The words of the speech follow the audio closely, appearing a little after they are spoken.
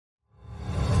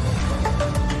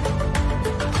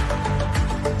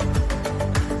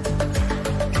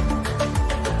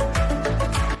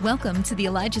Welcome to the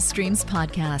Elijah Streams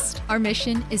podcast. Our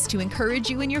mission is to encourage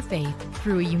you in your faith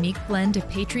through a unique blend of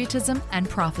patriotism and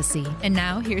prophecy. And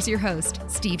now, here's your host,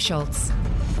 Steve Schultz.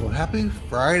 Well, happy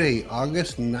Friday,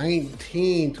 August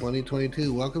 19,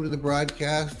 2022. Welcome to the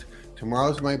broadcast.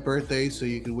 Tomorrow's my birthday, so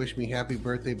you can wish me happy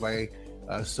birthday by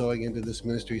sowing into this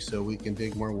ministry so we can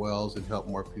dig more wells and help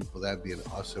more people. That'd be an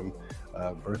awesome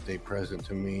birthday present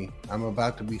to me. I'm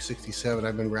about to be 67.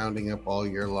 I've been rounding up all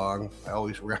year long. I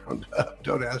always round up.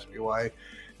 Don't ask me why.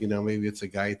 You know, maybe it's a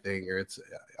guy thing, or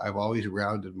I've always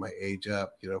rounded my age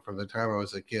up. You know, from the time I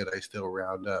was a kid, I still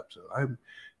round up. So I'm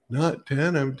not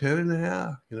 10, I'm 10 and a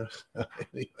half. You know, so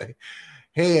anyway.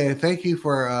 Hey, thank you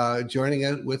for joining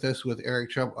us with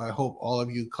Eric Trump. I hope all of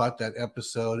you caught that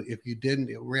episode. If you didn't,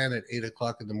 it ran at 8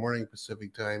 o'clock in the morning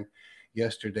Pacific time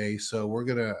yesterday. So we're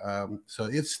going to, so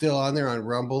it's still on there on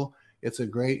Rumble. It's a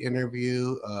great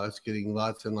interview. It's getting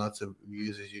lots and lots of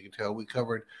views, as you can tell. We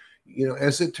covered, you know,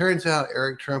 as it turns out,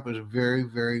 Eric Trump is very,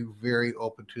 very, very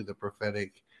open to the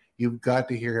prophetic. You've got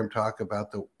to hear him talk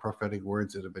about the prophetic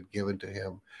words that have been given to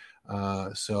him.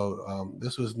 So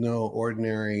this was no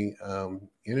ordinary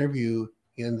interview,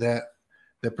 in that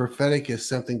the prophetic is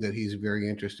something that he's very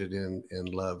interested in and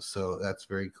loves. So that's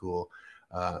very cool.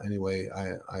 Anyway,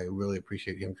 I really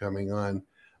appreciate him coming on.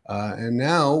 And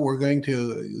now we're going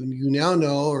to, you now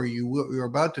know, or you're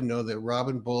about to know, that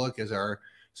Robin Bullock is our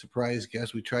surprise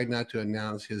guest. We tried not to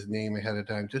announce his name ahead of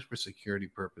time just for security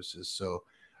purposes. So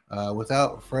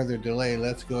without further delay,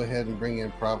 let's go ahead and bring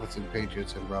in Prophets and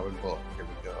Patriots and Robin Bullock. Here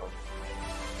we go.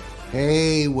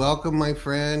 Hey, welcome, my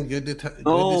friend. Good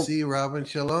to see you, Robin.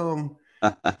 Shalom.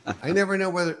 I never know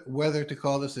whether to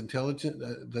call this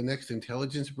the next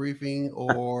intelligence briefing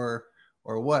or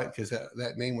what, because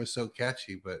that name was so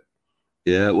catchy. But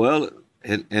yeah, well,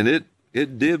 and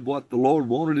it did what the Lord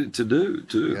wanted it to do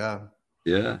too.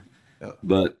 Yeah.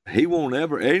 But he won't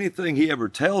ever, anything he ever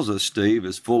tells us, Steve,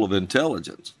 is full of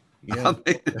intelligence. Yeah,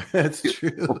 I mean, that's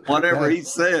true. Whatever he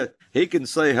said, he can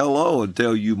say hello and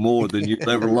tell you more than you've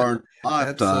ever learned.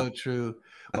 That's so true.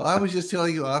 Well, I was just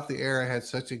telling you off the air, I had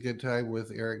such a good time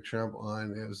with Eric Trump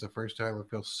on. It was the first time. I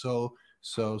feel so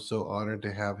honored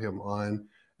to have him on.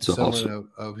 Someone awesome.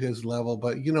 of his level.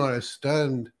 But, you know,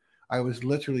 I was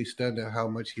literally stunned at how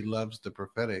much he loves the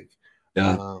prophetic.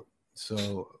 Yeah.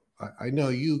 So I know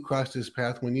you crossed his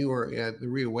path when you were at the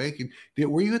Reawaken.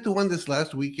 Were you at the one this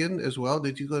last weekend as well?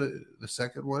 Did you go to the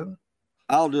second one?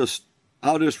 I'll just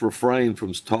refrain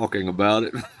from talking about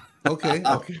it. Okay.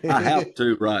 I have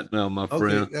to right now, my friend.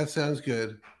 Okay, that sounds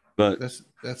good. But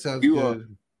that sounds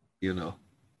good. You know.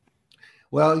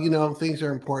 Well, you know, things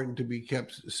are important to be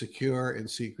kept secure and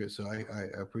secret, so I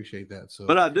appreciate that. So,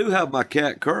 but I do have my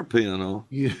Cat Kerr pin on.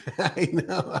 Yeah, I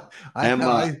know.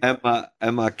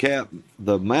 And my cat,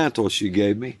 the mantle she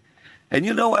gave me, and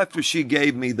you know, after she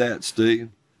gave me that, Steve,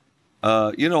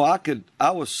 you know, I could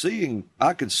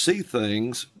see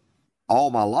things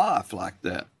all my life like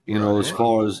that. You know, as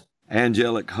far as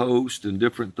angelic host and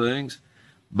different things,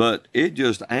 but it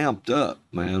just amped up,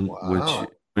 man. Wow.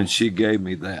 when she gave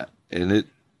me that.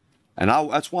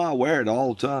 That's why I wear it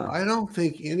all the time. I don't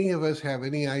think any of us have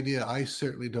any idea. I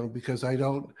certainly don't, because I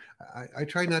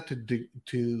try not to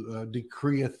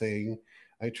decree a thing.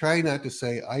 I try not to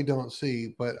say I don't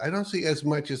see, but I don't see as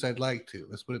much as I'd like to.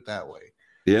 Let's put it that way.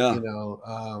 Yeah. You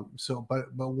know, but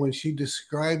when she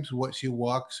describes what she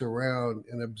walks around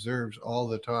and observes all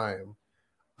the time.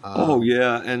 Oh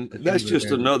yeah, and that's just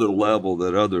another level,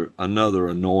 another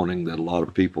anointing that a lot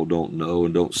of people don't know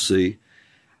and don't see.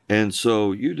 And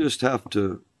so you just have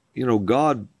to, you know,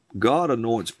 God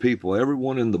anoints people,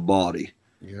 everyone in the body,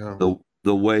 the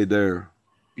way they're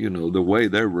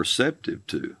receptive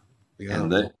to,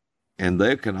 and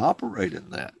they can operate in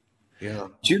that. Yeah.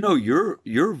 But you know,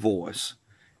 your voice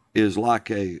is like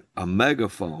a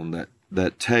megaphone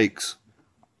that takes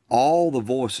all the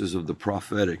voices of the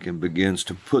prophetic and begins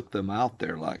to put them out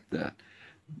there like that.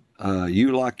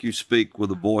 You speak with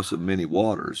the voice of many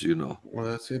waters, you know. Well,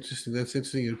 that's interesting. That's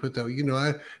interesting you put that. You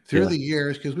know, through the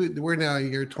years, because we're now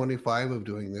year 25 of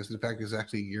doing this. In fact, it's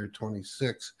actually year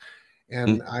 26.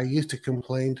 And I used to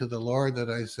complain to the Lord that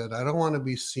I said, I don't want to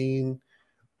be seen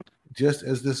just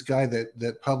as this guy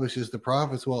that publishes the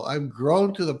prophets. Well, I've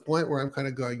grown to the point where I'm kind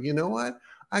of going, you know what?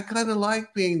 I kind of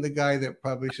like being the guy that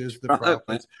publishes the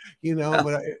prophets, you know,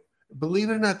 but believe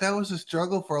it or not, that was a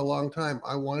struggle for a long time.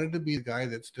 I wanted to be the guy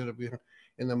that stood up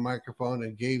in the microphone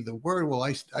and gave the word. Well,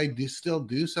 I do still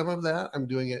do some of that. I'm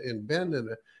doing it in Bend in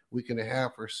a week and a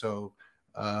half or so.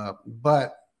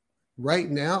 But right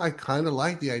now, I kind of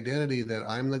like the identity that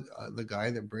I'm the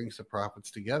guy that brings the prophets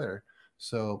together.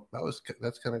 So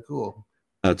that's kind of cool.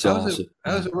 That's awesome.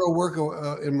 That was a real work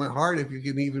in my heart, if you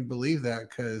can even believe that,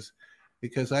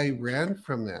 because I ran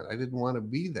from that. I didn't want to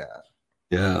be that.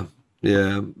 Yeah,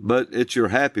 yeah, but it's your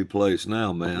happy place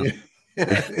now, man.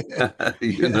 Yeah.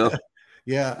 You know,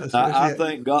 Yeah, I especially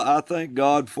thank God. I thank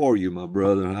God for you, my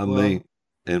brother. I mean,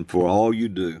 well, and for all you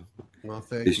do. well,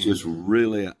 thank It's you. just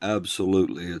really,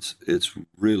 absolutely, it's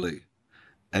really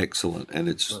excellent, and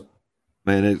it's Well,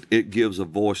 man, it gives a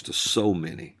voice to so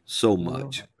many, so well,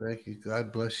 much. thank you.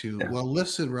 God bless you. Yeah. Well,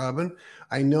 listen, Robin,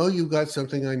 I know you've got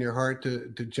something on your heart to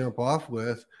jump off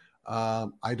with.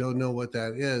 I don't know what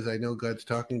that is. I know God's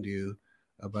talking to you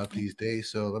about these days,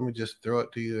 so let me just throw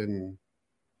it to you and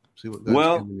see what God's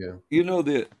Well, giving you. you know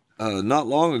that not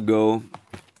long ago,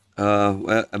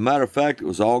 a matter of fact, it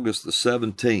was August the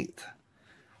 17th,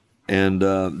 and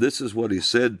this is what he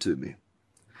said to me.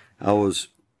 I was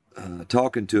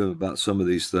talking to him about some of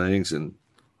these things and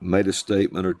made a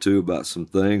statement or two about some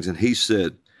things, and he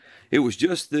said, it was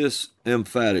just this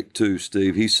emphatic too,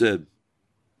 Steve. He said,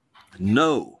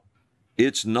 "No,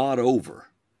 it's not over.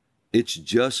 It's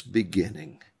just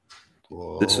beginning."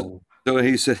 This is, Whoa. so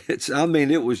he said, I mean,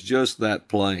 it was just that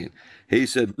plain. He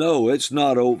said, "No, it's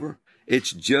not over.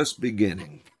 It's just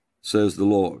beginning," says the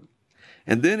Lord.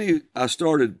 And then I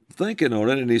started thinking on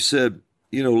it, and he said,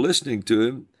 listening to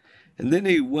him, and then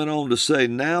he went on to say,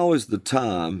 "Now is the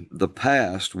time the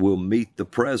past will meet the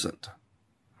present."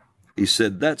 He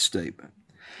said that statement.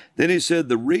 Then he said,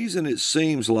 "The reason it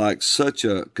seems like such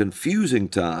a confusing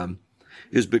time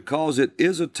is because it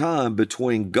is a time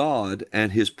between God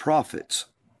and his prophets.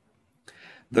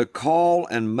 The call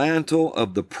and mantle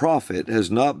of the prophet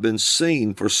has not been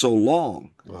seen for so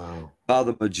long Wow. by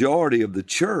the majority of the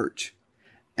church,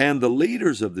 and the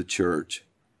leaders of the church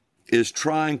is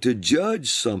trying to judge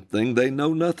something they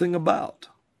know nothing about."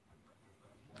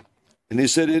 And he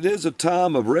said, "It is a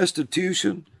time of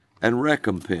restitution and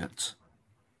recompense."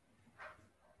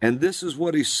 And this is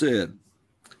what he said,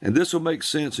 and this will make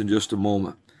sense in just a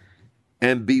moment.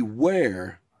 "And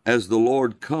beware as the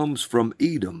Lord comes from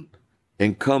Edom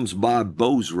and comes by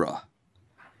Bozrah.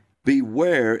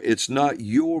 Beware, it's not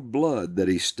your blood that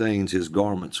he stains his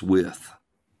garments with."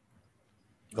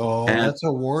 Oh, And that's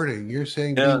a warning. You're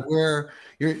saying yeah, beware.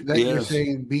 You're yes,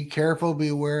 saying be careful,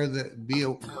 beware that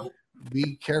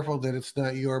be careful that it's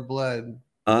not your blood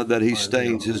that he on him.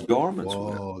 stains his garments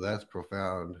with. Whoa, that's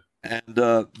profound.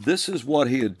 And this is what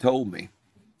he had told me.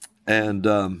 And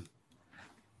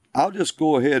I'll just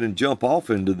go ahead and jump off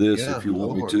into this Yeah, if you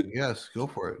want go me for it. to. Yes, go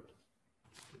for it.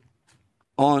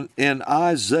 In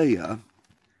Isaiah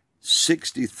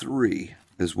 63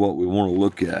 is what we want to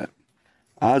look at.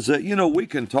 Isaiah, we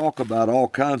can talk about all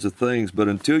kinds of things, but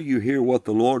until you hear what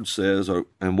the Lord says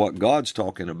and what God's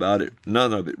talking about,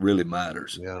 none of it really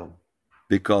matters, Yeah.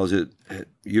 because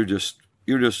you're just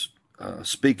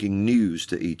speaking news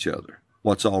to each other,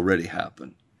 what's already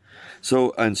happened.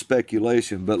 So, and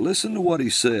speculation. But listen to what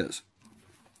he says.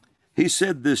 He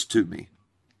said this to me,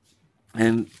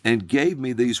 and gave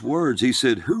me these words. He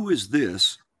said, "Who is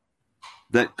this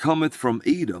that cometh from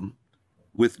Edom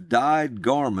with dyed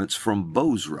garments from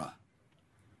Bozrah?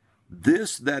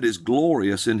 This that is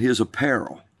glorious in his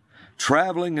apparel,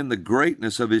 traveling in the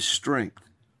greatness of his strength.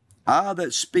 I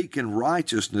that speak in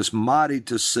righteousness, mighty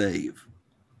to save."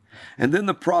 And then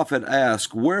the prophet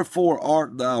asked, "Wherefore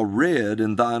art thou red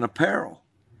in thine apparel,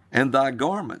 and thy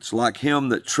garments like him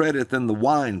that treadeth in the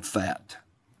wine fat?"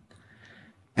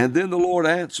 And then the Lord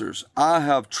answers, "I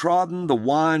have trodden the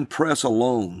wine press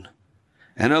alone,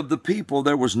 and of the people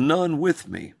there was none with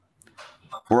me.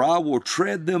 For I will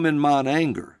tread them in mine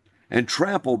anger, and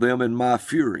trample them in my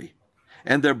fury,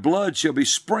 and their blood shall be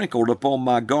sprinkled upon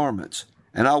my garments,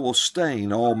 and I will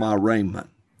stain all my raiment.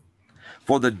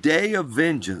 For the day of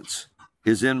vengeance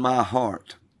is in my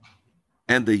heart,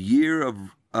 and the year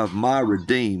of my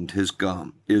redeemed is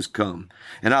come.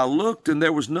 And I looked, and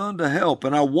there was none to help,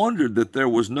 and I wondered that there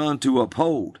was none to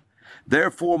uphold.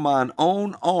 Therefore mine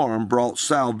own arm brought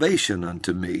salvation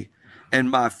unto me, and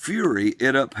my fury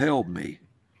it upheld me.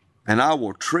 And I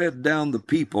will tread down the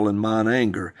people in mine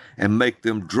anger, and make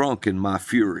them drunk in my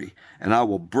fury, and I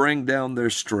will bring down their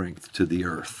strength to the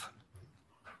earth."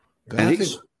 And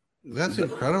That's it. That's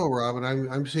incredible, Robin.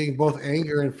 I'm seeing both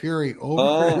anger and fury over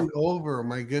oh, and over.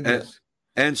 My and, goodness.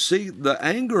 and see, the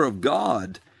anger of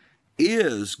God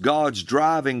is God's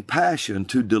driving passion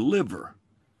to deliver.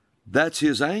 That's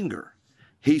his anger.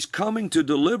 He's coming to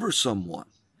deliver someone.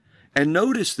 And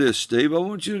notice this, Steve. I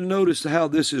want you to notice how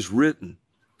this is written.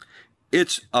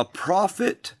 It's a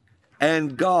prophet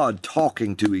and God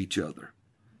talking to each other.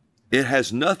 It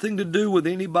has nothing to do with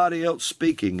anybody else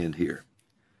speaking in here.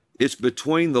 It's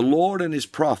between the Lord and his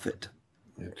prophet.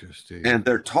 Interesting. And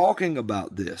they're talking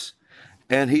about this.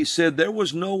 And he said, there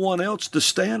was no one else to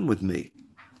stand with me.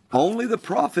 Only the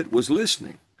prophet was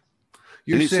listening.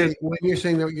 You're saying, when you're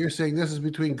saying that, you're saying this is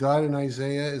between God and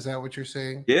Isaiah. Is that what you're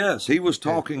saying? Yes, he was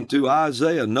talking to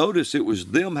Isaiah. Notice it was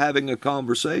them having a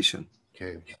conversation.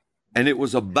 Okay. And it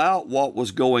was about what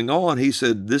was going on. He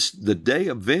said, the day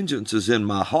of vengeance is in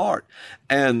my heart.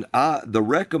 And the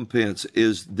recompense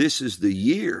is, this is the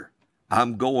year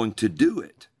I'm going to do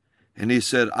it. And he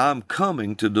said, I'm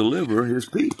coming to deliver his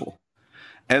people.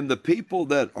 And the people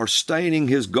that are staining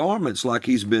his garments like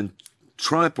he's been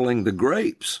trampling the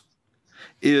grapes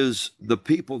is the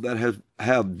people that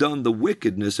have done the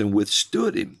wickedness and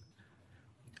withstood him.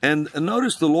 And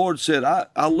notice the Lord said,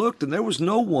 I looked and there was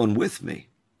no one with me.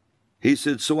 He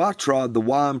said, so I trod the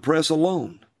winepress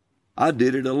alone. I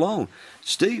did it alone.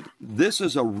 Steve, this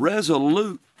is a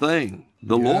resolute thing.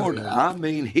 The Lord, I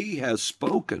mean, he has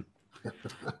spoken.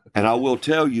 And I will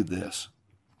tell you this.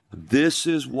 This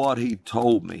is what he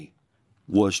told me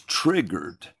was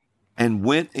triggered and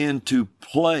went into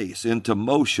place, into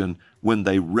motion when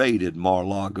they raided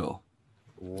Mar-a-Lago.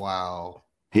 Wow.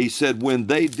 He said when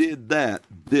they did that,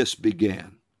 this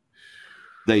began.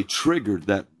 They triggered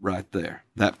that right there,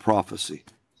 that prophecy.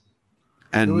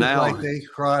 And it was now, like they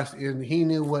crossed, and he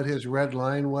knew what his red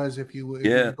line was. If you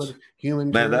put human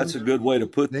man, terms, that's a good way to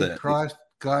put that. They crossed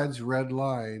God's red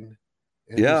line,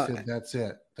 and he said, "That's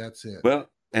it. That's it." Well,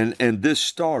 and this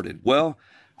started. Well,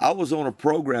 I was on a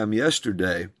program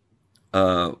yesterday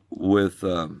with. Is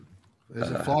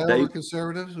it Flyover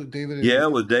Conservatives with David?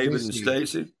 With David and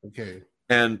Stacy. Okay.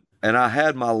 And I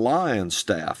had my Lion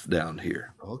staff down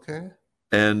here. Okay.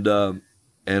 And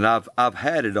I've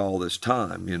had it all this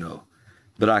time, you know,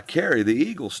 but I carry the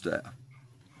Eagle staff.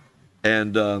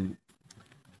 And I'll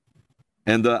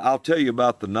tell you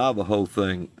about the Navajo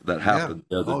thing that happened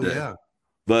the other day. Yeah.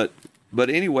 But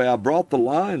anyway, I brought the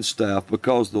Lion staff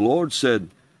because the Lord said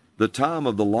the time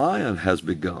of the lion has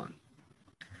begun.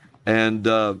 And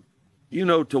you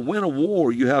know, to win a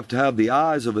war, you have to have the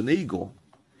eyes of an eagle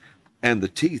and the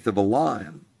teeth of a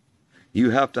lion.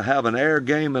 You have to have an air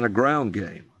game and a ground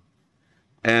game.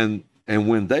 And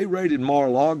when they raided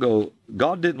Mar-a-Lago,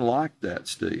 God didn't like that,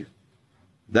 Steve.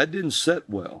 That didn't set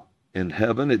well in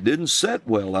heaven. It didn't set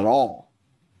well at all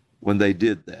when they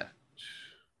did that.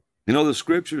 You know, the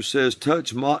scripture says,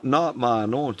 touch not my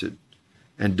anointed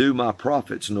and do my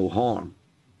prophets no harm.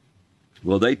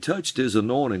 Well, they touched his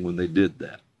anointing when they did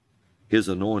that, his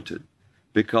anointed,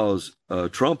 because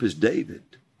Trump is David.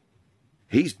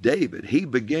 He's David. He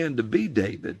began to be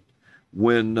David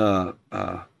when all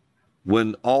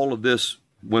of this,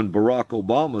 when Barack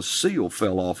Obama's seal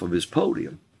fell off of his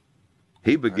podium.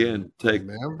 He began to take. I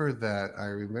remember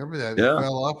that. Yeah. It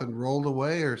fell off and rolled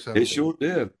away or something. It sure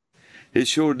did. It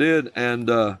sure did. And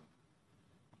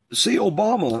see,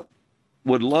 Obama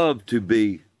would love to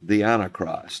be the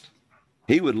Antichrist.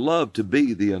 He would love to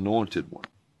be the anointed one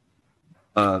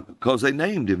because they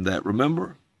named him that,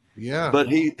 remember? Yeah. But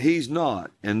he's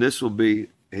not. And this will be,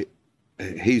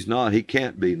 he's not, he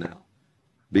can't be now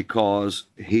because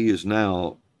he is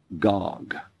now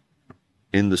Gog.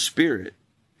 In the spirit,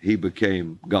 he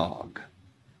became Gog.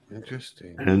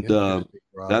 Interesting. And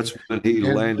that's when he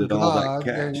landed Gog, all that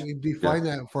cash. And you define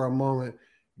that for a moment.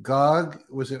 Gog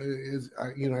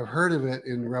I've heard of it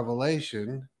in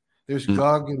Revelation. There's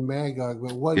Gog and Magog,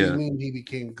 but what do you mean he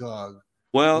became Gog?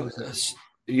 Well,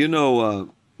 you know,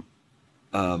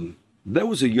 there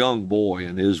was a young boy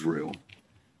in Israel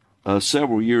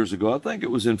several years ago. I think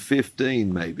it was in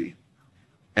 15 maybe.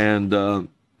 And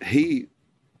he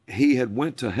had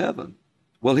went to heaven.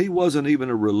 Well, he wasn't even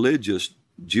a religious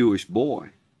Jewish boy,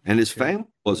 and his family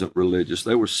wasn't religious.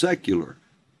 They were secular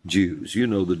Jews. You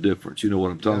know the difference. You know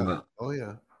what I'm talking about. Oh,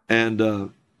 yeah.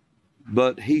 And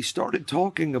but he started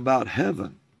talking about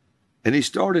heaven, and he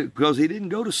started because he didn't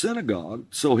go to synagogue,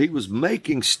 so he was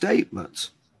making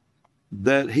statements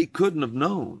that he couldn't have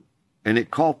known, and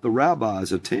it caught the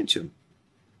rabbi's attention.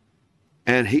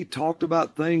 And he talked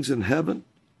about things in heaven,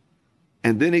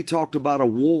 and then he talked about a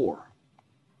war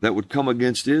that would come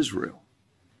against Israel.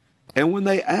 And when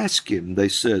they asked him, they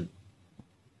said,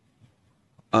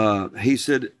 he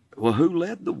said, well, who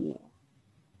led the war?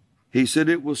 He said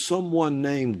it was someone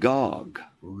named Gog.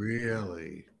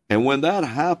 Really? And when that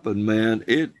happened, man,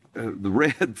 the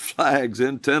red flags,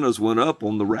 antennas went up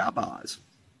on the rabbis.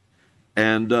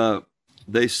 And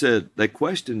they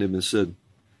questioned him and said,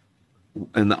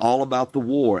 and all about the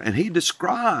war. And he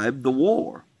described the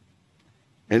war.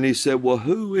 And he said, well,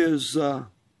 who is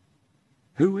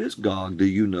Gog? Do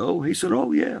you know? He said,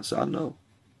 oh, yes, I know.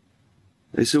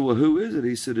 They said, well, who is it?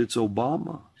 He said, it's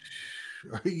Obama.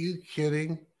 Are you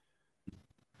kidding?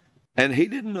 And he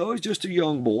didn't know. He's just a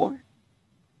young boy.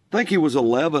 I think he was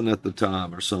 11 at the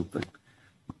time or something.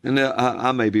 And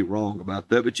I may be wrong about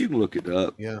that, but you can look it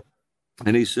up. Yeah.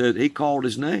 And he said, he called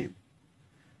his name.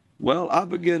 Well, I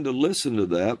began to listen to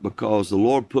that because the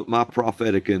Lord put my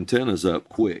prophetic antennas up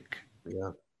quick.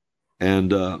 Yeah.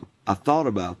 And I thought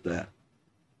about that.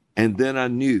 And then I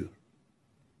knew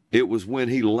it was when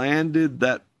he landed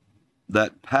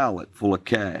that pallet full of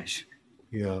cash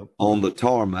on the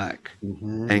tarmac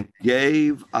and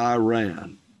gave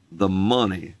Iran the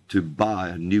money to buy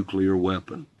a nuclear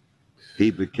weapon.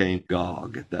 He became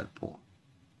Gog at that point.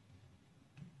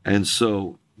 And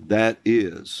so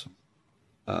that's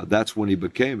when he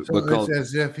became it. So because it's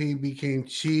as if he became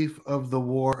chief of the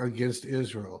war against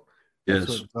Israel.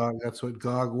 That's what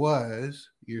Gog was,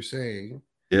 you're saying.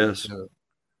 Yes.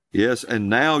 Yes. And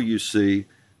now you see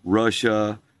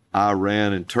Russia,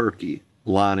 Iran, and Turkey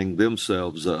lining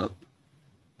themselves up.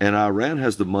 And Iran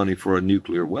has the money for a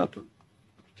nuclear weapon.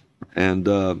 And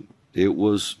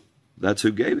that's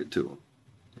who gave it to him.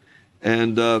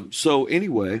 And so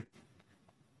anyway,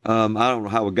 I don't know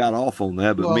how we got off on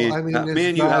that, but me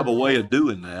and you have a way of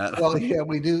doing that. Well, yeah,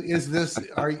 we do.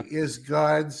 Is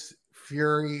God's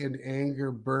fury and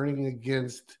anger burning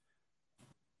against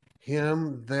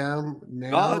them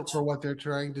now for what they're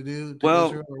trying to do to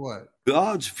Israel, or what?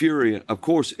 God's fury, of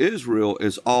course, Israel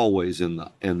is always in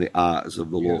the eyes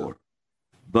of the Lord,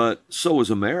 but so is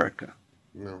America.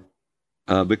 No.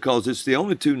 Because it's the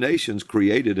only two nations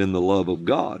created in the love of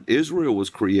God. Israel was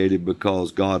created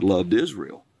because God loved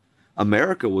Israel.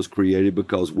 America was created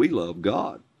because we love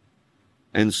God.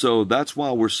 And so that's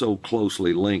why we're so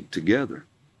closely linked together.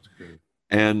 Okay.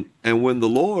 And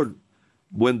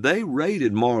when they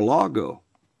raided Mar-a-Lago,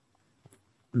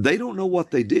 they don't know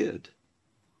what they did.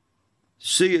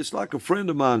 See, it's like a friend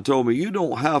of mine told me, you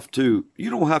don't have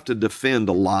to defend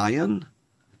a lion.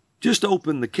 Just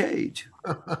open the cage.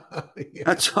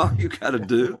 That's all you got to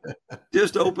do.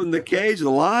 Just open the cage.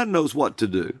 The lion knows what to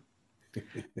do.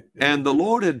 And the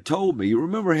Lord had told me, you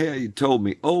remember how he told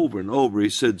me over and over, he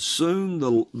said, soon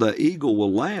the eagle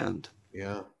will land.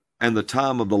 Yeah. And the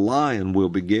time of the lion will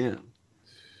begin.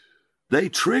 They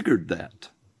triggered that.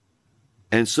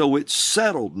 And so it's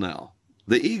settled now.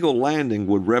 The eagle landing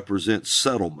would represent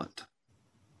settlement.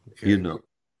 Okay.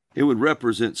 It would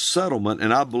represent settlement,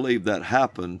 and I believe that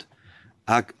happened.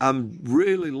 I'm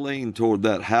really leaning toward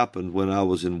that happened when I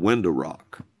was in Window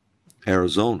Rock,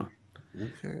 Arizona.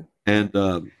 Okay. And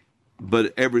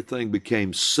but everything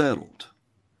became settled.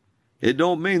 It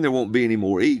don't mean there won't be any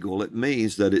more eagle. It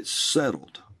means that it's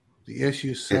settled. The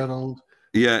issue settled.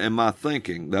 In my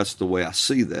thinking, that's the way I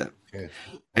see that. Okay.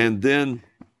 And then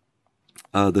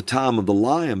the time of the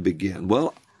lion began.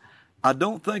 Well, I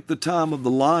don't think the time of the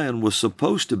lion was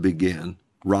supposed to begin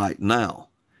right now.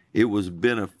 It was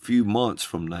been a few months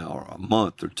from now, or a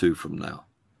month or two from now.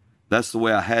 That's the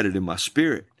way I had it in my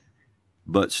spirit.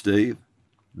 But Steve,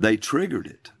 they triggered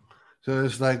it. So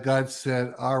it's like God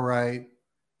said, all right,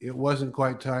 it wasn't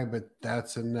quite time, but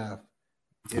that's enough.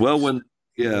 When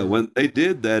they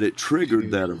did that, it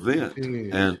triggered that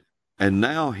event. And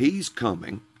now he's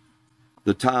coming,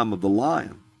 the time of the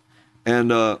lion.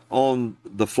 And on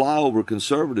the Flyover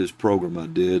Conservatives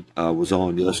program I was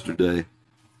on yesterday,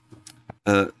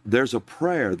 there's a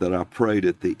prayer that I prayed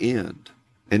at the end,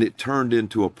 and it turned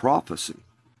into a prophecy.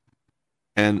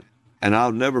 And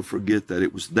I'll never forget that.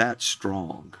 It was that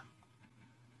strong.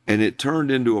 And it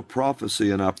turned into a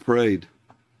prophecy, and I prayed,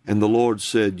 and the Lord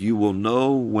said, you will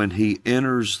know when he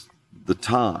enters the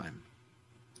time,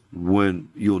 when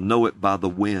you'll know it by the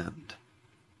wind.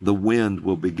 The wind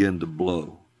will begin to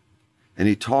blow. And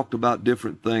he talked about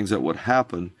different things that would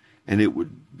happen, and it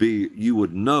would be, you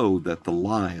would know that the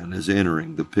lion is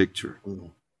entering the picture.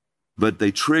 But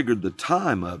they triggered the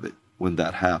time of it when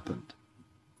that happened.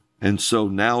 And so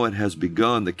now it has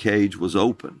begun. The cage was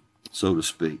open, so to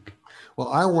speak. Well,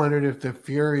 I wondered if the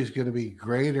fury is going to be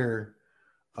greater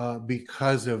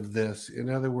because of this. In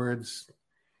other words,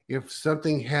 if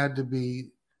something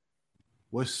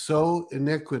was so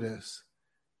iniquitous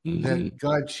that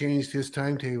God changed his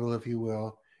timetable, if you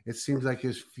will, it seems like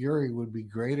his fury would be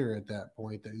greater at that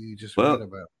point that you just read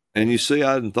about. And you see,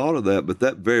 I hadn't thought of that, but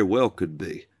that very well could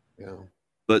be. Yeah.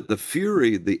 But the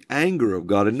fury, the anger of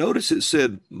God, and notice it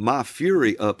said, my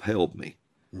fury upheld me.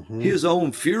 His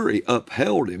own fury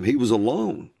upheld him. He was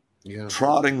alone,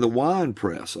 trotting the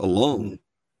winepress alone.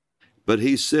 But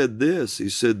he said this, he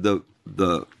said,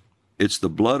 it's the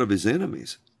blood of his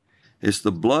enemies. It's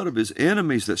the blood of his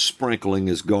enemies that's sprinkling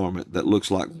his garment that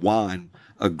looks like wine,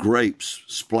 grapes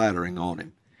splattering on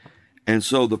him. And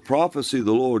so the prophecy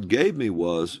the Lord gave me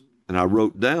was, and I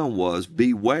wrote down was,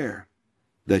 beware.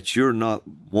 that you're not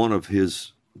one of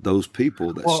those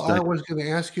people that Well, I stay. was going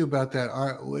to ask you about that.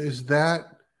 Is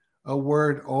that a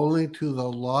word only to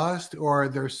the lost, or are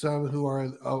there some who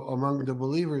are among the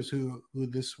believers who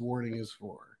this warning is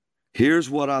for? Here's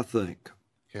what I think.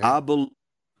 Okay. I believe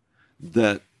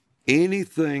that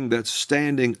anything that's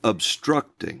standing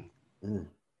obstructing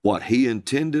what he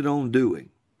intended on doing.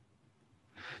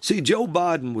 See, Joe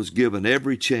Biden was given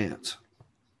every chance.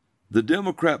 The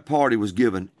Democrat Party was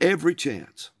given every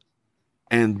chance.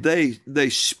 And they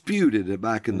spewed it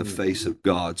back in the face of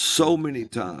God so many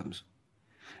times.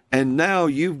 And now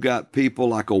you've got people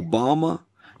like Obama.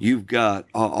 You've got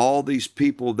all these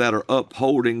people that are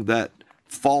upholding that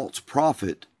false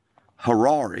prophet,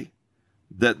 Harari,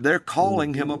 that they're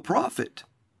calling him a prophet.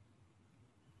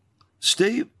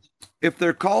 Steve, if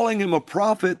they're calling him a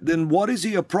prophet, then what is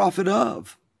he a prophet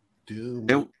of?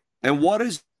 Doom. And what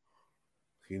is...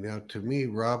 Okay, now to me,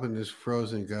 Robin is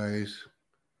frozen, guys.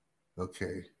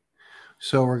 Okay.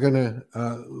 So we're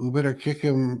we better kick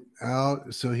him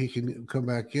out so he can come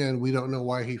back in. We don't know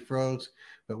why he froze,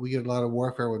 but we get a lot of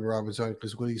warfare when Robin's on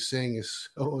because what he's saying is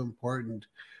so important.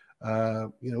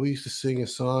 We used to sing a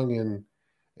song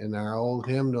in our old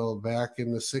hymnal back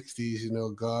in the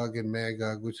 60s, Gog and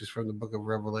Magog, which is from the book of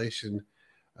Revelation.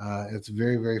 It's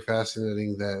very, very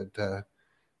fascinating that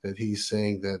he's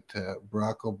saying that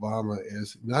Barack Obama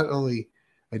is not only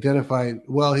identified,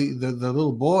 well, the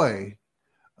little boy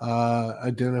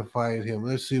identified him.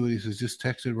 Let's see what he says. Just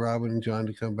texted Robin and John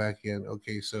to come back in.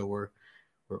 Okay, so we're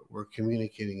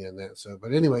communicating on that. So,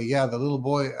 but anyway, yeah, the little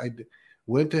boy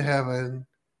went to heaven,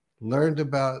 learned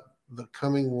about the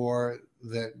coming war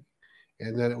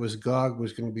and that it was Gog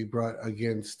was going to be brought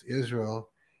against Israel.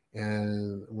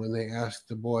 And when they asked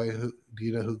the boy, do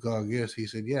you know who Gog is? He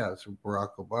said, yeah, it's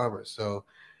Barack Obama. So,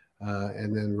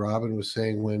 and then Robin was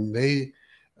saying when they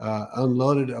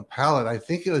unloaded a pallet, I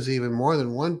think it was even more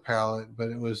than one pallet, but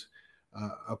it was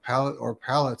a pallet or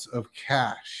pallets of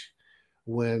cash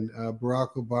when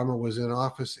Barack Obama was in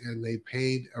office, and they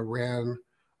paid Iran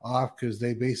off because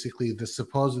the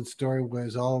supposed story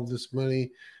was all of this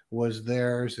money was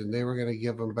theirs and they were going to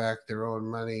give them back their own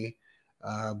money.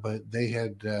 But they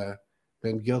had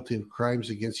been guilty of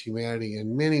crimes against humanity,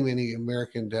 and many, many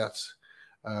American deaths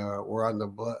were on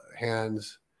the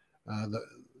hands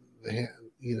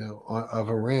of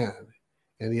Iran,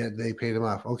 and yet they paid them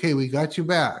off. Okay, we got you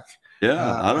back.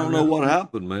 Yeah, I don't know what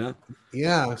happened, man.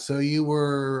 Yeah, so you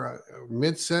were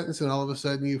mid-sentence, and all of a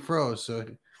sudden you froze. So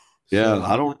yeah,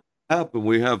 I don't know what happened.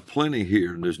 We have plenty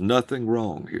here, and there's nothing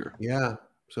wrong here. Yeah,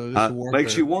 so this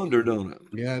makes you wonder, don't it?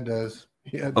 Yeah, it does.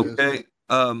 Yeah, it okay.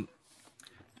 does.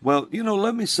 Well,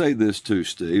 let me say this too,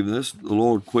 Steve. The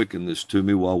Lord quickened this to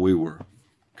me while we were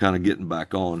kind of getting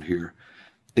back on here,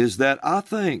 is that I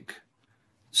think,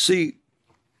 see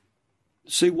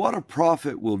what a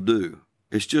prophet will do.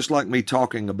 It's just like me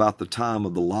talking about the time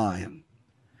of the lion.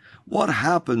 What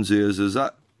happens is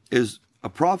a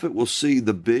prophet will see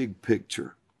the big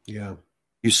picture. Yeah.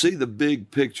 You see the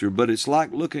big picture, but it's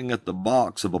like looking at the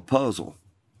box of a puzzle.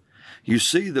 You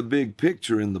see the big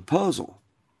picture in the puzzle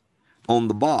on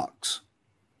the box,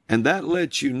 and that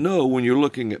lets you know when you're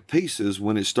looking at pieces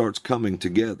when it starts coming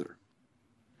together.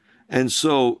 And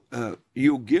so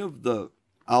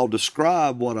I'll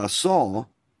describe what I saw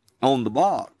on the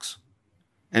box.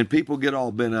 And people get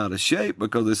all bent out of shape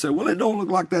because they say, well, it don't look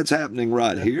like that's happening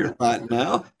right here, right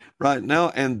now.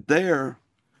 And they're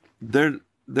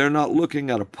not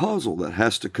looking at a puzzle that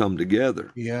has to come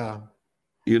together. Yeah.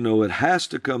 It has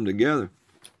to come together.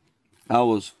 I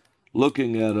was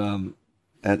looking at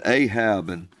Ahab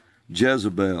and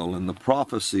Jezebel and the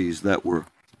prophecies that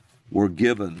were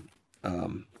given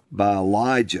by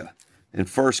Elijah. In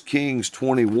 1 Kings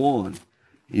 21,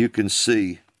 you can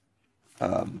see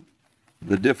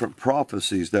the different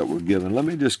prophecies that were given. Let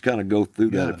me just kind of go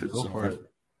through that if it's all right.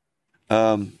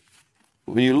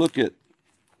 When you look at,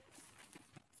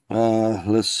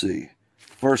 let's see,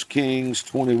 1 Kings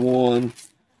 21,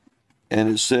 and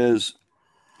it says,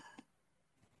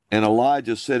 and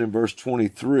Elijah said in verse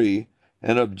 23,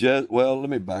 let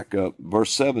me back up.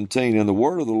 Verse 17, and the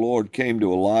word of the Lord came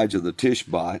to Elijah the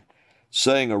Tishbite,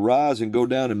 saying, arise and go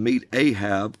down and meet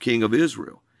Ahab, king of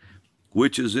Israel,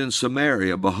 which is in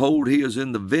Samaria. Behold, he is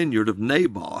in the vineyard of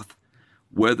Naboth,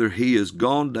 whither he is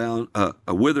gone down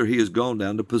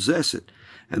to possess it.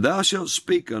 And thou shalt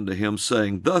speak unto him,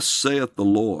 saying, thus saith the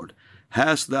Lord,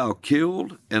 hast thou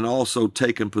killed and also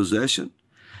taken possession?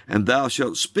 And thou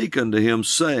shalt speak unto him,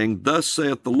 saying, thus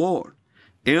saith the Lord,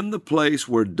 in the place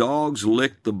where dogs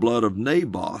licked the blood of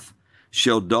Naboth,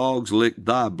 shall dogs lick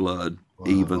thy blood,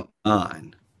 even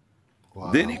mine.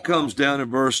 Wow. Then he comes down in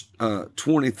verse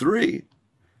 23,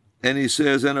 And he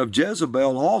says, and of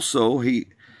Jezebel also he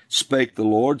spake the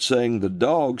Lord, saying, the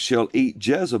dogs shall eat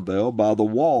Jezebel by the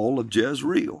wall of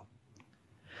Jezreel.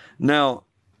 Now,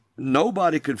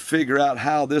 nobody could figure out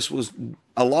how this was.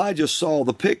 Elijah saw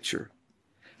the picture.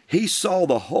 He saw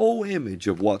the whole image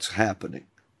of what's happening.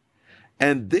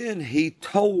 And then he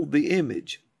told the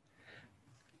image.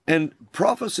 And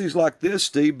prophecies like this,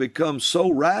 Steve, become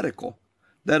so radical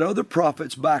that other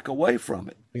prophets back away from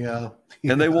it. Yeah.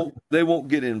 And they won't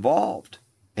get involved.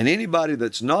 And anybody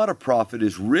that's not a prophet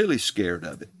is really scared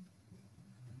of it.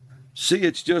 See,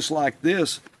 it's just like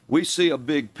this. We see a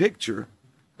big picture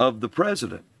of the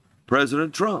president,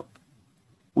 President Trump,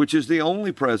 which is the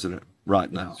only president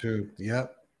right now. That's true.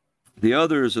 Yep. The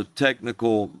other is a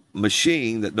technical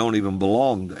machine that don't even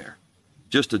belong there,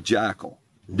 just a jackal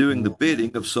doing the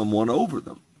bidding of someone over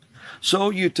them. So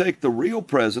you take the real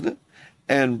president,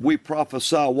 and we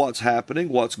prophesy what's happening,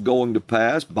 what's going to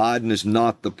pass. Biden is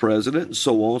not the president, and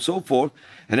so on and so forth.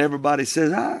 And everybody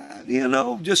says,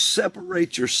 just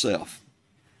separate yourself.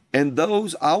 And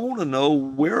I want to know,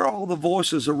 where are all the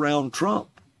voices around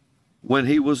Trump when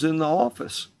he was in the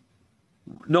office?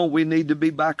 No, we need to be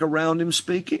back around him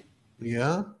speaking.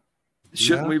 Yeah.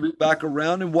 Shouldn't we be back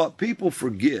around him? What people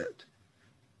forget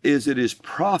is it is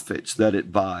prophets that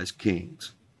advise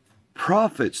kings,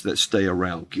 prophets that stay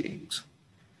around kings.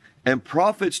 And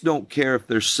prophets don't care if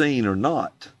they're seen or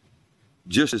not,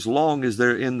 just as long as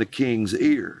they're in the king's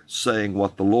ear saying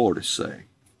what the Lord is saying.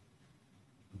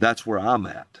 That's where I'm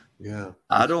at. Yeah.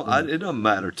 It doesn't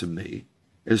matter to me.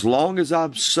 As long as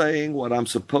I'm saying what I'm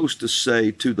supposed to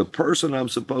say to the person I'm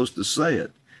supposed to say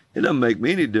it, it doesn't make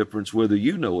me any difference whether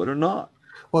you know it or not.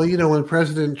 Well, when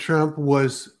President Trump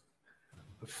was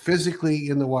physically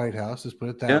in the White House, let's put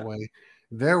it that way,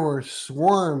 there were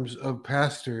swarms of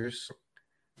pastors,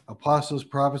 apostles,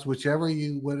 prophets,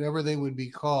 whatever they would be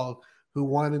called, who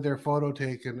wanted their photo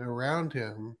taken around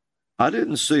him. I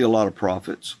didn't see a lot of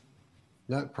prophets.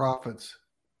 Not prophets,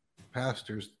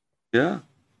 pastors. Yeah.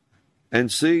 And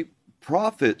see,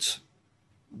 prophets,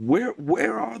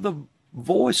 where are the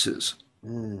voices?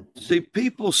 See,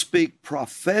 people speak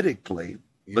prophetically,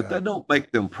 but that don't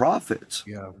make them prophets.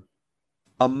 Yeah.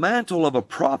 A mantle of a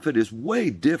prophet is way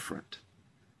different.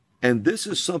 And this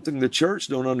is something the church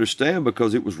don't understand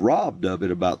because it was robbed of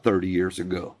it about 30 years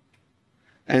ago.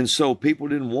 And so people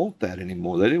didn't want that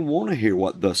anymore. They didn't want to hear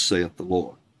what thus saith the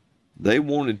Lord. They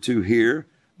wanted to hear,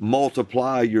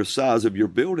 multiply your size of your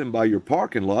building by your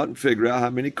parking lot and figure out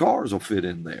how many cars will fit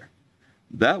in there.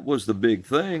 That was the big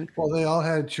thing. Well, they all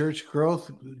had church growth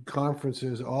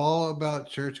conferences, all about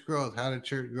church growth, how to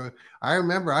church grow. I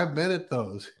remember I've been at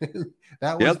those.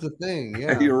 That was the thing.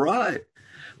 Yeah. You're right.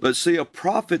 But see, a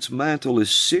prophet's mantle is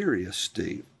serious,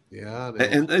 Steve. Yeah.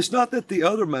 And it's not that the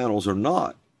other mantles are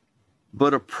not,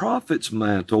 but a prophet's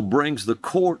mantle brings the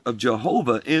court of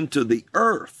Jehovah into the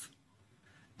earth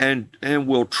and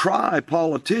will try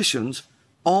politicians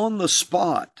on the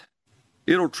spot.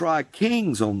 It'll try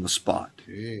kings on the spot.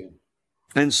 Gee.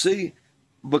 And see,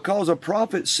 because a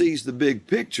prophet sees the big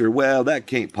picture, well, that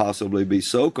can't possibly be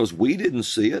so because we didn't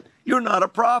see it. You're not a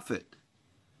prophet.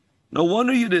 No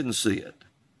wonder you didn't see it.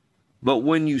 But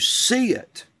when you see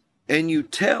it and you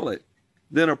tell it,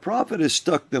 then a prophet has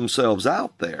stuck themselves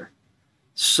out there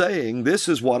saying, this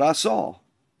is what I saw.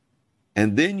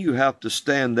 And then you have to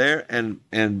stand there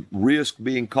and risk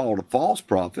being called a false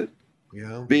prophet,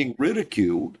 being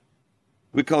ridiculed,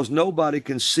 because nobody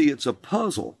can see it's a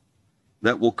puzzle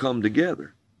that will come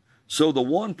together. So the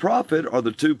one prophet or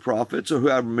the two prophets or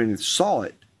whoever many saw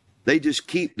it, they just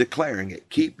keep declaring it,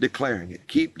 keep declaring it,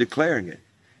 keep declaring it.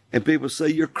 And people say,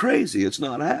 you're crazy, it's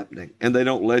not happening. And they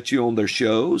don't let you on their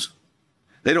shows.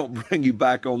 They don't bring you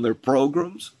back on their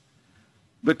programs.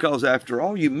 Because after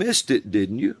all, you missed it,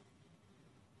 didn't you?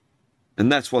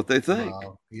 And that's what they think.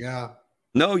 Yeah.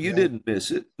 No, you didn't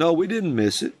miss it. No, we didn't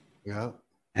miss it. Yeah.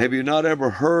 Have you not ever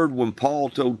heard when Paul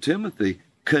told Timothy,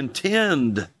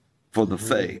 contend for the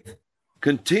faith?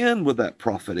 Contend with that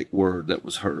prophetic word that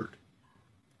was heard.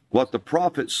 What the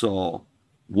prophet saw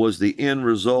was the end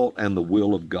result and the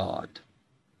will of God.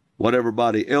 What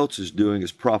everybody else is doing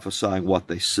is prophesying what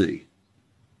they see.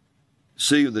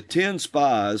 See, the 10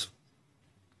 spies,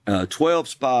 12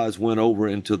 spies went over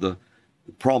into the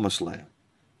promised land.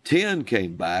 10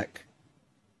 came back,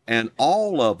 and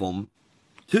all of them,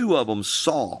 2 of them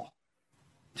saw.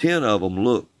 10 of them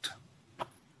looked.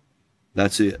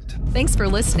 That's it. Thanks for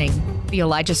listening. The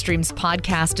Elijah Streams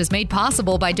podcast is made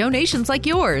possible by donations like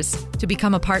yours. To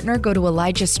become a partner, go to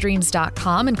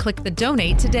ElijahStreams.com and click the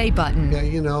Donate Today button.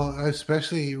 Yeah,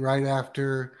 especially right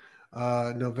after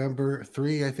November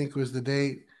 3, I think was the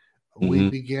date. we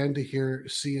began to hear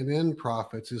CNN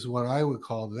prophets, is what I would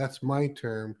call it. That's my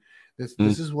term.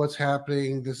 This is what's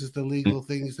happening. This is the legal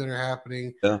things that are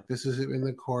happening. Yeah. This is in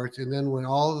the courts. And then when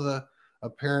all of the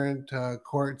apparent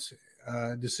courts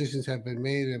decisions have been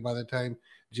made, and by the time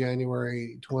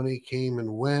January 20 came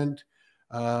and went,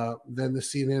 then the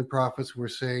CNN prophets were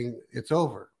saying it's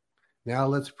over. Now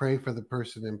let's pray for the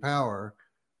person in power.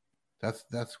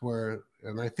 That's where,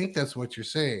 and I think that's what you're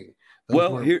saying.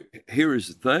 Here is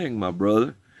the thing, my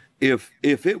brother. If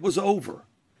it was over,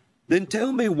 then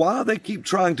tell me why they keep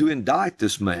trying to indict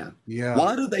this man. Yeah.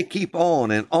 Why do they keep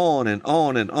on and on and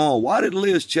on and on? Why did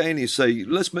Liz Cheney say,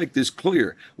 let's make this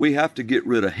clear, we have to get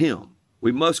rid of him?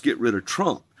 We must get rid of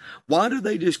Trump. Why do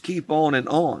they just keep on and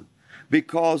on?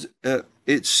 Because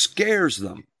it scares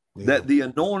them that the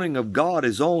anointing of God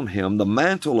is on him. The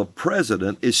mantle of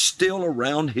president is still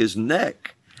around his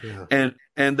neck. Yeah.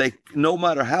 And they, no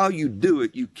matter how you do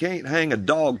it, you can't hang a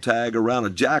dog tag around a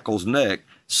jackal's neck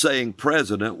saying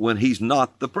president when he's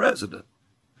not the president.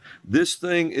 This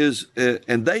thing is,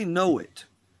 and they know it.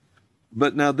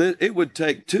 But now it would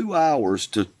take 2 hours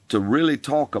to really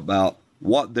talk about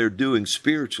what they're doing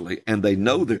spiritually, and they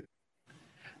know that.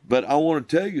 But I want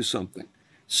to tell you something.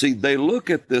 See, we look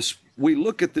at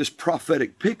this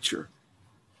prophetic picture,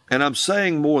 and I'm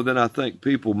saying more than I think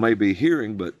people may be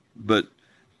hearing, but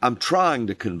I'm trying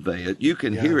to convey it. You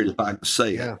can hear it if I can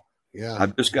say it. Yeah.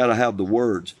 I've just got to have the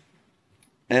words.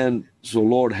 And so,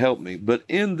 Lord, help me. But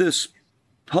in this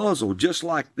puzzle, just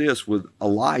like this with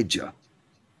Elijah,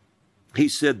 he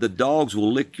said the dogs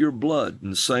will lick your blood in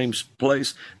the same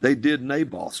place they did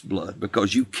Naboth's blood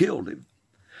because you killed him.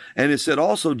 And it said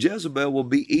also Jezebel will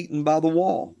be eaten by the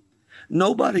wall.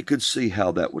 Nobody could see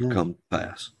how that would come to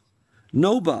pass.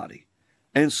 Nobody.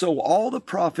 And so all the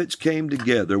prophets came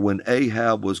together when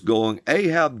Ahab was going.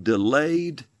 Ahab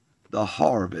delayed the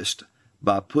harvest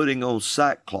by putting on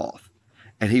sackcloth.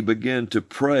 And he began to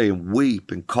pray and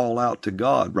weep and call out to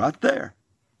God right there.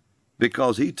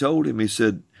 Because he told him, he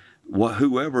said, well,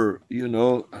 whoever,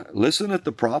 listen at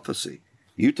the prophecy.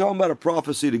 You talking about a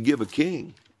prophecy to give a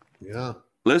king. Yeah.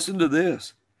 Listen to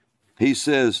this. He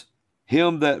says,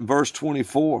 verse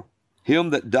 24,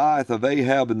 him that dieth of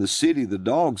Ahab in the city, the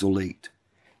dogs will eat.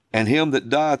 And him that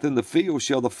dieth in the field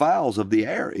shall the fowls of the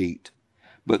air eat.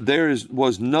 But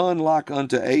was none like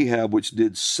unto Ahab, which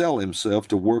did sell himself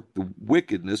to work the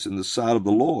wickedness in the sight of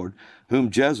the Lord, whom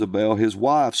Jezebel his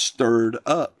wife stirred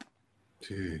up.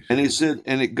 Jeez. And he said,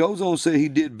 and it goes on to say he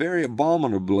did very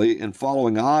abominably in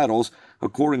following idols,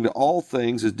 according to all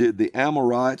things as did the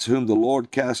Amorites, whom the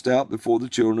Lord cast out before the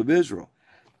children of Israel.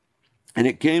 And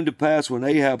it came to pass when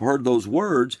Ahab heard those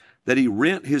words that he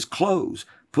rent his clothes,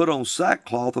 put on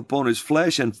sackcloth upon his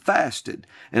flesh, and fasted,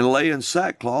 and lay in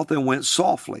sackcloth, and went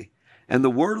softly. And the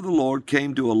word of the Lord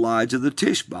came to Elijah the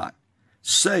Tishbite,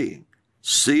 saying,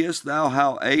 Seest thou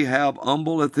how Ahab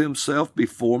humbleth himself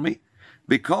before me?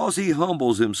 Because he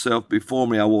humbles himself before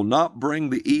me, I will not bring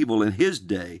the evil in his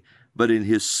day, but in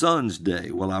his son's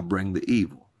day will I bring the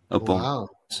evil upon him.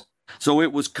 So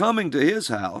it was coming to his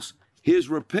house. His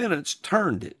repentance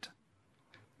turned it.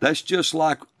 That's just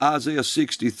like Isaiah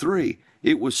 63.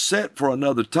 It was set for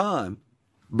another time,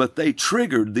 but they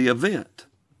triggered the event.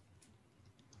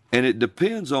 And it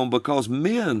depends on, because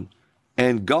men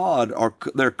and God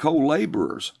they're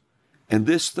co-laborers. And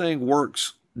this thing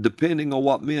works depending on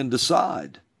what men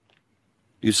decide.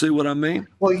 You see what I mean?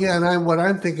 Well, yeah, and what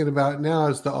I'm thinking about now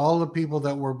is all the people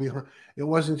that were behind. It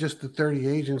wasn't just the 30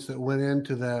 agents that went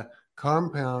into the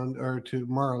compound or to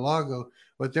Mar-a-Lago,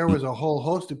 but there was a whole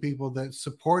host of people that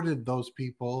supported those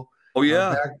people. Oh,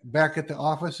 yeah. Back at the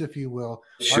office, if you will.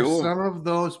 Sure. Do some of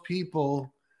those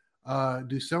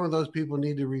people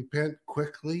need to repent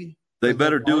quickly? They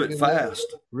better do it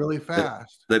fast. Really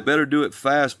fast. They better do it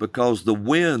fast, because the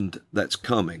wind that's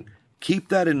coming, keep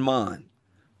that in mind.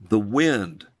 The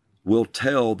wind will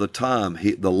tell the time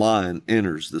the lion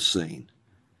enters the scene.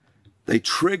 They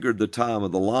triggered the time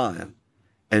of the lion,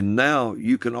 and now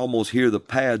you can almost hear the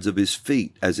pads of his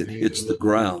feet as it hits the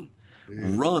ground,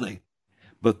 running.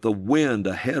 But the wind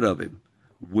ahead of him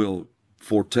will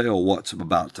foretell what's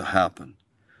about to happen.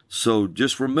 So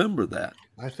just remember that.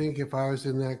 I think if I was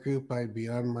in that group, I'd be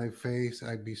on my face.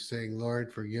 I'd be saying,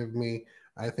 Lord, forgive me.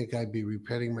 I think I'd be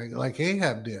repenting like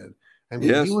Ahab did. I mean,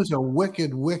 yes. He was a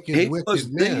wicked man. He was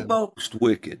the most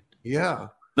wicked. Yeah.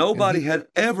 Nobody had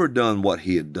ever done what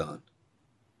he had done.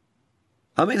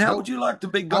 I mean, how would you like to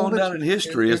be going down in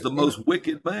history as the most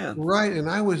wicked man? Right, and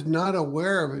I was not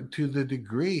aware of it to the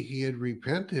degree he had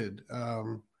repented.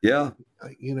 Yeah.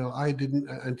 I didn't,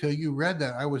 until you read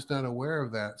that, I was not aware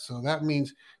of that. So that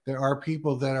means there are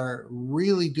people that are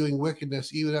really doing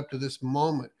wickedness even up to this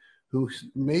moment who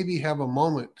maybe have a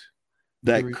moment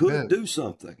that to could repent. do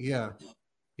something. Yeah.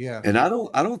 Yeah. And I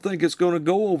don't think it's going to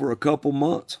go over a couple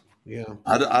months. Yeah.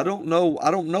 I don't know.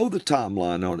 I don't know the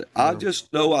timeline on it. I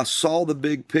just know I saw the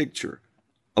big picture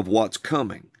of what's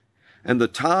coming. And the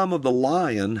time of the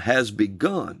lion has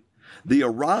begun. The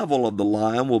arrival of the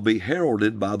lion will be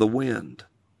heralded by the wind.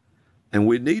 And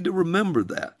we need to remember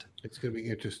that. It's going to be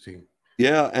interesting.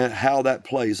 Yeah, and how that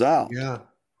plays out. Yeah.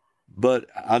 But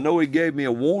I know he gave me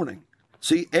a warning.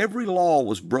 See, every law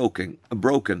was broken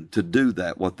to do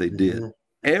that, what they did.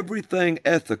 Everything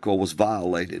ethical was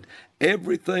violated.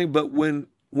 Everything, but when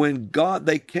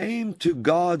they came to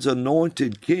God's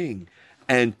anointed king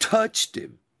and touched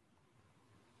him,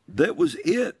 that was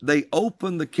it. They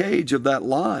opened the cage of that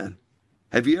lion.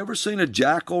 Have you ever seen a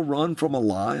jackal run from a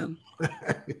lion?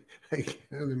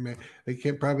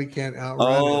 They probably can't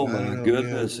outrun it. Oh my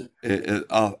goodness.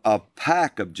 A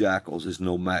pack of jackals is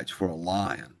no match for a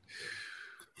lion.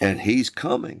 And he's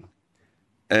coming.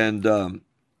 And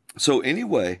so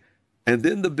anyway, and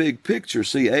then the big picture,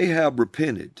 see, Ahab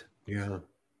repented. Yeah.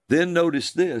 Then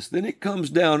notice this. Then it comes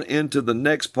down into the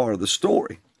next part of the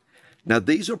story. Now,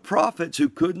 these are prophets who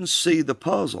couldn't see the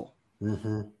puzzle.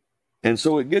 And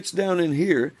so it gets down in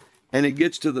here, and it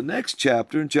gets to the next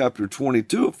chapter, in chapter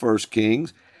 22 of 1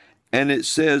 Kings, and it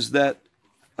says that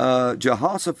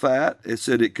Jehoshaphat, it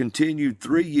said it continued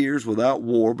 3 years without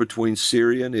war between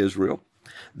Syria and Israel.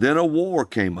 Then a war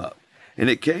came up, and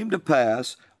it came to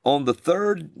pass on the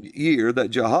 3rd year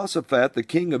that Jehoshaphat, the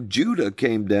king of Judah,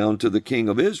 came down to the king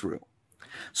of Israel.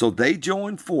 So they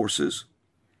joined forces.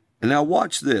 And now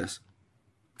watch this.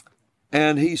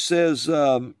 And he says,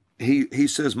 he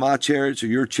says, my chariots are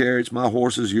your chariots, my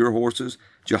horses, your horses.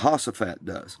 Jehoshaphat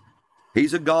does.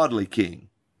 He's a godly king.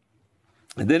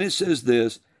 And then it says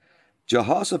this,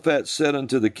 Jehoshaphat said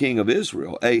unto the king of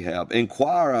Israel, Ahab,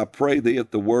 inquire, I pray thee,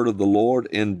 at the word of the Lord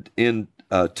in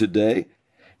today.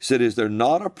 He said, is there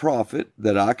not a prophet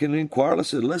that I can inquire? I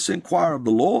said, let's inquire of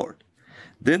the Lord.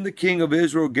 Then the king of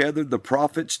Israel gathered the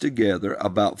prophets together,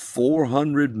 about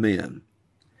 400 men,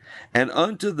 and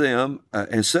unto them,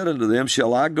 and said unto them,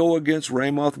 shall I go against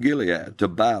Ramoth Gilead to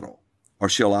battle, or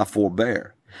shall I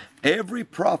forbear? Every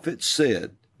prophet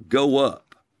said, go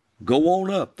up, go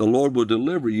on up, the Lord will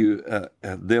deliver you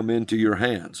them into your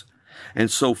hands,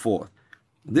 and so forth.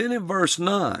 Then in verse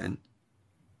 9,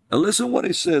 listen what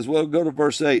he says. Well, go to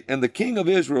verse 8. And the king of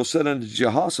Israel said unto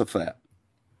Jehoshaphat,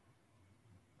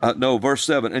 verse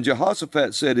 7, and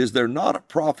Jehoshaphat said, is there not a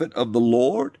prophet of the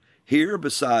Lord here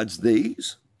besides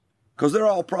these? Because they're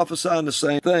all prophesying the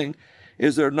same thing.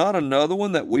 Is there not another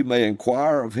one that we may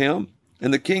inquire of him?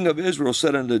 And the king of Israel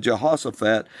said unto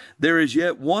Jehoshaphat, there is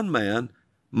yet one man,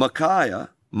 Micaiah,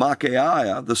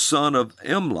 the son of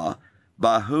Imlah,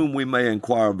 by whom we may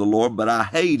inquire of the Lord, but I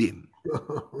hate him.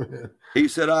 He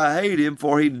said, I hate him,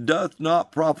 for he doth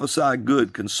not prophesy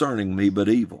good concerning me, but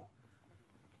evil.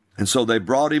 And so they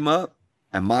brought him up,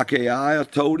 and Micaiah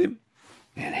told him,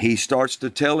 and he starts to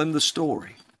tell him the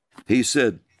story. He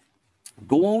said,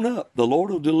 go on up, the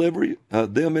Lord will deliver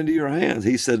them into your hands.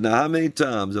 He said, now how many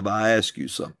times have I asked you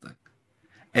something?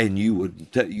 And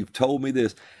you've told me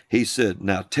this. He said,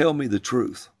 now tell me the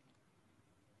truth.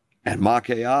 And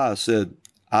Micaiah said,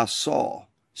 I saw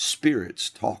spirits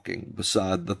talking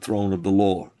beside the throne of the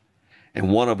Lord.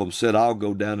 And one of them said, I'll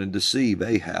go down and deceive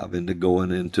Ahab into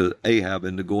going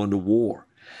into war.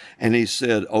 And he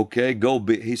said, okay, go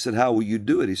be. He said, how will you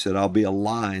do it? He said, I'll be a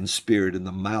lying spirit in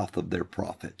the mouth of their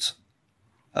prophets,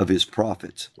 of his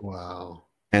prophets. Wow.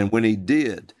 And when he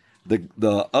did,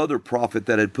 the other prophet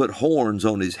that had put horns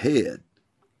on his head,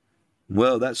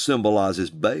 well, that symbolizes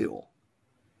Baal.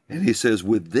 And he says,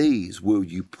 with these will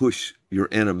you push your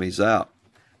enemies out.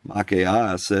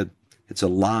 Micaiah said, it's a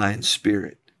lying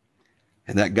spirit.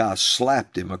 And that guy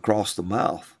slapped him across the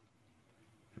mouth.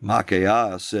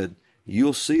 Micaiah said,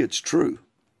 you'll see it's true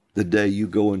the day you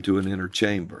go into an inner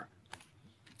chamber.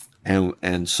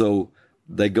 And so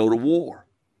they go to war.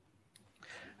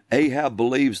 Ahab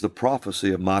believes the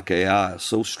prophecy of Micaiah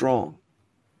so strong.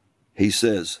 He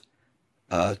says,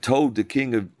 told the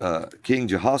King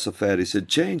Jehoshaphat, he said,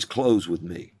 change clothes with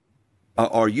me.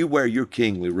 Or you wear your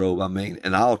kingly robe,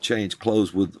 and I'll change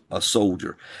clothes with a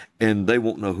soldier, and they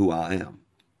won't know who I am.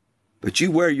 But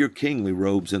you wear your kingly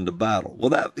robes into battle.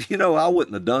 Well, I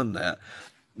wouldn't have done that,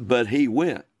 but he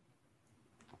went.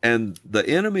 And the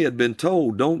enemy had been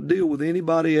told, don't deal with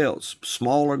anybody else,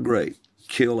 small or great.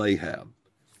 Kill Ahab,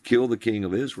 kill the king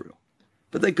of Israel.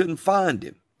 But they couldn't find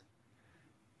him.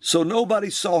 So nobody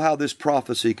saw how this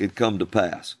prophecy could come to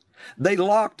pass. They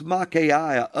locked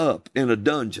Micaiah up in a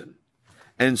dungeon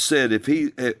and said,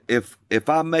 if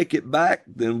I make it back,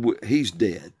 then he's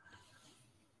dead.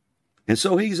 And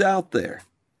so he's out there,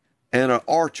 and an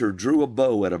archer drew a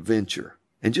bow at a venture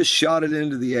and just shot it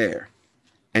into the air.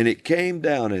 And it came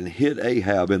down and hit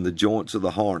Ahab in the joints of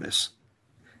the harness.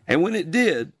 And when it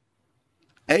did,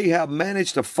 Ahab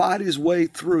managed to fight his way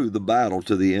through the battle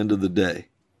to the end of the day.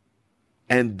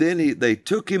 And then they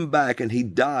took him back, and he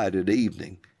died at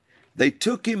evening. They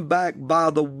took him back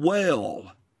by the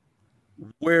well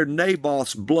where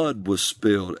Naboth's blood was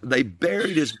spilled. They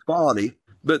buried his body,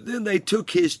 but then they took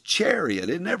his chariot.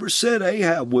 It never said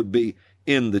Ahab would be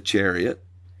in the chariot.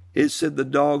 It said the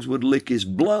dogs would lick his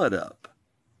blood up.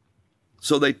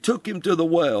 So they took him to the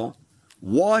well,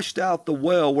 washed out the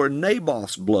well where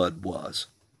Naboth's blood was,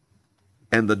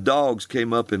 and the dogs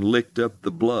came up and licked up the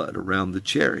blood around the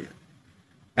chariot.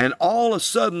 And all of a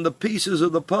sudden, the pieces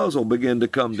of the puzzle began to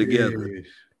come together.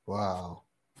 Wow.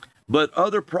 But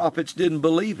other prophets didn't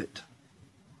believe it.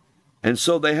 And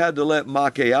so they had to let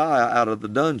Micaiah out of the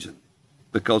dungeon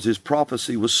because his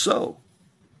prophecy was so.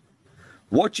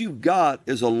 What you've got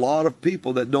is a lot of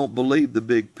people that don't believe the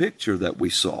big picture that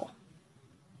we saw.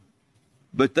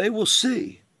 But they will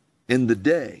see in the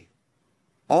day.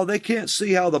 Oh, they can't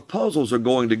see how the puzzles are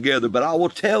going together, but I will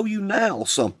tell you now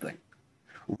something.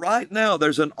 Right now,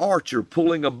 there's an archer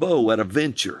pulling a bow at a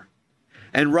venture.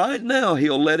 And right now,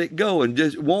 he'll let it go, and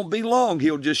just won't be long.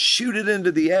 He'll just shoot it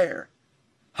into the air,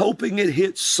 hoping it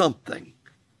hits something.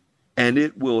 And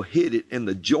it will hit it in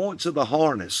the joints of the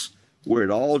harness where it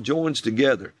all joins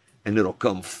together, and it'll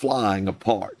come flying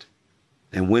apart.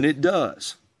 And when it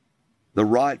does, the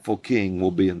rightful king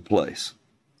will be in place.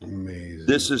 Amazing.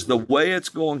 This is the way it's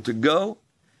going to go.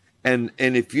 And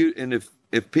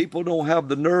if people don't have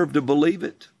the nerve to believe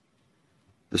it,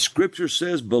 the scripture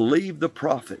says, believe the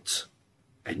prophets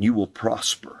and you will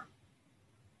prosper.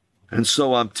 And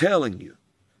so I'm telling you,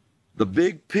 the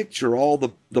big picture all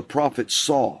the prophets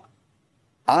saw,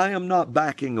 I am not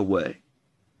backing away.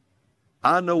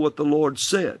 I know what the Lord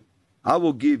said. I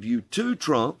will give you 2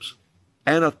 trumps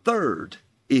and a third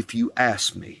if you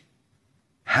ask me.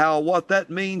 What that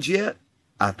means yet,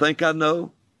 I think I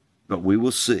know, but we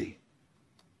will see.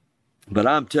 But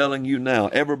I'm telling you now,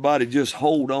 everybody just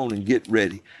hold on and get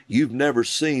ready. You've never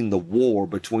seen the war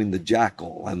between the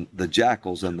jackals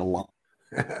and the lion.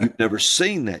 You've never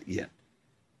seen that yet,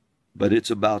 but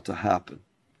it's about to happen.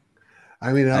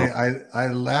 I mean, I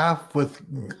laugh with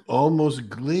almost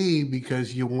glee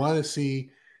because you want to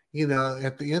see,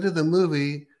 at the end of the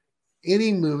movie,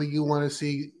 any movie, you want to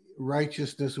see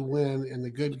righteousness win and the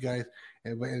good guys.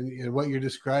 And what you're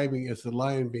describing is the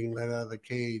lion being let out of the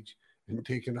cage and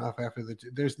taken off after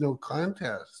there's no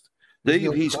contest.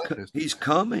 He's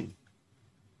coming.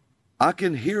 I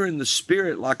can hear in the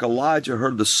spirit like Elijah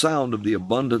heard the sound of the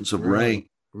abundance of rain.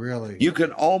 Really? You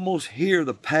can almost hear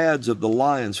the pads of the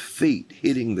lion's feet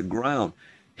hitting the ground.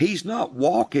 He's not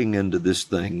walking into this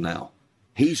thing now.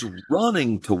 He's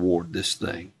running toward this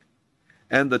thing.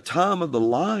 And the time of the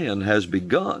lion has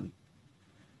begun.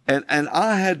 And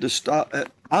I had to stop.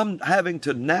 I'm having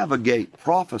to navigate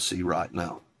prophecy right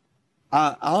now.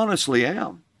 I honestly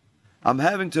am. I'm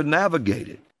having to navigate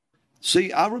it.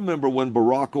 See, I remember when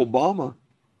Barack Obama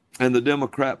and the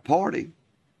Democrat Party,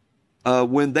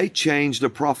 when they changed the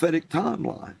prophetic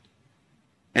timeline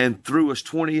and threw us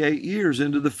 28 years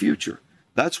into the future.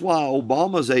 That's why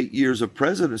Obama's 8 years of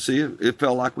presidency, it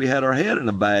felt like we had our head in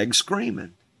a bag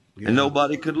screaming. Yeah. And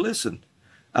nobody could listen.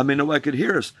 I mean, nobody could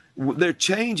hear us. They're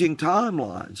changing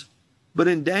timelines. But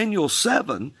in Daniel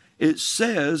 7, it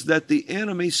says that the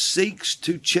enemy seeks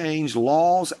to change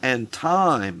laws and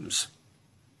times.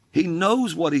 He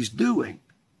knows what he's doing.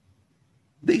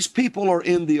 These people are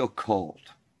in the occult.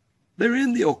 They're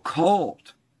in the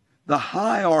occult. The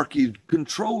hierarchy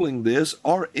controlling this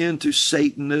are into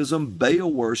Satanism,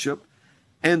 Baal worship,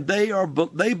 and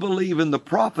they believe in the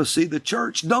prophecy. The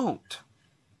church don't.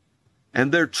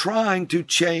 And they're trying to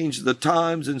change the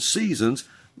times and seasons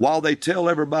while they tell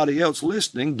everybody else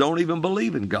listening don't even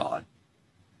believe in God.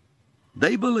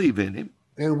 They believe in him.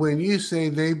 And when you say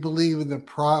they believe in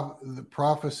the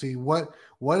prophecy, what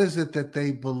is it that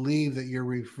they believe that you're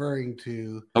referring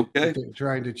to? Okay. That they're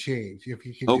trying to change. If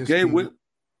you can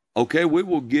we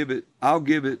will give it. I'll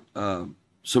give it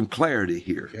some clarity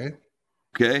here. Okay.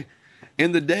 Okay.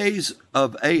 In the days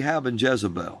of Ahab and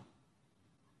Jezebel.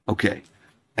 Okay.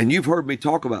 And you've heard me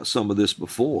talk about some of this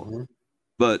before. Mm-hmm.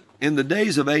 But in the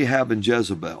days of Ahab and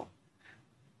Jezebel,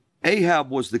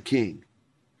 Ahab was the king.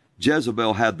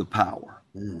 Jezebel had the power.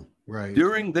 Right.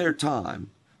 During their time,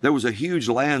 there was a huge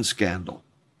land scandal.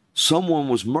 Someone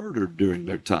was murdered during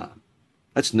their time.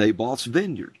 That's Naboth's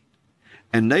vineyard.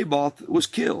 And Naboth was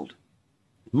killed,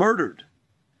 murdered,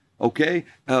 okay,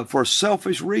 for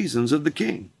selfish reasons of the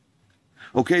king.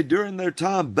 Okay, during their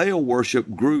time, Baal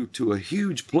worship grew to a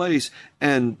huge place,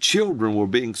 and children were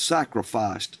being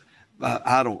sacrificed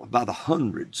by the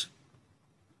hundreds.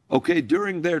 Okay,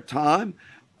 during their time,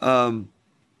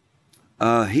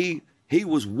 he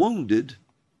was wounded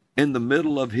in the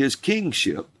middle of his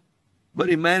kingship, but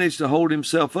he managed to hold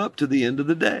himself up to the end of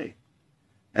the day.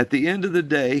 At the end of the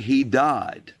day, he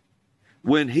died.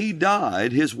 When he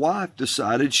died, his wife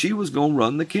decided she was going to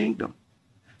run the kingdom.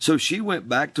 So she went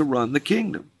back to run the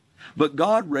kingdom. But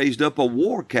God raised up a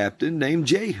war captain named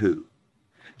Jehu.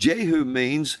 Jehu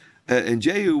means, and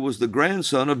Jehu was the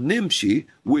grandson of Nimshi,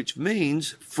 which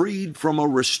means freed from a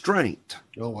restraint.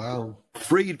 Oh, wow.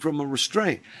 Freed from a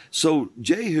restraint. So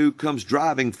Jehu comes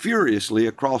driving furiously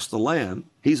across the land.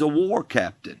 He's a war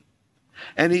captain.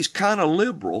 And he's kind of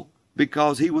liberal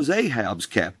because he was Ahab's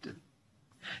captain.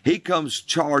 He comes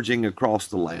charging across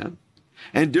the land.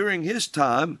 And during his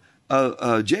time,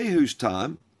 Jehu's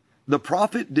time, the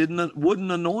prophet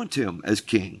wouldn't anoint him as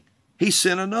king. He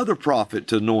sent another prophet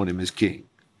to anoint him as king.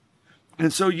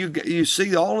 And so you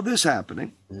see all of this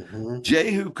happening. Mm-hmm.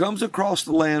 Jehu comes across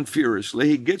the land furiously.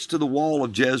 He gets to the wall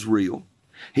of Jezreel.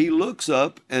 He looks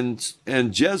up, and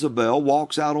Jezebel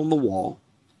walks out on the wall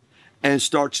and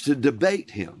starts to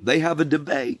debate him. They have a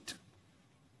debate.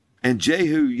 And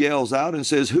Jehu yells out and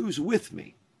says, "Who's with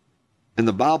me?" And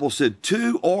the Bible said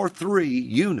 2 or 3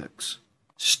 eunuchs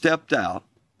stepped out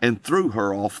and threw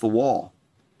her off the wall.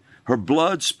 Her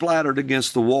blood splattered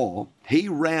against the wall. He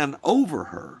ran over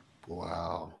her.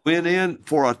 Wow. Went in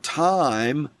for a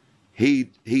time. He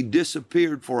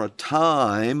disappeared for a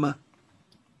time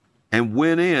and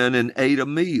went in and ate a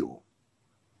meal.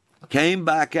 Came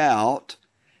back out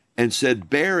and said,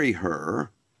 "Bury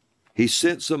her." He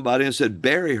sent somebody and said,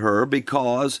 "Bury her,"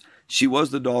 because she was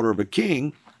the daughter of a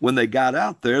king. When they got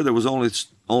out there was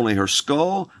only her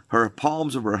skull, her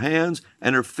palms of her hands,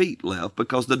 and her feet left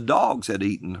because the dogs had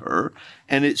eaten her.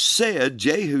 And it said,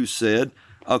 Jehu said,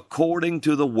 according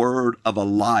to the word of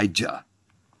Elijah.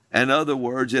 In other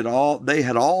words, they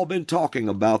had all been talking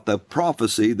about the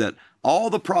prophecy that all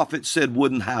the prophets said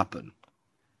wouldn't happen.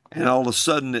 And all of a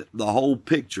sudden, the whole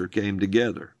picture came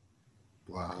together.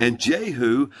 Wow. And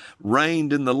Jehu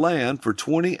reigned in the land for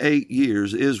 28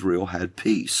 years. Israel had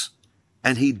peace.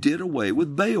 And he did away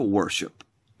with Baal worship.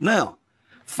 Now,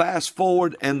 fast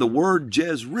forward, and the word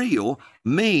Jezreel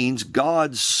means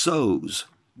God sows.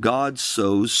 God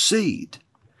sows seed.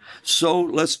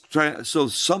 So so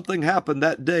something happened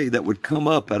that day that would come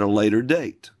up at a later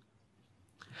date.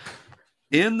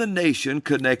 In the nation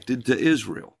connected to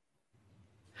Israel.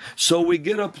 So we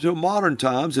get up to modern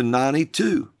times in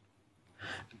 92.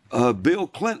 Bill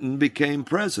Clinton became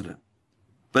president,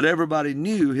 but everybody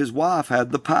knew his wife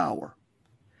had the power.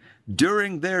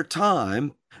 During their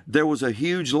time, there was a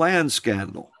huge land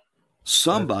scandal.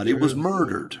 Somebody was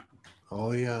murdered.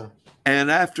 Oh, yeah.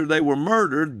 And after they were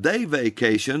murdered, they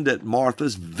vacationed at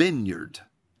Martha's vineyard.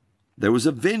 There was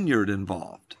a vineyard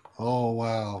involved. Oh,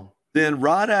 wow. Then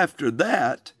right after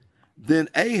that, then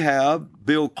Ahab,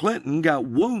 Bill Clinton, got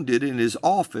wounded in his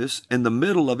office in the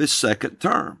middle of his second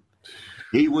term.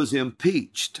 He was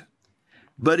impeached,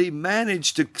 but he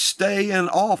managed to stay in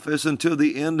office until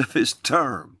the end of his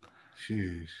term.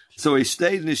 Jeez. So he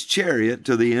stayed in his chariot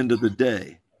till the end of the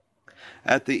day.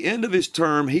 At the end of his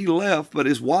term, he left, but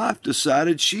his wife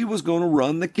decided she was going to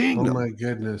run the kingdom. Oh, my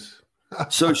goodness.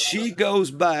 So she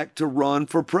goes back to run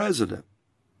for president.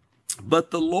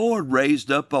 But the Lord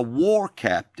raised up a war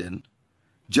captain,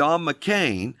 John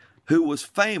McCain, who was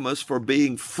famous for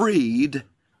being freed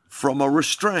from a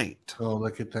restraint. Oh,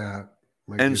 look at that.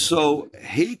 And so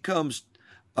he comes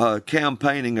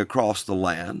campaigning across the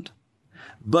land.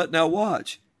 But now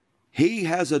watch. He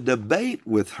has a debate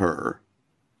with her,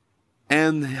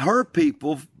 and her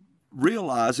people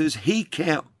realizes she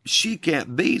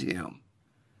can't beat him.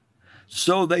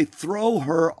 So they throw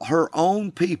her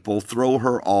own people throw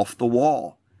her off the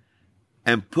wall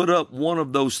and put up one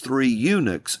of those 3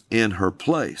 eunuchs in her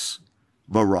place,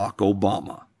 Barack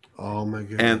Obama. Oh, my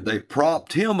goodness. And they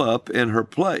propped him up in her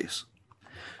place.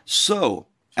 So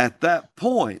at that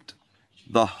point,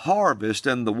 the harvest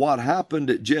and what happened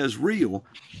at Jezreel,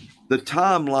 the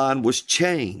timeline was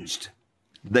changed.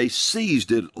 They seized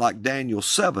it like Daniel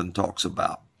 7 talks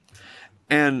about.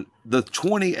 And the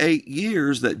 28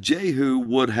 years that Jehu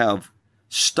would have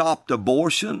stopped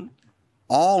abortion,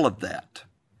 all of that,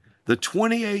 the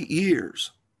 28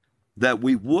 years that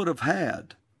we would have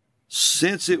had,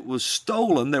 since it was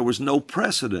stolen, there was no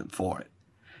precedent for it.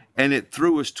 And it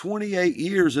threw us 28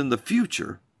 years in the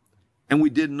future, and we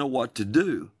didn't know what to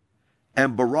do.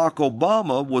 And Barack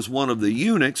Obama was one of the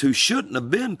eunuchs who shouldn't have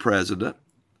been president,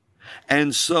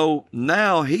 And so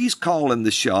now he's calling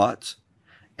the shots,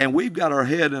 and we've got our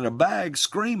head in a bag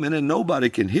screaming, and nobody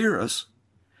can hear us.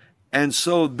 And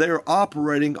so they're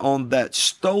operating on that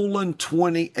stolen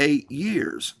 28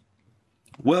 years.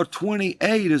 Well,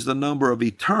 28 is the number of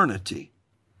eternity.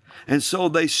 And so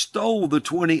they stole the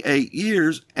 28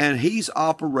 years, and he's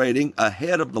operating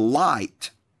ahead of the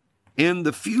light in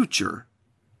the future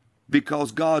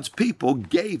because God's people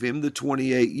gave him the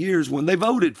 28 years when they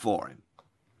voted for him.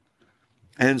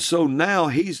 And so now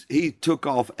he took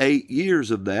off 8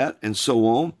 years of that and so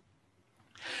on.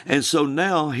 And so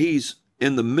now he's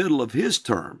in the middle of his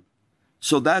term.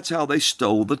 So that's how they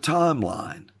stole the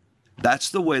timeline.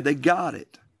 That's the way they got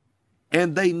it.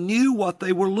 And they knew what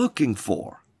they were looking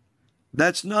for.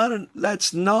 That's not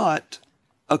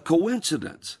a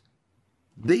coincidence.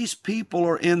 These people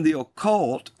are in the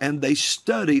occult, and they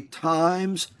study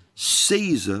times,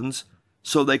 seasons,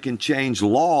 so they can change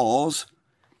laws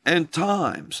and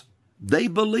times. They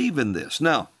believe in this.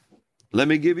 Now, let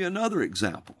me give you another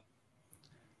example.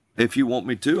 If you want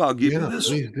me to, I'll give you this.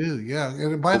 Please do. Yeah.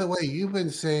 And by the way, you've been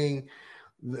saying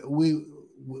that we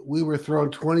were thrown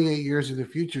 28 years in the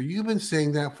future. You've been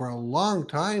saying that for a long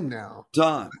time now.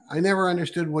 I never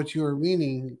understood what you were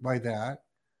meaning by that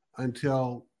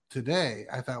until today.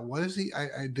 I thought, what is he?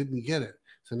 I didn't get it.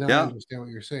 So now I understand what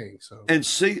you're saying. So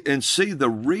see the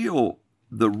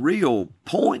real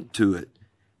point to it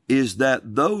is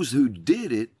that those who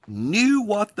did it knew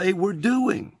what they were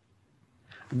doing.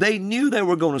 They knew they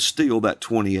were going to steal that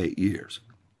 28 years.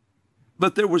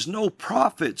 But there was no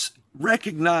prophets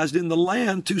recognized in the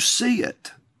land to see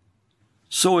it.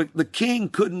 So the king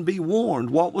couldn't be warned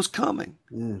what was coming.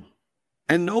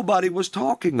 And nobody was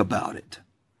talking about it.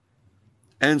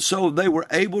 And so they were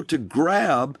able to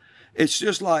grab. It's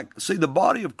just like, see, the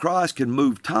body of Christ can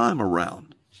move time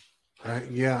around.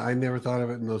 I never thought of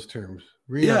it in those terms.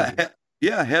 Really?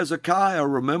 Yeah, Hezekiah,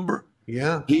 remember?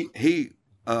 Yeah.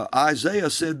 Isaiah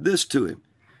said this to him.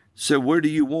 Said, where do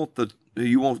you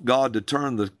want God to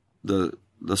turn the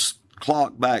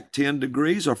clock back 10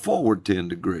 degrees or forward 10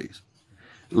 degrees?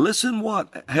 Listen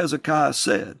what Hezekiah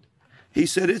said. He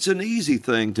said, it's an easy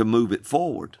thing to move it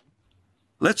forward.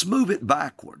 Let's move it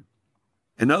backward.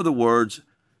 In other words,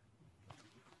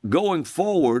 going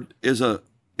forward it's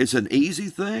an easy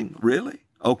thing, really?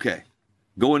 Okay.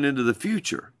 Going into the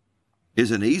future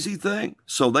is an easy thing.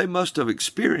 So they must have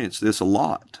experienced this a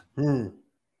lot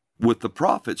with the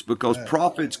prophets, because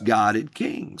prophets guided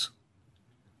kings.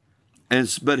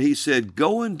 But he said,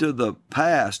 go into the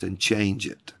past and change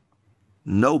it.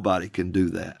 Nobody can do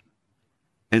that.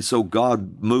 And so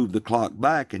God moved the clock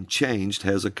back and changed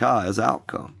Hezekiah's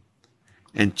outcome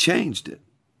and changed it.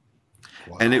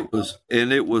 Wow. And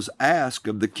it was asked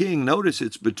of the king. Notice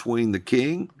it's between the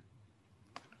king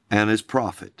and his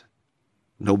prophet.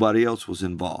 Nobody else was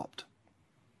involved.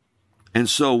 And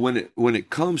so when it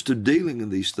comes to dealing in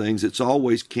these things, it's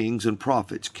always kings and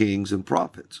prophets,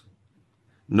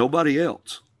 nobody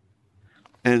else.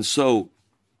 And so,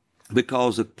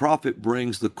 because the prophet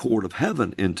brings the court of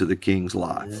heaven into the king's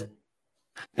life.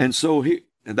 And so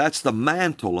that's the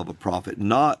mantle of a prophet,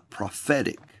 not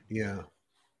prophetic. Yeah.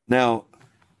 Now,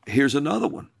 here's another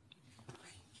one.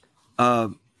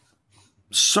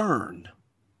 CERN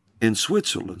in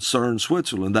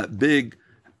Switzerland, that big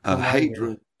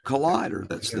hadron collider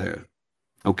that's there.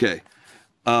 Okay.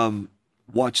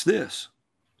 Watch this.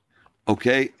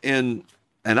 Okay. And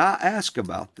I ask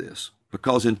about this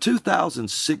because in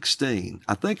 2016,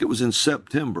 I think it was in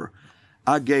September,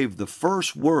 I gave the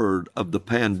first word of the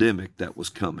pandemic that was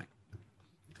coming.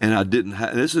 And I didn't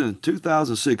have, this is in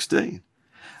 2016.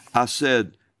 I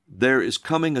said, there is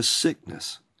coming a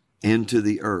sickness into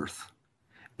the earth,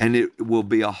 and it will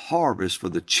be a harvest for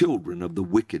the children of the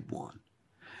wicked one.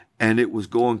 And it was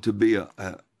going to be a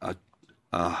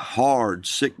hard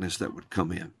sickness that would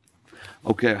come in.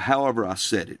 Okay, however I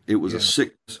said it, it was a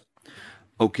sickness.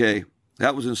 Okay,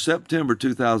 that was in September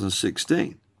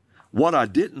 2016. What I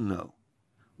didn't know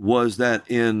was that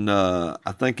in,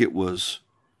 I think it was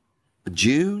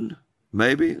June,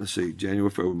 maybe, let's see, January,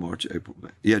 February, March, April, May.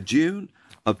 Yeah, June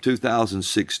of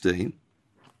 2016.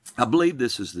 I believe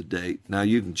this is the date. Now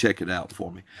you can check it out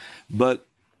for me. But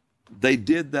they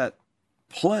did that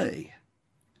play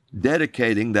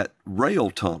dedicating that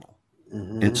rail tunnel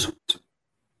in Switzerland.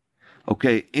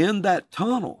 Okay, in that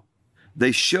tunnel,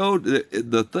 they showed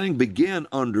the thing began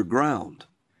underground,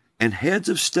 and heads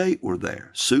of state were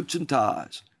there, suits and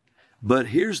ties. But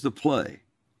here's the play.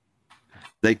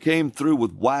 They came through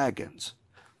with wagons.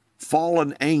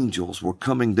 Fallen angels were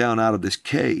coming down out of this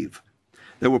cave.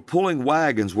 They were pulling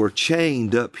wagons where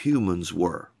chained up humans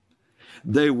were.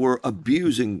 They were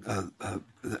abusing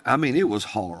I mean, it was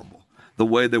horrible the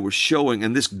way they were showing.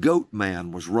 And this goat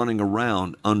man was running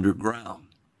around underground.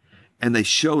 And they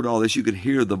showed all this. You could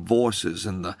hear the voices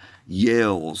and the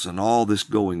yells and all this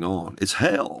going on. It's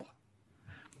hell.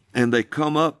 And they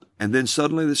come up, and then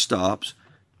suddenly it stops.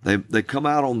 They come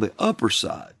out on the upper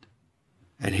side.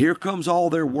 And here comes all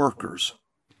their workers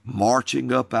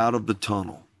marching up out of the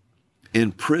tunnel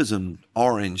in prison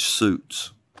orange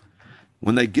suits.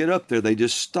 When they get up there, they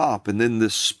just stop, and then the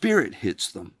Spirit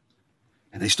hits them.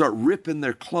 And they start ripping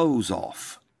their clothes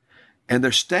off. And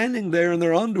they're standing there in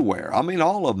their underwear. I mean,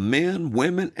 all of men,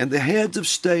 women, and the heads of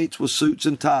states with suits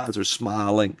and ties are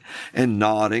smiling and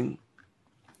nodding.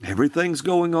 Everything's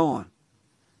going on.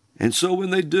 And so when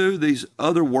they do, these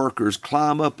other workers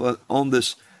climb up on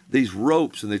these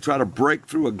ropes, and they try to break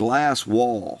through a glass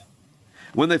wall.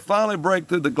 When they finally break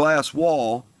through the glass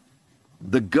wall,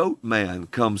 the goat man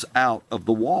comes out of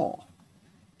the wall,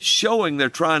 showing they're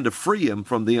trying to free him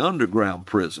from the underground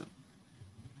prison.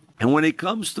 And when he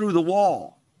comes through the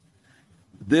wall,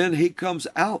 then he comes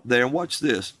out there, and watch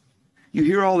this. You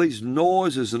hear all these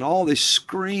noises and all this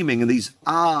screaming, and these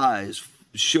eyes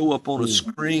show up on a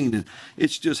screen, and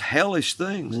it's just hellish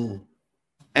things.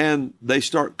 And they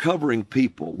start covering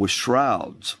people with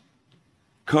shrouds,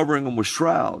 covering them with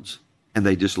shrouds, and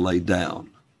they just lay down.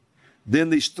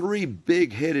 Then these three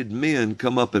big-headed men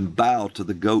come up and bow to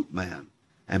the goat man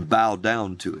and bow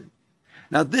down to him.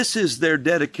 Now, this is their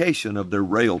dedication of their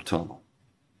rail tunnel.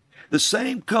 The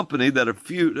same company that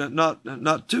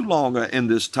not too long in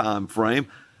this time frame,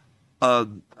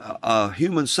 a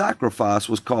human sacrifice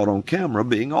was caught on camera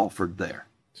being offered there.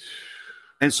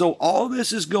 And so all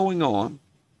this is going on,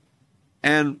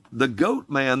 and the goat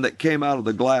man that came out of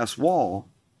the glass wall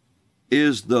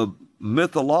is the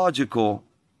mythological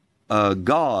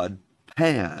god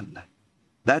Pan.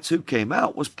 That's who came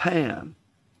out, was Pan.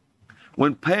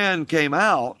 When Pan came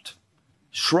out,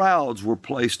 shrouds were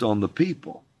placed on the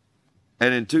people.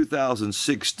 And in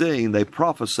 2016, they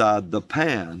prophesied the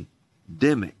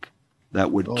pandemic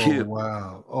that would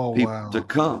kill people to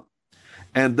come.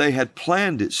 And they had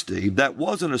planned it, Steve. That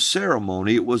wasn't a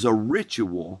ceremony. It was a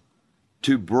ritual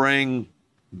to bring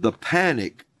the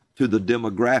panic to the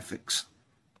demographics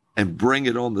and bring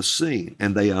it on the scene.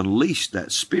 And they unleashed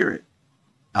that spirit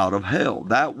out of hell.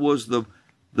 That was the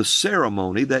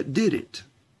ceremony that did it.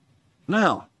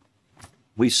 Now,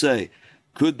 we say,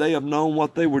 could they have known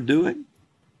what they were doing?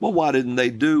 Well, why didn't they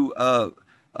do a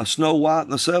Snow White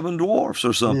and the Seven Dwarfs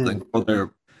or something?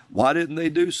 Why didn't they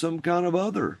do some kind of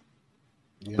other?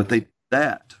 But they did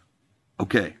that.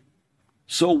 Okay.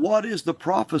 So what is the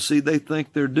prophecy they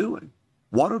think they're doing?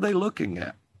 What are they looking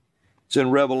at? It's in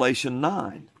Revelation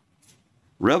 9.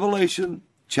 Revelation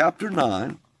chapter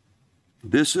 9.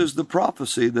 This is the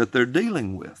prophecy that they're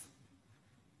dealing with.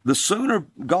 The sooner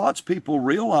God's people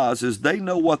realizes they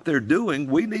know what they're doing,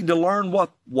 we need to learn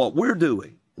what we're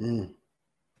doing.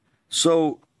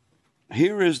 So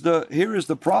here is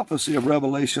the prophecy of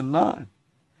Revelation 9.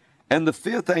 And the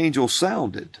fifth angel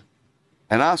sounded,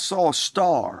 and I saw a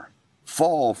star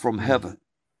fall from heaven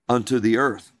unto the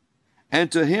earth,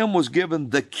 and to him was given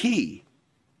the key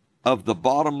of the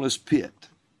bottomless pit.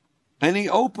 And he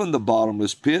opened the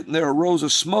bottomless pit, and there arose a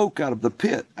smoke out of the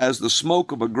pit, as the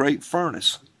smoke of a great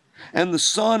furnace. And the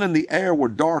sun and the air were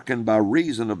darkened by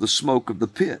reason of the smoke of the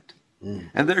pit.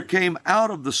 And there came out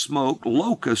of the smoke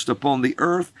locusts upon the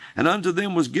earth, and unto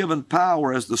them was given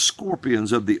power as the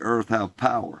scorpions of the earth have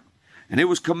power. And it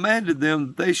was commanded them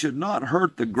that they should not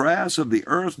hurt the grass of the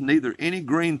earth, neither any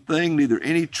green thing, neither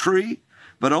any tree,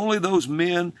 but only those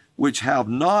men which have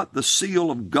not the seal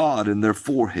of God in their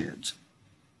foreheads.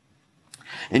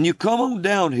 And you come on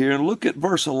down here and look at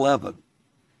verse 11.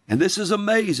 And this is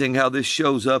amazing how this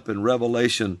shows up in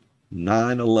Revelation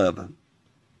 9:11.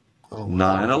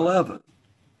 9:11.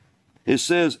 It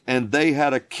says, and they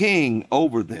had a king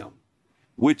over them,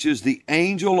 which is the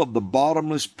angel of the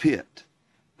bottomless pit,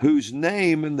 whose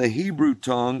name in the Hebrew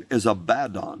tongue is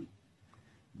Abaddon,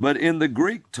 but in the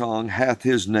Greek tongue hath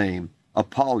his name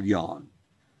Apollyon.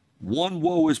 One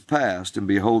woe is past, and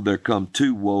behold, there come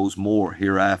two woes more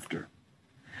hereafter.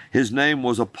 His name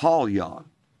was Apollyon.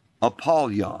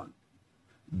 Apollyon.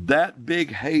 That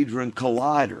big Hadron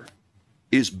Collider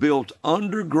is built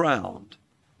underground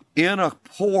in a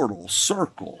portal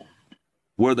circle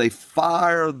where they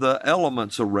fire the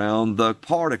elements around the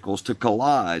particles to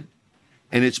collide,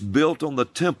 and it's built on the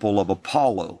temple of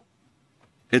Apollo.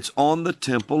 It's on the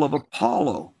temple of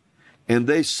Apollo. And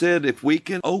they said, if we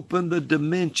can open the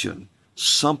dimension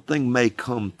something may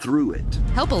come through it.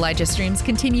 Help Elijah Streams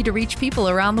continue to reach people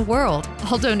around the world.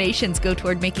 All donations go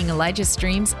toward making Elijah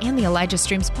Streams and the Elijah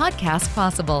Streams podcast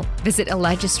possible. Visit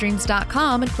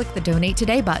ElijahStreams.com and click the Donate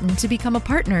Today button to become a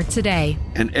partner today.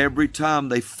 And every time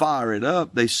they fire it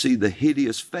up, they see the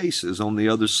hideous faces on the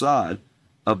other side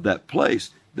of that place.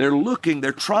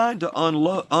 They're trying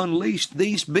to unleash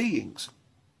these beings.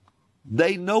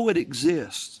 They know it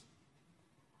exists.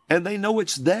 And they know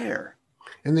it's there.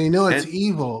 And they know it's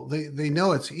evil. They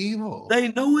know it's evil. They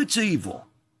know it's evil.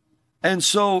 And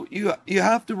so you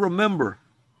have to remember,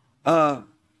 built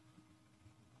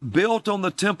on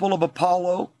the temple of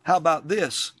Apollo, how about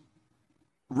this?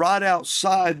 Right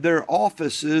outside their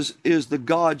offices is the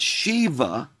god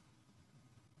Shiva,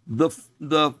 the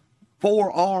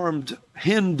four-armed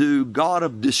Hindu god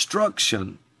of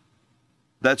destruction.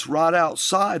 That's right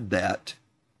outside that.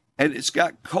 And it's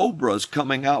got cobras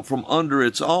coming out from under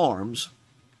its arms.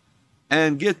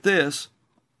 And get this,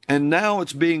 and now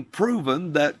it's being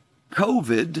proven that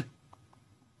COVID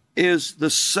is the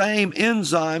same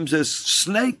enzymes as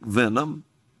snake venom,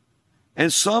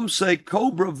 and some say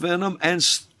cobra venom and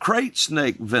crate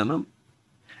snake venom,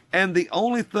 and the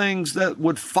only things that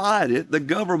would fight it, the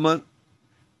government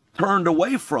turned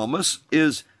away from us,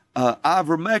 is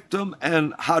ivermectin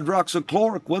and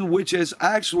hydroxychloroquine, which is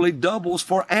actually doubles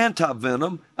for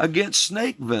antivenom against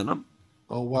snake venom.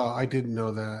 Oh, wow, I didn't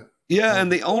know that. Yeah,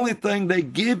 and the only thing they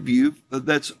give you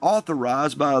that's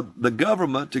authorized by the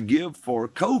government to give for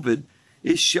COVID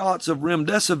is shots of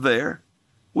remdesivir,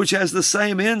 which has the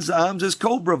same enzymes as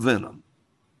cobra venom,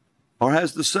 or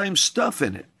has the same stuff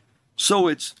in it. So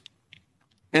it's,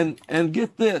 and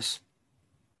get this,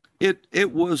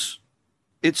 it's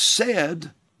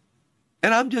said,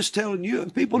 and I'm just telling you,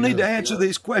 and people need to answer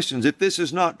these questions. If this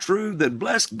is not true, then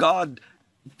bless God,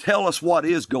 tell us what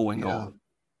is going on.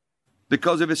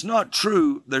 Because if it's not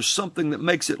true, there's something that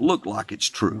makes it look like it's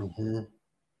true. Mm-hmm.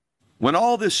 When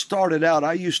all this started out,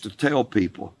 I used to tell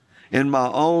people in my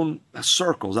own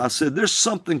circles, I said, there's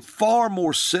something far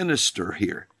more sinister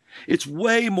here. It's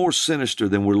way more sinister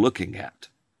than we're looking at.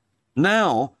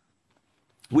 Now,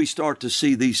 we start to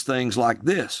see these things like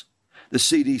this. The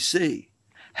CDC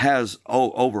has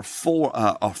over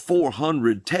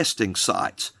 400 testing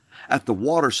sites at the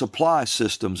water supply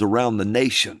systems around the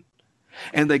nation.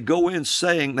 And they go in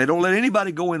saying, they don't let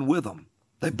anybody go in with them.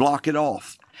 They block it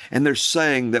off. And they're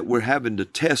saying that we're having to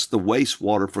test the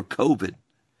wastewater for COVID.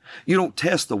 You don't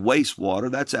test the wastewater.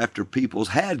 That's after people's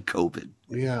had COVID.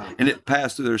 Yeah. And it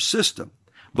passed through their system.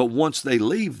 But once they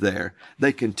leave there,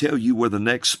 they can tell you where the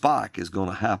next spike is going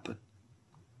to happen.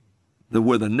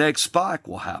 Where the next spike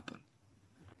will happen.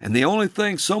 And the only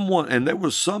thing there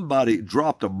was somebody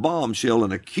dropped a bombshell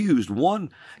and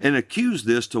accused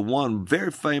this to one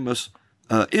very famous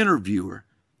interviewer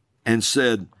and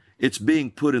said, it's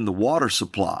being put in the water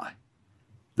supply.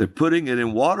 They're putting it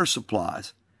in water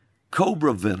supplies,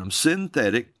 cobra venom,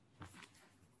 synthetic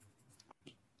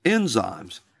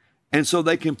enzymes. And so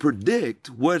they can predict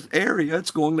what area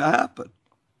it's going to happen.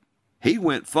 He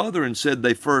went further and said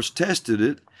they first tested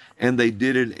it and they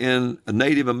did it in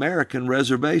Native American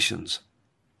reservations.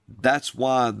 That's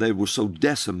why they were so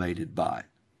decimated by it.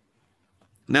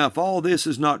 Now, if all this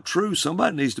is not true,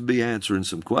 somebody needs to be answering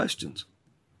some questions.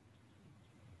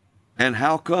 And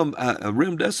how come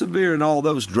remdesivir and all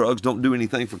those drugs don't do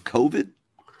anything for COVID?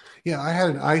 Yeah, I had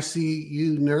an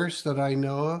ICU nurse that I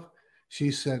know of.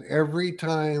 She said every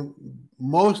time,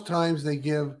 most times they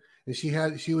give, and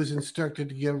she was instructed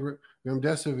to give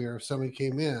remdesivir if somebody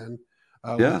came in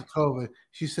with COVID.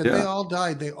 She said they all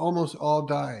died. They almost all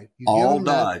died. You all give them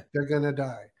died. that, they're going to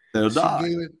die. They'll die.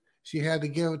 She had to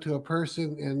give it to a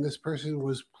person, and this person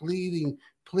was pleading,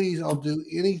 please, I'll do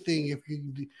anything if you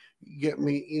can get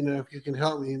me, if you can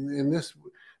help me. And this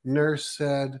nurse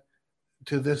said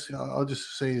to this, I'll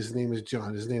just say his name is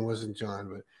John. His name wasn't John,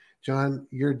 but John,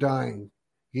 you're dying.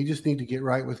 You just need to get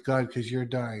right with God because you're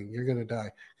dying. You're going to die.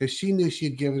 Because she knew she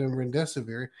had given him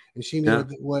remdesivir, and she knew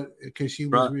because she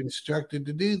was instructed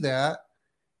to do that.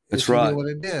 That's right. Knew what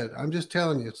it did. I'm just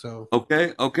telling you. So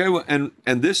okay. Well, and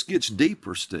this gets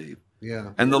deeper, Steve.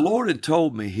 Yeah. And the Lord had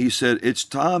told me. He said it's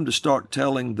time to start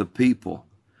telling the people,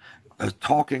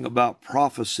 talking about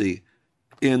prophecy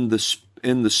in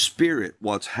the spirit.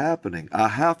 What's happening? I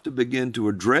have to begin to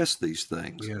address these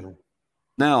things. Yeah.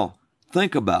 Now,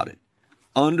 think about it.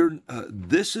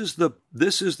 This is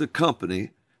the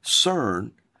company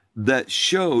CERN that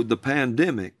showed the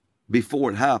pandemic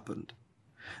before it happened.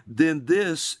 Then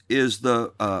this is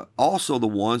the also the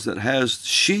ones that has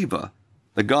Shiva,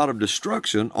 the god of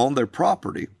destruction, on their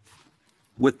property,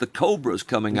 with the cobras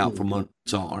coming out from under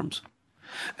its arms.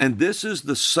 And this is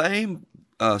the same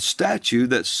statue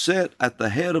that's set at the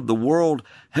head of the World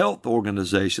Health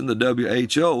Organization, the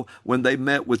WHO, when they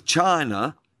met with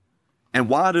China. And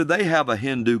why do they have a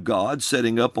Hindu god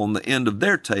setting up on the end of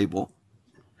their table?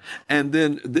 And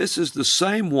then this is the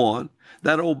same one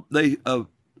that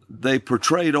they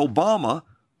portrayed Obama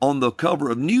on the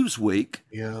cover of Newsweek,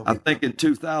 I think in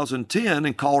 2010,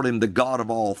 and called him the God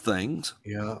of all things,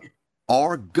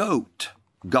 or goat,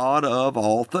 God of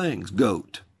all things,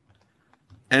 goat.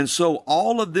 And so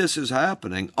all of this is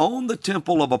happening on the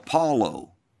temple of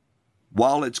Apollo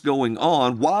while it's going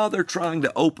on, while they're trying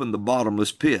to open the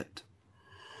bottomless pit.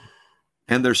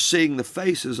 And they're seeing the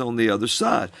faces on the other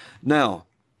side. Now,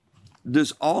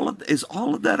 is all of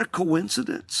that a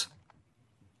coincidence?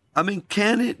 I mean,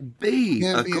 can it be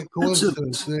a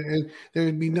coincidence?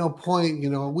 There'd be no point,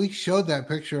 we showed that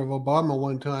picture of Obama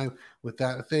one time with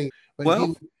that thing,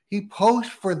 but he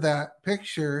posed for that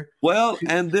picture.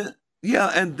 And then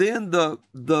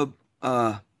the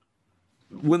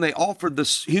when they offered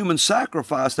this human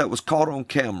sacrifice that was caught on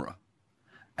camera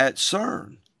at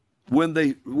CERN, when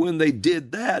they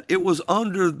did that, it was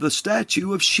under the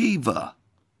statue of Shiva.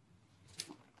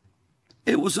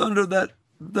 It was under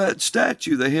that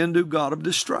statue, the Hindu god of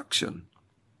destruction,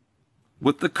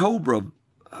 with the cobra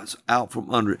out from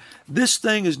under it. This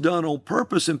thing is done on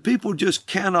purpose, and people just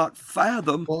cannot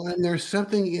fathom. Well, and there's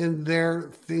something in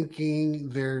their thinking,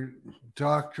 their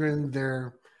doctrine,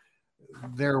 their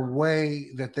way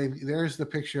that there's the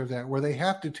picture of that, where they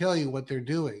have to tell you what they're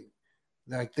doing.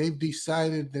 Like they've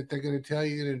decided that they're going to tell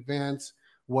you in advance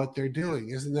what they're doing.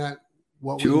 Isn't that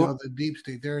what we know, the deep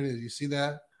state? There it is. You see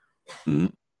that? Mm-hmm.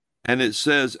 And it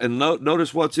says, and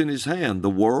notice what's in his hand: the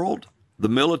world, the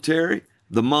military,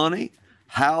 the money,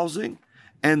 housing,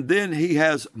 and then he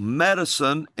has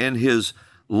medicine in his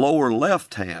lower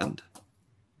left hand,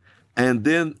 and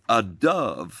then a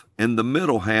dove in the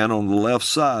middle hand on the left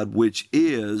side, which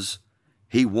is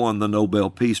he won the Nobel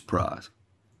Peace Prize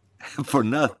for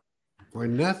nothing. For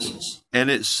nothing. And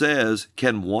it says,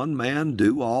 can one man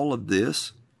do all of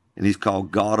this? And he's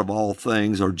called God of all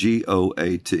things, or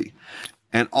GOAT.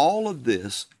 And all of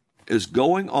this is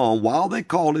going on while they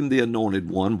called him the Anointed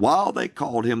One, while they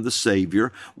called him the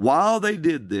Savior, while they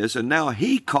did this. And now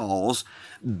he calls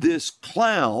this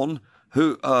clown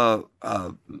who, Yuval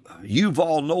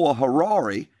Noah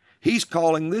Harari, he's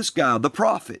calling this guy the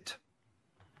prophet.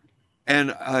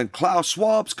 And Klaus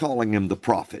Schwab's calling him the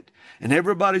prophet. And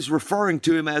everybody's referring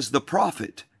to him as the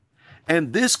prophet.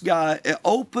 And this guy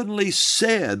openly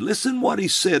said, listen what he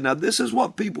said. Now, this is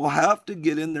what people have to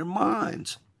get in their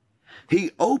minds.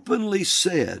 He openly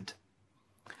said,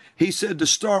 to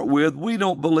start with, we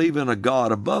don't believe in a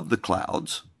God above the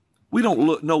clouds. We don't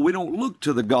look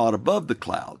to the God above the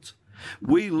clouds.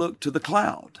 We look to the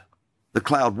cloud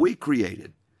we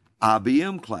created,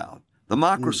 IBM cloud, the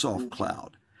Microsoft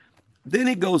cloud. Then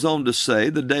he goes on to say,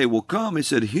 the day will come, he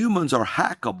said, humans are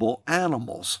hackable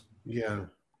animals. Yeah.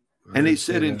 And he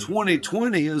said in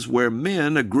 2020 is where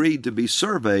men agreed to be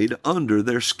surveyed under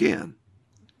their skin.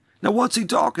 Now, what's he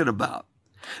talking about?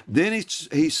 Then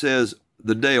he says,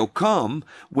 the day will come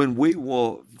when we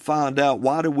will find out,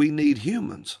 why do we need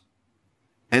humans?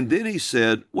 And then he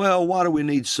said, well, why do we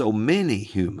need so many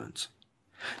humans?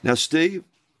 Now, Steve,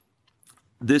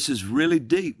 this is really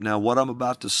deep. Now, what I'm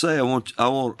about to say, I want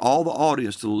all the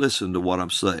audience to listen to what I'm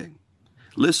saying.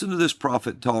 Listen to this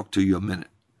prophet talk to you a minute.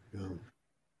 Yeah.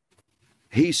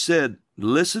 He said,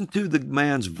 listen to the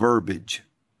man's verbiage.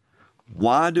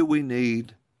 Why do we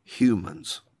need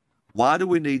humans? Why do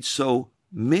we need so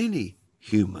many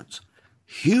humans?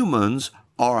 Humans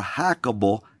are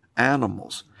hackable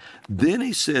animals. Then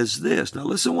he says this. Now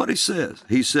listen what he says.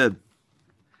 He said,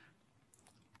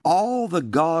 all the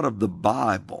God of the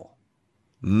Bible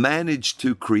managed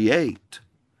to create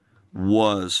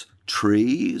was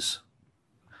trees,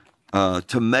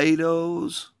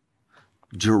 tomatoes,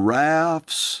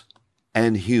 giraffes,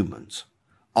 and humans.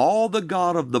 All the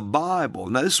God of the Bible,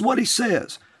 now this is what he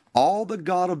says, all the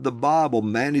God of the Bible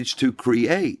managed to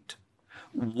create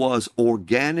was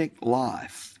organic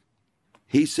life.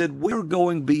 He said, we're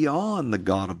going beyond the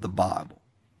God of the Bible.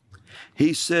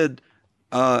 He said,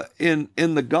 in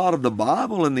the God of the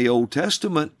Bible in the Old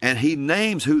Testament, and he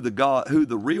names who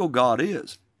the real God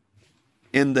is.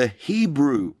 In the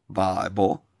Hebrew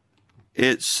Bible,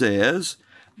 it says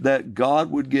that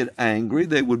God would get angry,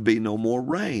 there would be no more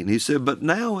rain. He said, but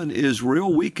now in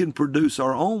Israel, we can produce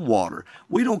our own water.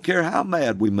 We don't care how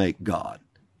mad we make God.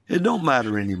 It don't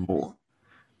matter anymore.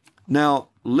 Now,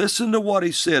 listen to what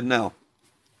he said. Now,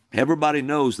 everybody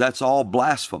knows that's all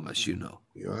blasphemous, you know.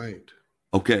 Right.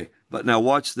 Okay, but now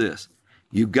watch this.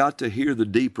 You got to hear the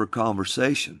deeper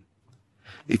conversation.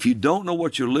 If you don't know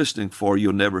what you're listening for,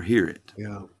 you'll never hear it.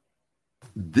 Yeah.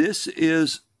 This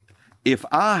is, if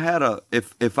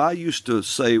I used to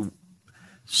say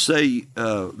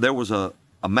there was a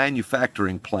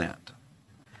manufacturing plant,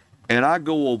 and I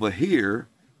go over here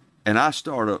and I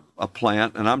start a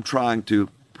plant, and I'm trying to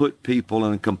put people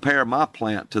and compare my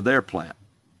plant to their plant.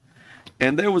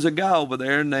 And there was a guy over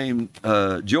there named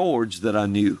George that I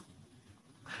knew.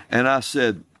 And I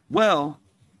said, well,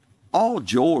 all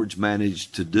George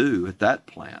managed to do at that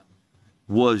plant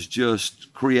was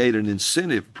just create an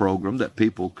incentive program that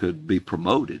people could be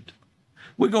promoted.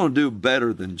 We're going to do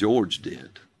better than George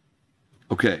did.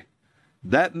 Okay.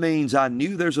 That means I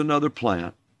knew there's another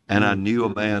plant, and I knew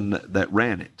a man that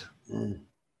ran it.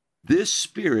 This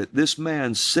spirit, this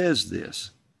man says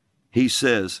this. He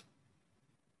says,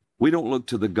 we don't look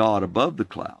to the God above the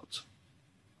clouds.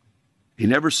 He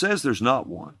never says there's not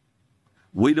one.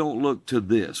 We don't look to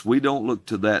this. We don't look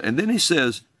to that. And then he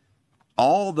says,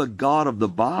 all the God of the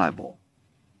Bible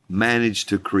managed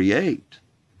to create.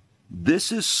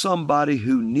 This is somebody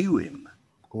who knew him.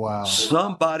 Wow.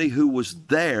 Somebody who was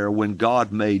there when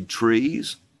God made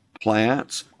trees,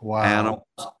 plants, animals,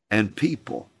 and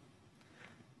people.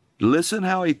 Listen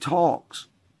how he talks.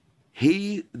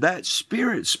 That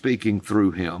spirit speaking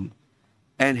through him,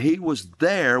 and he was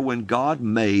there when God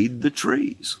made the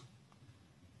trees.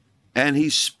 And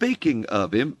he's speaking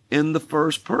of him in the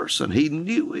first person. He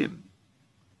knew him.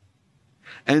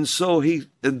 And so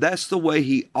and that's the way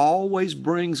he always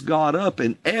brings God up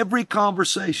in every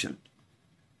conversation.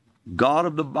 God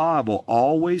of the Bible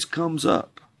always comes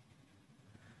up.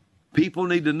 People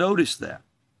need to notice that.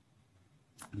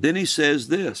 Then he says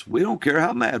this, we don't care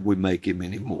how mad we make him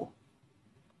anymore.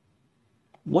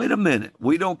 Wait a minute.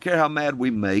 We don't care how mad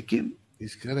we make him.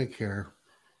 He's going to care.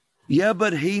 Yeah,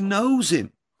 but he knows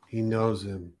him. He knows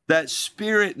him. That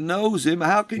spirit knows him.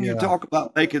 How can you talk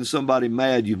about making somebody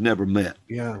mad you've never met?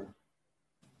 Yeah.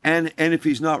 And if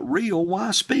he's not real,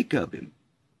 why speak of him?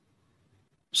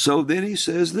 So then he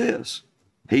says this.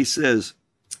 He says,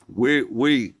 we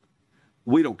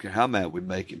don't care how mad we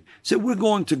make him. He said, we're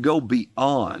going to go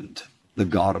beyond the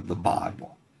God of the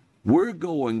Bible. We're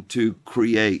going to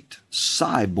create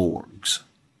cyborgs.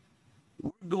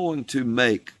 We're going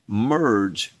to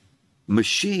merge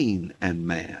machine and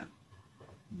man.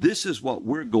 This is what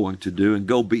we're going to do and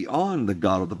go beyond the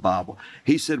God of the Bible.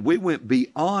 He said we went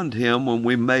beyond him when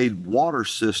we made water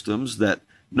systems that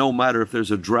no matter if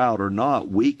there's a drought or not,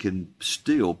 we can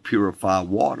still purify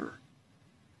water.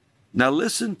 Now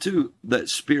listen to that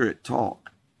spirit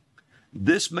talk.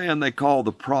 This man they call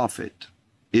the prophet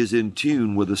is in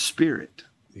tune with a spirit.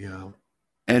 Yeah.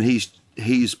 And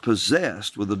he's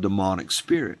possessed with a demonic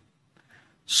spirit.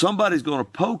 Somebody's going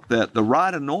to poke that. The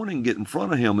right anointing get in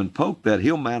front of him and poke that.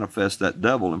 He'll manifest that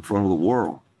devil in front of the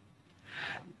world.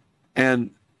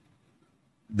 And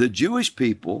the Jewish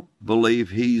people believe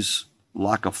he's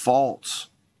like a false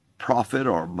prophet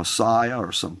or Messiah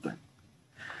or something.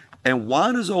 And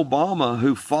why does Obama,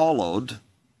 who followed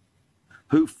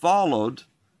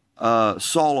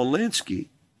Saul Alinsky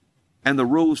and the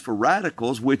Rules for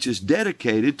Radicals, which is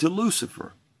dedicated to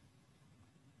Lucifer,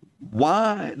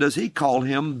 why does he call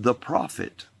him the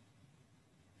prophet?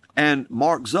 And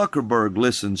Mark Zuckerberg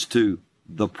listens to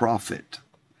the prophet.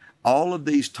 All of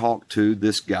these talk to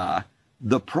this guy,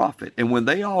 the prophet. And when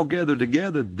they all gather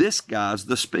together, this guy's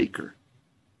the speaker.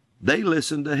 They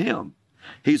listen to him.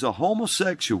 He's a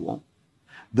homosexual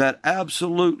that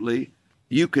absolutely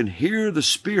you can hear the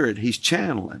spirit he's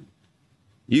channeling.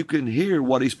 You can hear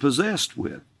what he's possessed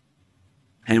with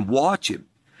and watch him.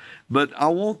 But I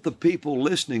want the people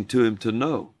listening to him to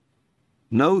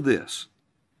know this,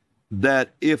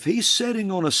 that if he's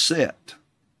sitting on a set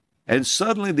and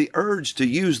suddenly the urge to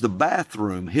use the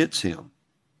bathroom hits him,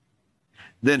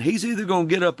 then he's either going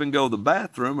to get up and go to the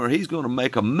bathroom or he's going to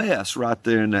make a mess right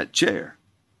there in that chair,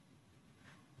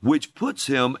 which puts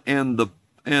him in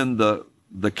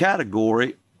the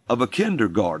category of a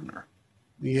kindergartner.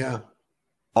 Yeah.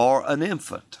 Or an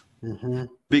infant. Mm-hmm.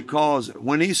 Because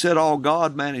when he said all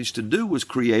God managed to do was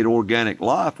create organic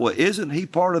life, well, isn't he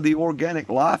part of the organic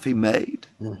life he made?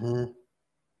 Mm-hmm.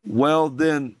 Well,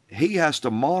 then he has to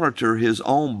monitor his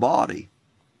own body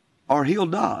or he'll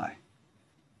die.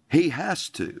 He has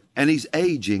to. And he's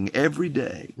aging every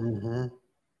day. Mm-hmm.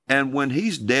 And when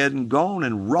he's dead and gone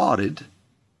and rotted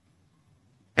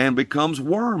and becomes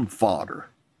worm fodder,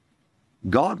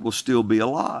 God will still be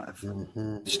alive,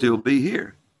 still be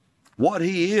here. What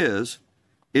he is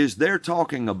they're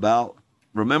talking about,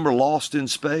 remember Lost in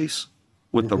Space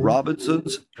with the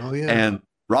Robinsons? Oh, yeah. And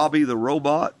Robbie the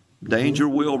robot, Danger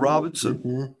Will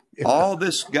Robinson? All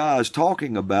this guy is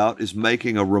talking about is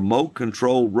making a remote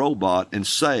control robot and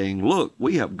saying, look,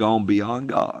 we have gone beyond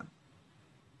God.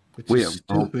 Which We is have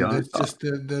gone stupid. beyond That's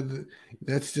God. just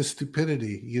that's just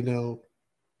stupidity, you know.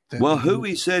 Well, who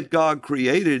he said God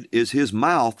created is his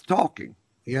mouth talking.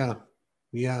 Yeah,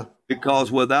 yeah.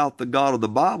 Because without the God of the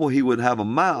Bible, he would have a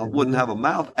mouth, wouldn't have a Mm-hmm.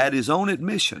 mouth at his own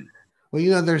admission. Well,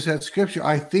 you know, there's that scripture.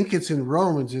 I think it's in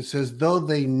Romans. It says, "Though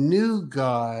they knew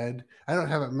God," I don't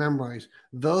have it memorized.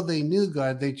 Though they knew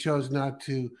God, they chose not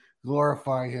to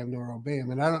glorify Him nor obey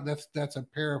Him. And I don't. That's a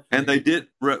paraphrase. And they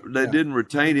didn't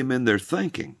retain him in their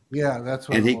thinking. Yeah, that's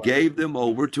what And it he was. gave them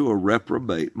over to a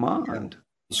reprobate mind,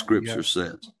 the Yeah, scripture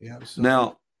says. yeah. So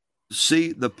Now,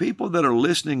 see, the people that are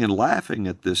listening and laughing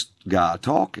at this guy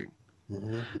talking,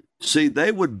 mhm, see,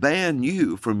 they would ban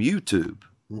you from YouTube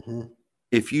mhm.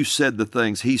 if you said the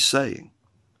things he's saying.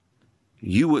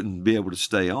 You wouldn't be able to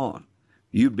stay on.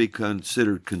 You'd be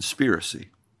considered conspiracy.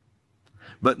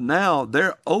 But now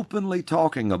they're openly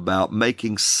talking about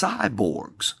making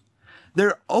cyborgs.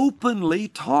 They're openly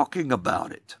talking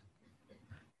about it.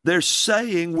 They're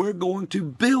saying we're going to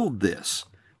build this.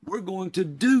 We're going to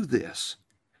do this.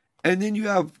 And then you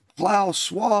have Klaus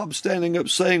Schwab standing up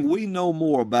saying we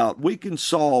can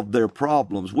solve their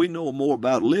problems. We know more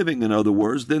about living, in other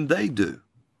words, than they do.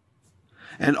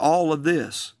 And all of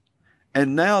this.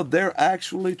 And now they're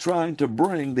actually trying to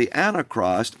bring the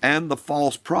Antichrist and the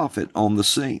false prophet on the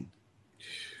scene.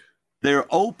 They're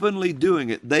openly doing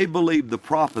it. They believe the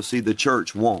prophecy the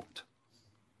church won't,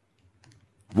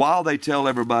 while they tell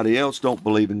everybody else don't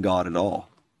believe in God at all.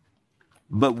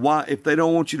 But why, if they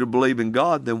don't want you to believe in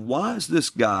God, then why does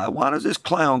this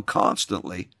clown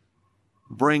constantly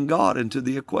bring God into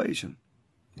the equation?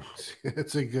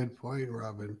 That's a good point,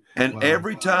 Robin. And Wow.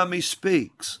 every time he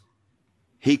speaks,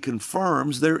 he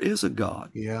confirms there is a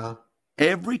God. Yeah.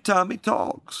 Every time he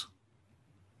talks.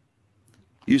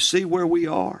 You see where we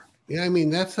are? Yeah, I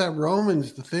mean, that's that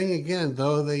Romans, the thing again,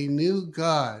 though they knew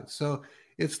God. So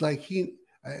it's like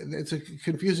it's a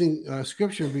confusing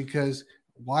scripture, because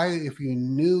why, if you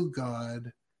knew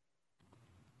God,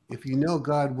 if you know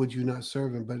God, would you not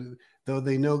serve him? But though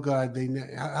they know God,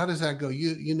 how does that go?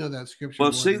 You know that scripture.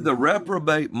 Well, see, the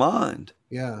reprobate mind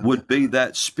would be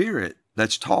that spirit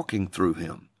that's talking through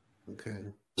him.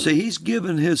 Okay. See, he's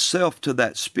given himself to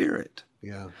that spirit.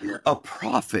 Yeah. A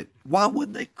prophet. Why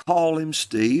would they call him,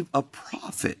 Steve, a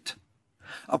prophet?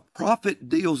 A prophet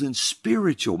deals in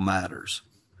spiritual matters.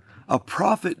 A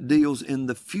prophet deals in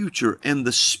the future and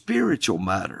the spiritual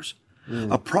matters.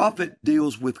 A prophet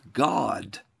deals with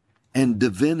God and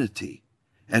divinity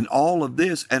and all of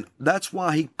this. And that's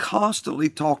why he constantly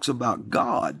talks about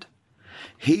God.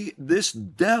 This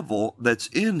devil that's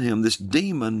in him, this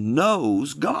demon,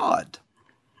 knows God.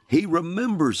 He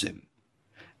remembers him.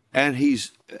 And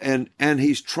he's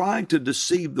trying to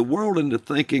deceive the world into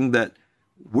thinking that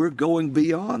we're going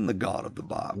beyond the God of the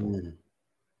Bible.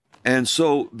 And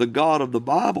so the God of the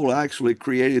Bible actually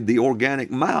created the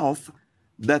organic mouth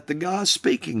that the guy's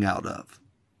speaking out of.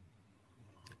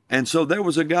 And so there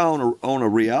was a guy on a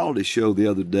reality show the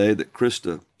other day that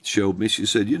Krista showed me. She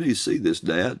said, "You need to see this,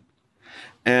 Dad."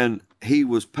 And he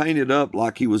was painted up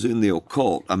like he was in the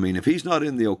occult. I mean, if he's not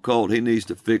in the occult, he needs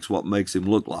to fix what makes him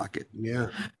look like it. Yeah.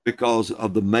 Because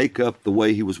of the makeup, the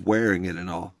way he was wearing it and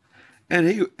all.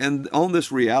 And on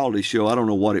this reality show, I don't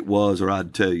know what it was, or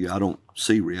I'd tell you, I don't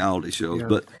see reality shows,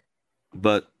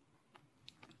 but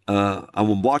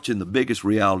I'm watching the biggest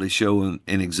reality show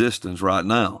in existence right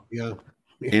now. Yeah.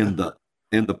 in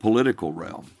the political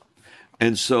realm.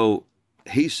 And so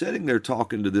he's sitting there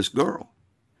talking to this girl,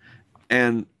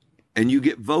 and you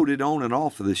get voted on and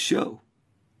off of this show.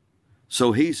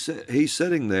 So he's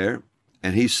sitting there,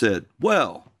 and he said,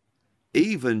 "Well,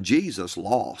 even Jesus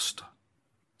lost."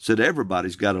 Said,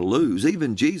 "Everybody's got to lose.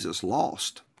 Even Jesus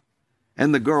lost."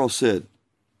 And the girl said,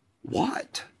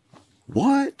 "What?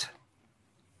 What?"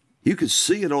 You could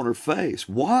see it on her face.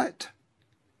 "What?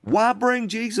 Why bring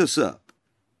Jesus up?"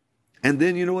 And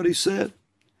then you know what he said?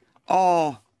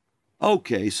 "Oh,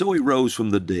 okay, so he rose from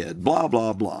the dead, blah,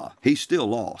 blah, blah. He still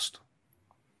lost."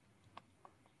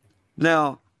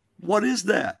 Now, what is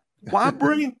that? Why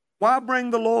bring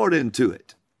the Lord into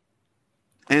it?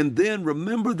 And then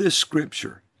remember this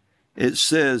scripture. It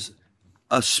says,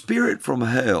 a spirit from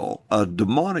hell, a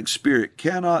demonic spirit,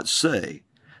 cannot say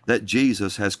that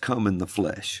Jesus has come in the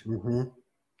flesh. Mm-hmm.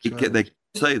 They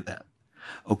say that.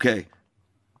 Okay.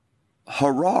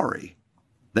 Harari,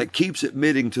 that keeps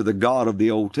admitting to the God of the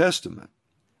Old Testament,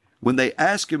 when they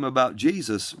ask him about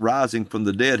Jesus rising from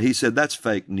the dead, he said, "That's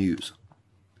fake news.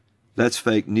 That's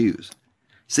fake news."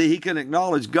 See, he can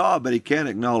acknowledge God, but he can't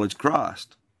acknowledge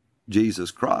Christ.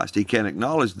 Jesus Christ. He can't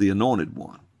acknowledge the anointed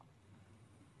one.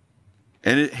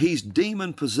 And he's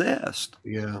demon possessed.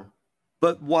 Yeah.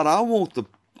 But what I want the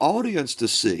audience to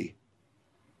see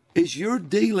is you're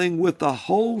dealing with the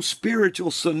whole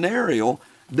spiritual scenario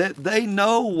that they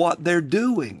know what they're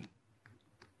doing.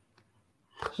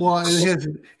 Well,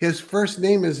 and his first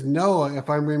name is Noah, if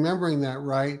I'm remembering that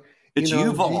right. It's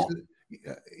Yuval.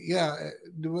 Yeah.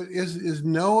 Is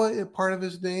Noah a part of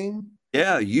his name?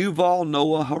 Yeah, Yuval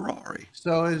Noah Harari.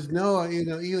 So is Noah,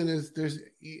 even as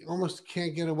you almost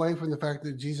can't get away from the fact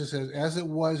that Jesus says, as it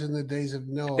was in the days of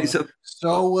Noah,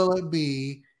 so will it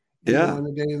be, in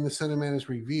the day when the Son of Man is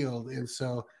revealed. And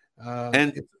so,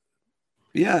 and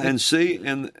see,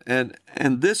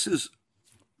 and this is,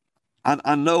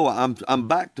 I know I'm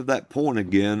back to that point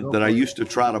again that I used to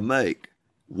try to make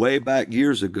way back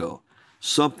years ago.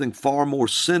 Something far more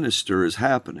sinister is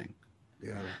happening.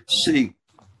 Yeah. See,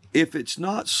 if it's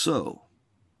not so,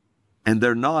 and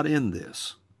they're not in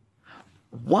this,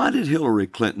 why did Hillary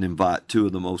Clinton invite two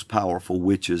of the most powerful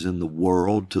witches in the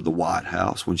world to the White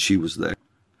House when she was there?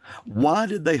 Why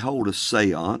did they hold a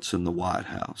seance in the White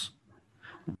House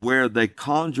where they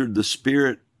conjured the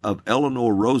spirit of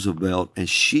Eleanor Roosevelt and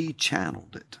she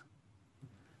channeled it?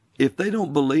 If they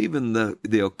don't believe in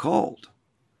the occult,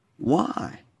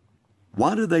 why?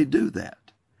 Why do they do that?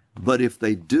 But if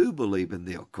they do believe in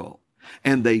the occult,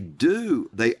 and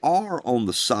they are on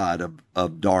the side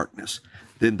of darkness,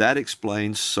 then that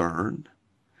explains CERN.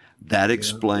 That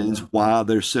explains why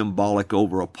they're symbolic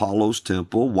over Apollo's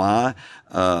temple, why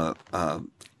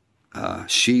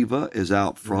Shiva is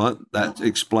out front. That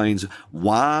explains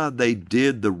why they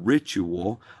did the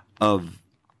ritual of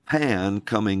Pan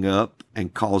coming up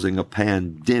and causing a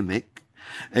pandemic.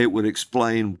 It would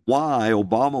explain why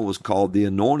Obama was called the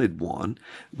Anointed One,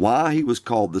 why he was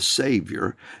called the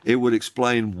Savior. It would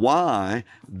explain why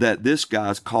that this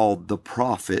guy's called the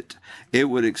Prophet. It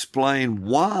would explain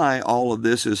why all of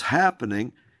this is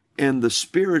happening and the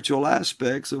spiritual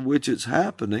aspects of which it's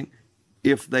happening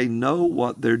if they know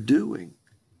what they're doing.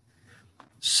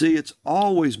 See, it's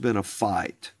always been a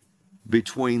fight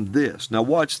between this. Now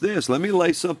watch this. Let me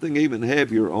lay something even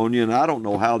heavier on you, and I don't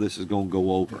know how this is going to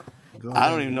go over.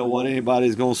 I don't even know what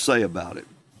anybody's going to say about it.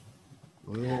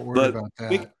 We won't worry about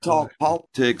that. We can talk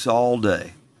politics all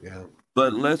day. Yeah.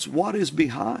 But what is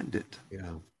behind it?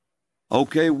 Yeah.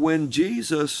 Okay, when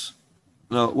Jesus,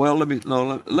 let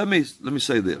me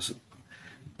say this.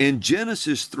 In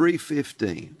Genesis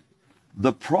 3:15,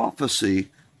 the prophecy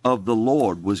of the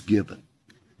Lord was given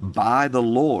by the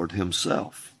Lord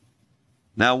himself.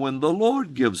 Now, when the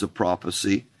Lord gives a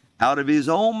prophecy out of his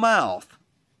own mouth,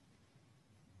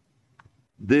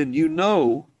 then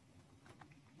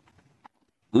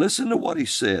listen to what he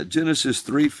said, Genesis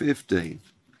 3:15.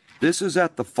 This is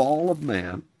at the fall of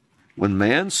man, when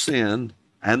man sinned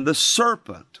and the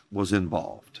serpent was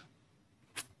involved.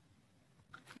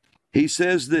 He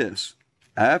says this,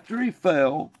 after he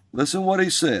fell, listen what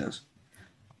he says,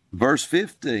 verse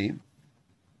 15,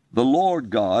 the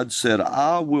Lord God said,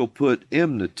 I will put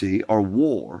enmity or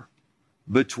war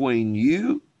between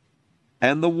you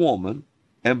and the woman,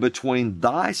 and between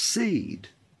thy seed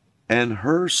and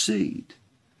her seed,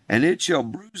 and it shall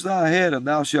bruise thy head, and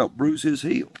thou shalt bruise his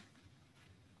heel.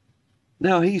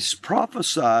 Now he's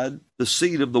prophesied the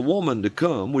seed of the woman to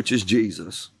come, which is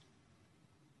Jesus,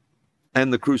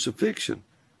 and the crucifixion.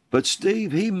 But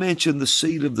Steve, he mentioned the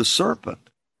seed of the serpent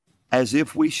as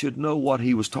if we should know what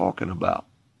he was talking about.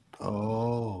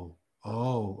 Oh,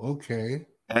 okay.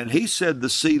 And he said the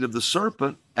seed of the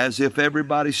serpent as if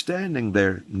everybody standing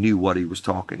there knew what he was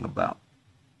talking about.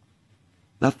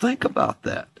 Now think about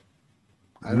that.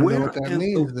 I don't know what that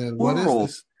means then. What is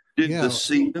this? Did the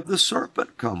seed of the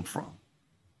serpent come from?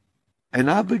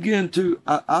 And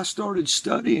I started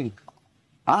studying.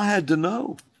 I had to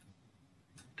know.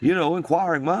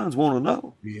 Inquiring minds want to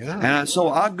know. Yeah. And so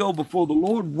I go before the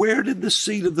Lord, where did the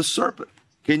seed of the serpent?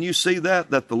 Can you see that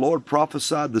the Lord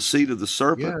prophesied the seed of the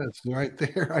serpent? Yeah, it's right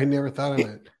there. I never thought of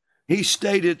it. He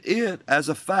stated it as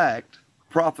a fact,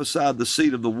 prophesied the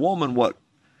seed of the woman, what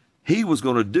he was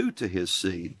going to do to his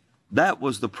seed. That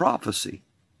was the prophecy.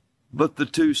 But the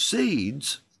two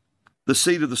seeds, the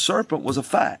seed of the serpent was a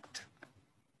fact.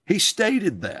 He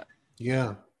stated that.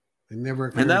 Yeah. It never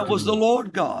occurred and that was the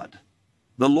Lord God.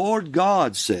 The Lord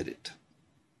God said it.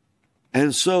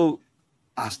 And so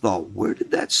I thought, where did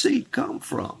that seed come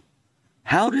from?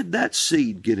 How did that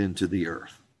seed get into the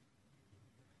earth?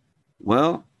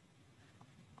 Well,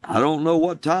 I don't know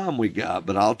what time we got,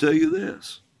 but I'll tell you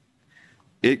this.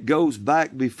 It goes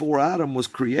back before Adam was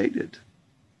created.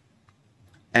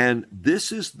 And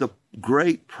this is the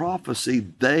great prophecy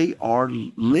they are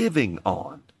living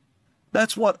on.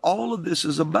 That's what all of this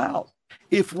is about.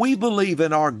 If we believe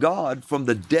in our God from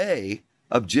the day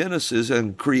of Genesis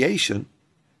and creation,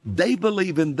 they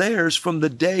believe in theirs from the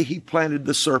day he planted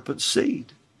the serpent's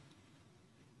seed.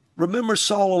 Remember,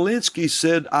 Saul Alinsky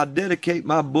said, I dedicate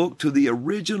my book to the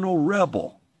original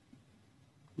rebel,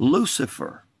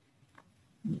 Lucifer.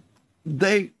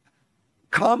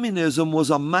 Communism was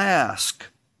a mask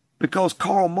because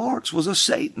Karl Marx was a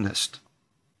Satanist.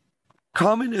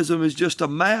 Communism is just a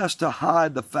mask to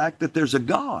hide the fact that there's a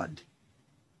God,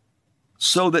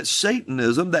 so that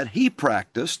Satanism that he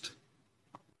practiced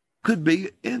could be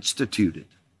instituted.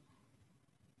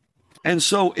 And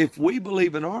so if we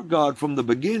believe in our God from the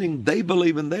beginning, they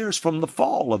believe in theirs from the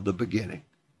fall of the beginning.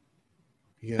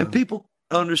 Yeah. And people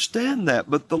understand that.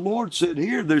 But the Lord said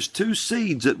here, there's two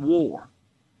seeds at war.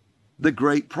 The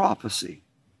great prophecy.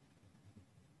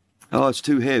 Oh, it's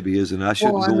too heavy, isn't it? I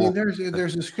shouldn't go on.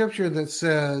 There's a scripture that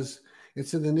says,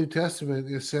 it's in the New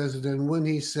Testament, it says that when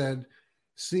he said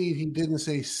seed, he didn't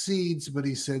say seeds, but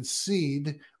he said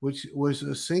seed, which was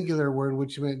a singular word,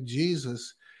 which meant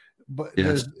Jesus. But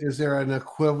yes. Is there an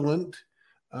equivalent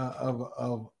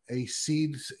of a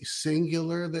seed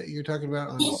singular that you're talking about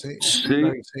on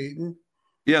Satan?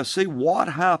 Yeah, see, what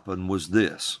happened was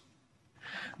this,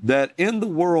 that in the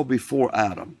world before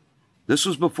Adam, this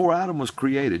was before Adam was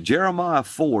created. Jeremiah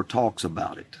 4 talks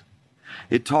about it.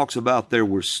 It talks about there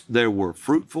were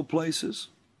fruitful places,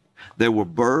 there were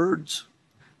birds,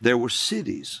 there were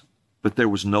cities, but there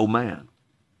was no man.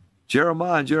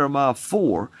 Jeremiah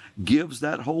 4 gives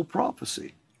that whole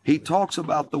prophecy. He talks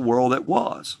about the world that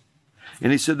was.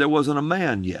 And he said there wasn't a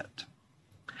man yet.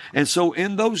 And so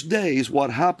in those days,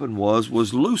 what happened was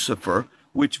Lucifer,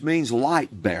 which means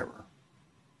light bearer.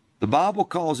 The Bible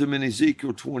calls him in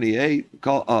Ezekiel 28,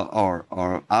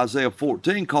 or Isaiah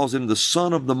 14, calls him the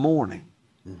son of the morning.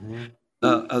 Mm-hmm.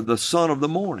 The son of the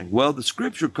morning. Well, the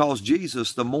scripture calls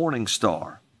Jesus the morning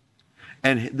star.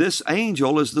 And this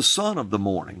angel is the son of the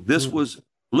morning.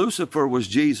 Lucifer was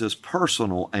Jesus'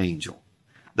 personal angel.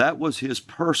 That was his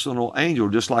personal angel,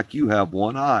 just like you have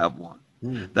one, I have one.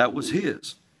 That was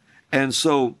his. And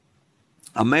so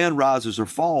a man rises or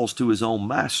falls to his own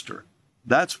master.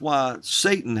 That's why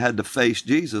Satan had to face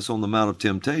Jesus on the Mount of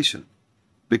Temptation,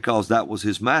 because that was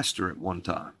his master at one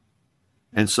time.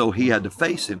 And so he had to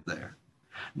face him there.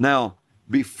 Now,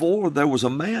 before there was a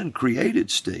man created,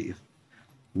 Steve,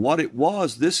 what it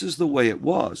was, this is the way it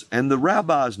was. And the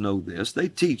rabbis know this. They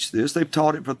teach this. They've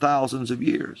taught it for thousands of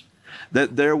years,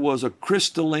 that there was a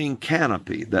crystalline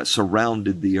canopy that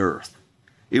surrounded the earth.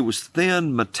 It was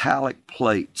thin metallic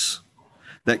plates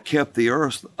that kept the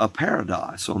earth a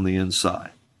paradise on the inside.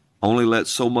 Only let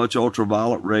so much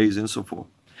ultraviolet rays and so forth.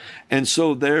 And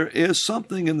so there is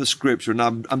something in the scripture, and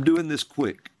I'm doing this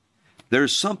quick.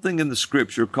 There's something in the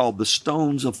scripture called the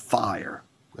stones of fire.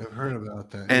 I've heard about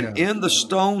that. And in the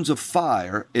stones of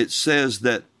fire, it says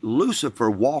that Lucifer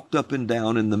walked up and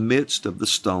down in the midst of the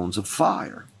stones of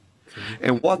fire.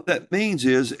 And what that means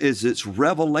is it's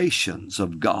revelations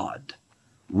of God.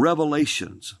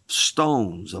 Revelations,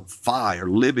 stones of fire,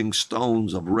 living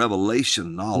stones of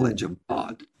revelation, knowledge of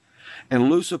God. And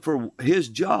Lucifer, his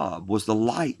job was the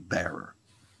light bearer.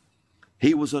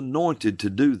 He was anointed to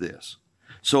do this.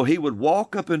 So he would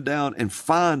walk up and down and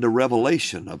find a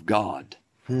revelation of God.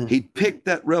 He'd pick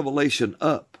that revelation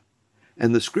up.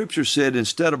 And the scripture said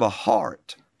instead of a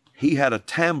heart, he had a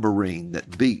tambourine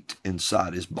that beat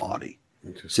inside his body.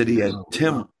 Said he had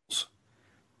timbrels.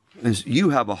 And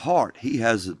you have a heart, he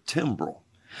has a timbrel.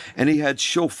 And he had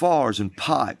shofars and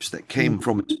pipes that came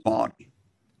from his body.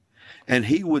 And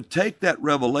he would take that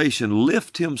revelation,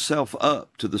 lift himself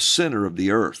up to the center of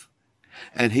the earth,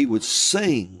 and he would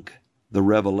sing the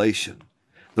revelation.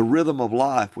 The rhythm of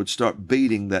life would start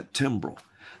beating that timbrel.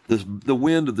 The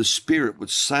wind of the Spirit would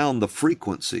sound the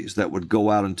frequencies that would go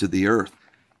out into the earth,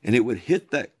 and it would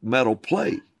hit that metal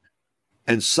plate.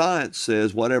 And science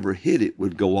says whatever hit it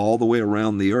would go all the way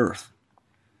around the earth.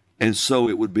 And so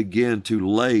it would begin to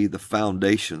lay the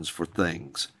foundations for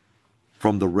things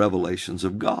from the revelations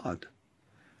of God.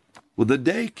 Well, the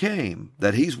day came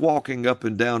that he's walking up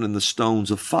and down in the stones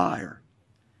of fire,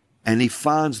 and he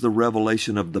finds the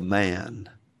revelation of the man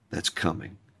that's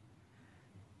coming.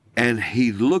 And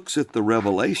he looks at the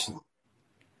revelation,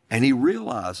 and he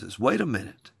realizes, wait a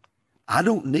minute, I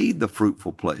don't need the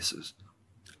fruitful places.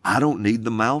 I don't need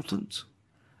the mountains.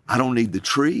 I don't need the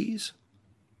trees.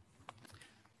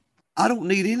 I don't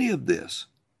need any of this.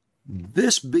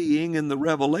 This being in the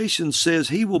revelation says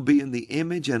he will be in the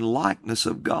image and likeness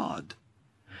of God.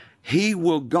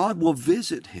 God will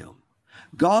visit him.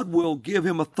 God will give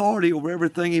him authority over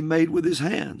everything he made with his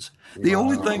hands. The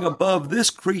only thing above this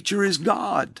creature is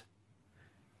God.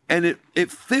 and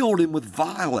it filled him with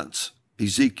violence,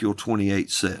 Ezekiel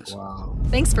 28 says. Wow.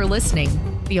 Thanks for listening.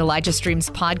 The Elijah Streams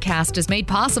podcast is made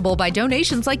possible by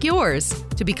donations like yours.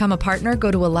 To become a partner, go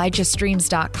to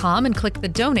ElijahStreams.com and click the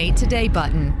Donate Today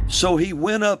button. So he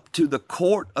went up to the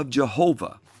court of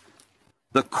Jehovah,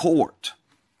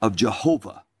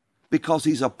 because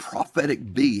he's a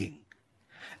prophetic being.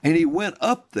 And he went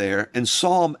up there, and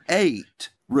Psalm 8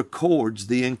 records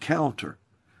the encounter,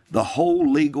 the whole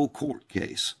legal court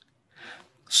case.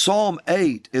 Psalm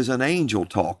 8 is an angel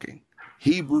talking.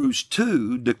 Hebrews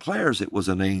 2 declares it was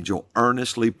an angel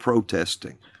earnestly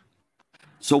protesting.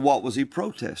 So what was he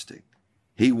protesting?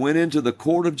 He went into the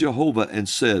court of Jehovah and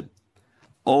said,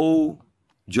 "O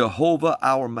Jehovah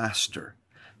our Master,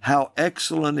 how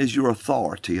excellent is your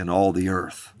authority in all the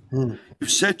earth. You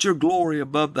set your glory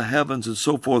above the heavens," and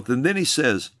so forth. And then he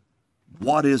says,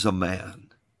 "What is a man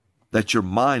that you're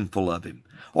mindful of him,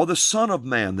 or the son of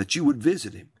man that you would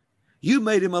visit him? You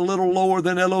made him a little lower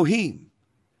than Elohim."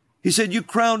 He said, "You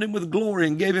crowned him with glory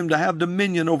and gave him to have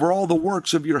dominion over all the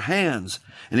works of your hands."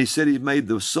 And he said he made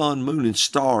the sun, moon, and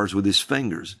stars with his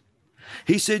fingers.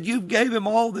 He said, "You gave him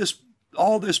all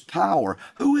this power.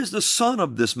 Who is the son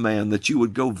of this man that you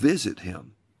would go visit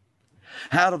him?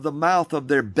 Out of the mouth of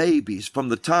their babies, from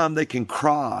the time they can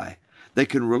cry, they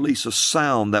can release a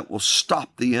sound that will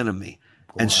stop the enemy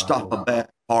and stop a bad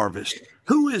harvest.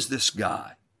 Who is this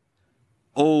guy?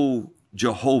 O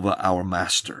Jehovah our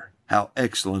Master, how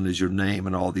excellent is your name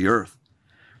in all the earth."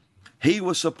 He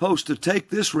was supposed to take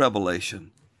this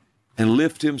revelation and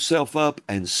lift himself up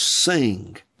and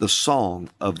sing the song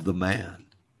of the man.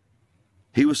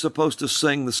 He was supposed to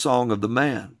sing the song of the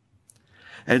man.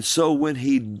 And so when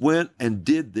he went and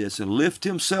did this and lift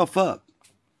himself up,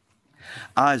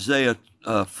 Isaiah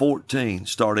 14,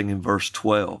 starting in verse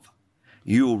 12,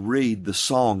 you'll read the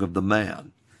song of the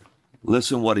man.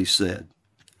 Listen what he said.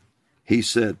 He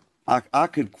said, I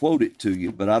could quote it to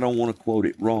you, but I don't want to quote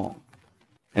it wrong.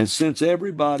 And since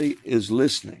everybody is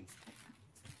listening,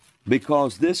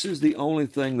 because this is the only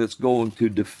thing that's going to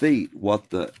defeat what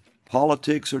the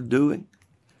politics are doing,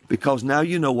 because now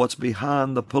you know what's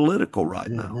behind the political right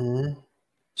now.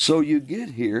 So you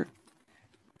get here,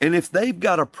 and if they've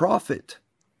got a prophet,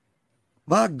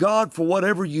 my God, for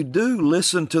whatever you do,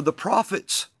 listen to the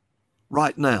prophets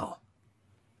right now.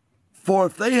 For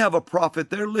if they have a prophet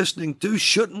they're listening to,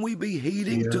 shouldn't we be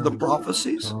heeding to the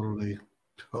prophecies?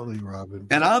 Totally, Robin.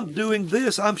 And I'm doing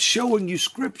this. I'm showing you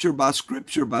scripture by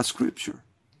scripture by scripture.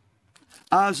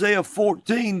 Isaiah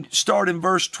 14, start in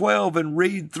verse 12 and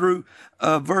read through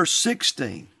verse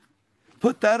 16.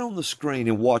 Put that on the screen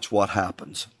and watch what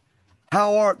happens.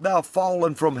 "How art thou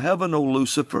fallen from heaven, O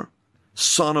Lucifer,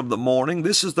 son of the morning?"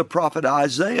 This is the prophet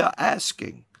Isaiah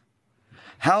asking.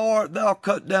 "How art thou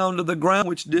cut down to the ground,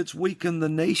 which didst weaken the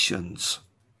nations?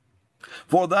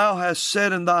 For thou hast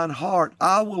said in thine heart,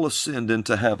 I will ascend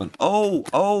into heaven."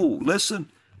 Oh,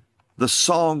 listen, the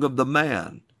song of the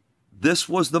man. This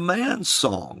was the man's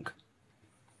song.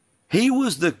 He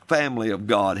was the family of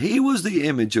God. He was the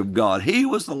image of God. He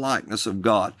was the likeness of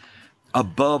God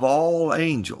above all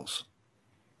angels.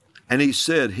 And he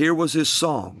said, here was his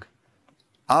song,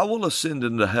 "I will ascend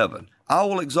into heaven. I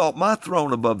will exalt my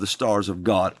throne above the stars of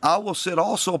God. I will sit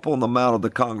also upon the mount of the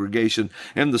congregation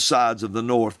in the sides of the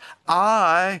north.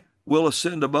 I will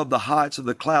ascend above the heights of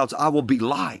the clouds. I will be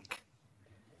like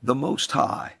the Most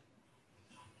High."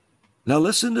 Now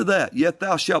listen to that. "Yet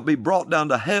thou shalt be brought down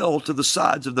to hell, to the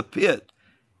sides of the pit."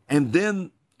 And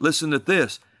then listen to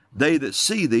this. "They that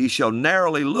see thee shall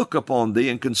narrowly look upon thee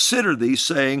and consider thee,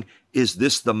 saying, Is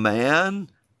this the man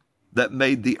that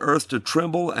made the earth to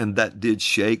tremble and that did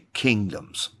shake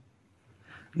kingdoms?"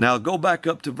 Now go back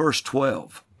up to verse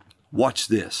 12. Watch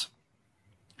this.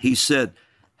 He said,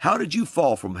 "How did you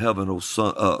fall from heaven, O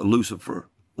son, Lucifer,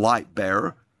 light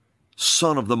bearer,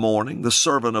 son of the morning, the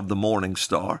servant of the morning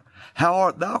star? How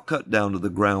art thou cut down to the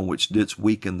ground, which didst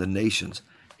weaken the nations?"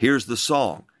 Here's the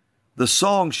song. The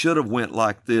song should have went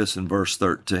like this in verse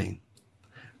 13.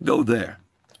 Go there.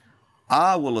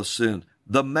 "I will ascend.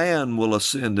 The man will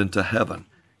ascend into heaven."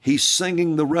 He's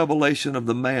singing the revelation of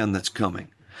the man that's coming.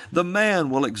 "The man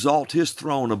will exalt his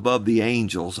throne above the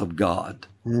angels of God,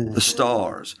 the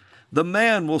stars. The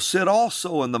man will sit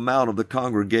also in the mount of the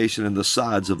congregation in the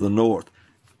sides of the north,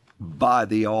 by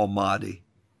the Almighty,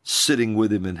 sitting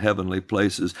with him in heavenly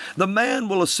places. The man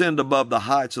will ascend above the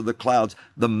heights of the clouds.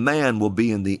 The man will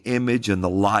be in the image and the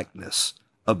likeness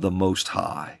of the Most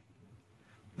High."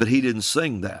 But he didn't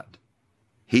sing that.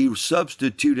 He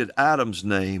substituted Adam's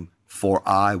name for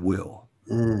 "I will."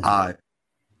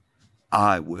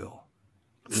 I will.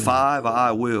 5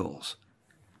 I wills.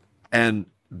 And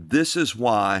this is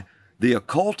why The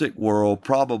occultic world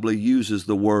probably uses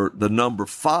the number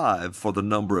 5 for the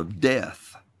number of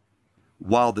death,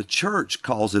 while the church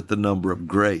calls it the number of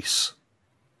grace.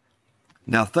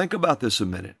 Now think about this a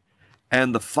minute.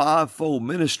 And the fivefold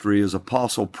ministry is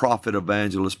apostle, prophet,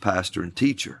 evangelist, pastor, and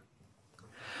teacher.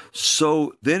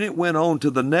 So then it went on to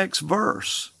the next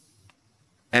verse,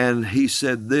 and he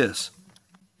said this,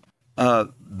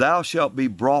 thou shalt be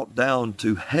brought down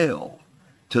to hell,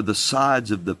 to the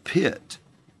sides of the pit.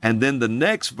 And then the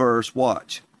next verse,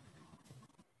 watch.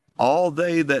 All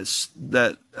they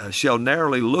that shall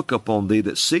narrowly look upon thee,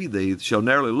 that see thee, shall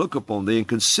narrowly look upon thee and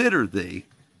consider thee,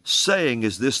 saying,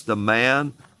 is this the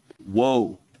man?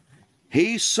 Whoa.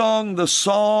 He sung the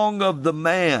song of the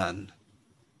man.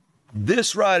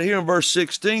 This right here in verse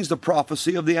 16 is the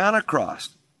prophecy of the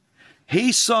Antichrist.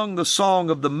 He sung the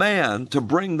song of the man to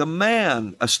bring the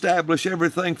man, establish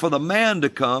everything for the man to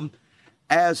come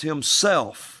as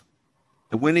himself.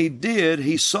 And when he did,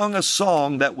 he sung a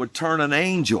song that would turn an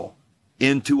angel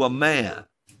into a man.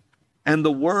 And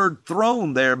the word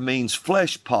throne there means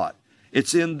flesh pot.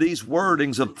 It's in these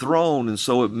wordings of throne, and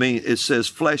so it says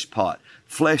flesh pot,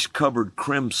 flesh covered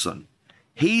crimson.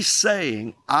 He's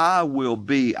saying, I will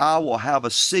have a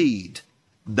seed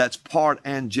that's part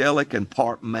angelic and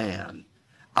part man.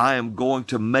 I am going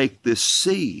to make this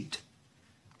seed.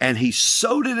 And he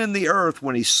sowed it in the earth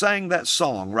when he sang that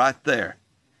song right there.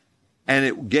 And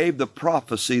it gave the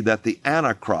prophecy that the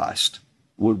Antichrist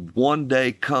would one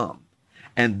day come.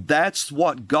 And that's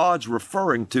what God's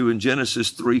referring to in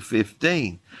Genesis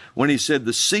 3:15, when he said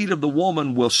the seed of the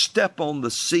woman will step on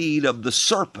the seed of the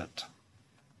serpent.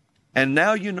 And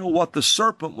now you know what the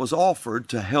serpent was offered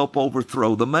to help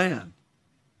overthrow the man.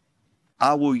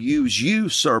 I will use you,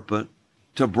 serpent,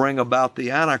 to bring about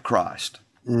the Antichrist.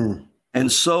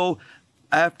 And so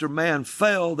after man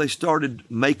fell, they started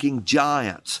making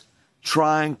giants,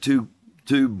 trying to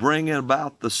bring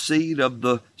about the seed of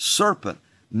the serpent,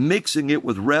 mixing it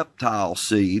with reptile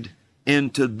seed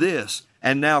into this.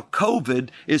 And now COVID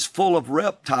is full of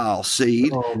reptile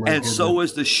seed, and goodness. So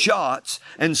is the shots,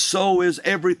 and so is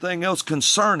everything else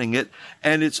concerning it.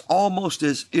 And it's almost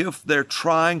as if they're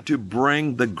trying to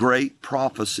bring the great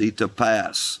prophecy to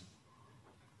pass.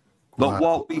 But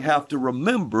what we have to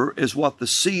remember is what the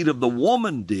seed of the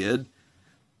woman did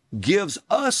gives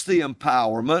us the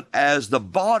empowerment as the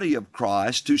body of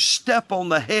Christ to step on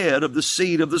the head of the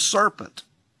seed of the serpent.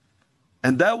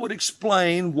 And that would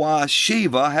explain why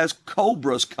Shiva has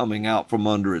cobras coming out from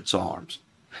under its arms.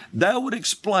 That would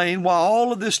explain why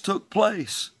all of this took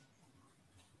place.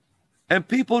 And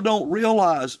people don't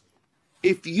realize,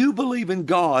 if you believe in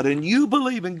God and you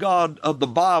believe in God of the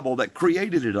Bible that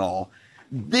created it all,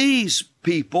 these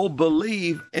people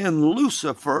believe in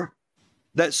Lucifer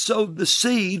that sowed the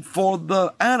seed for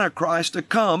the Antichrist to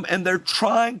come, and they're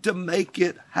trying to make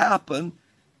it happen.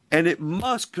 And it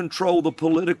must control the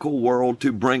political world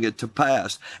to bring it to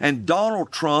pass. And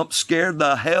Donald Trump scared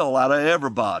the hell out of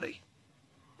everybody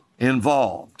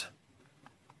involved.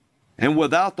 And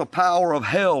without the power of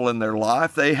hell in their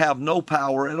life, they have no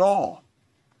power at all.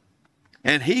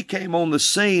 And he came on the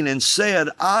scene and said,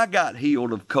 I got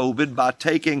healed of COVID by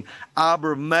taking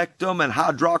ivermectin and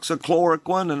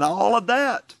hydroxychloroquine and all of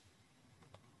that.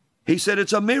 He said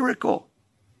it's a miracle.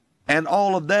 And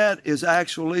all of that is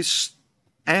actually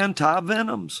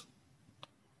anti-venoms.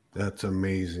 That's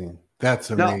amazing.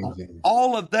 That's amazing. Now,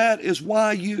 all of that is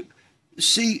why you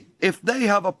see, if they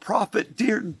have a prophet,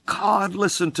 dear God,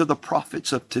 listen to the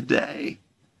prophets of today.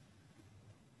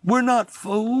 We're not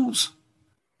fools.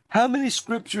 How many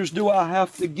scriptures do I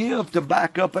have to give to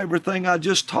back up everything I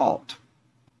just taught?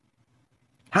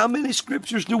 How many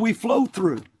scriptures do we flow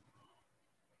through?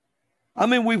 I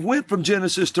mean, we went from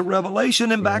Genesis to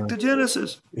Revelation and back to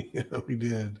Genesis. Yeah, we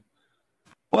did.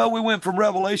 Well, we went from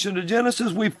Revelation to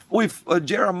Genesis. We've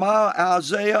Jeremiah,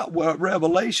 Isaiah,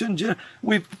 Revelation.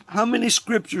 How many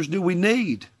scriptures do we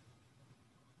need?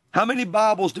 How many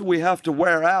Bibles do we have to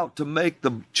wear out to make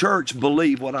the church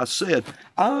believe what I said?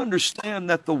 I understand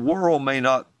that the world may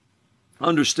not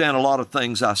understand a lot of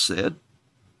things I said,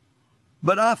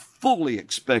 but I fully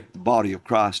expect the body of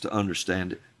Christ to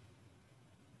understand it.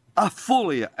 I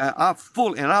fully,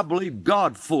 and I believe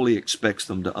God fully expects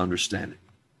them to understand it.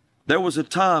 There was a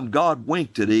time God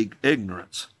winked at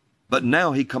ignorance, but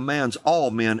now he commands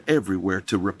all men everywhere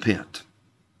to repent.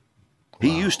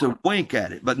 He used to wink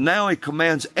at it, but now he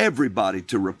commands everybody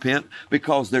to repent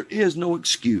because there is no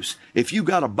excuse. If you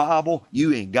got a Bible,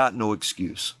 you ain't got no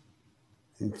excuse.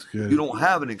 That's good. You don't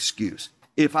have an excuse.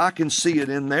 If I can see it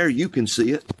in there, you can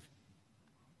see it.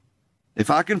 If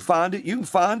I can find it, you can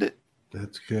find it.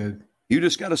 That's good. You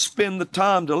just got to spend the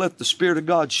time to let the Spirit of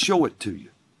God show it to you.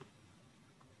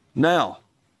 Now,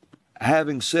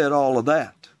 having said all of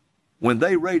that, when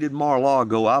they raided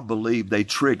Mar-a-Lago, I believe they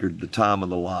triggered the time of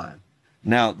the lion.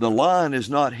 Now, the lion is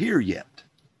not here yet.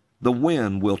 The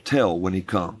wind will tell when he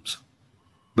comes,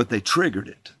 but they triggered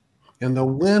it. And the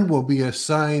wind will be a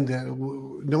sign that,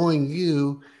 knowing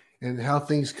you and how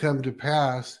things come to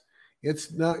pass,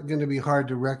 it's not going to be hard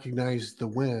to recognize the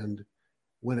wind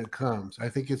when it comes. I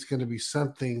think it's going to be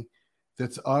something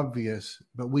that's obvious,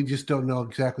 but we just don't know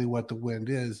exactly what the wind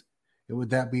is. And would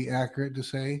that be accurate to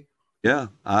say? Yeah,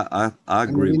 I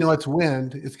agree. We know it's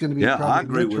wind. It's going to be I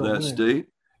agree with that, wind. Steve.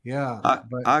 Yeah,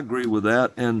 I agree with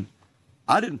that. And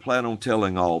I didn't plan on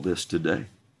telling all this today.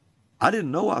 I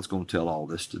didn't know I was going to tell all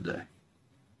this today.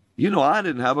 I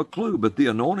didn't have a clue, but the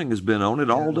anointing has been on it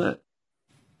all day.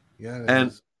 Yeah,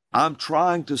 and I'm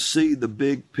trying to see the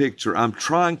big picture. I'm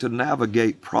trying to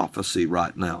navigate prophecy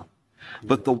right now.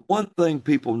 But the one thing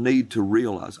people need to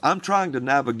realize, I'm trying to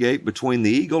navigate between the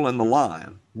eagle and the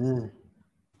lion.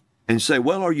 And say,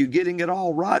 well, are you getting it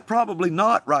all right? Probably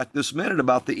not right this minute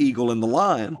about the eagle and the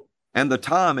lion and the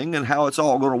timing and how it's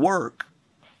all going to work.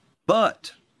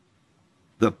 But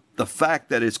the fact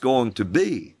that it's going to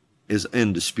be is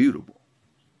indisputable.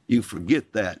 You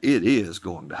forget that. It is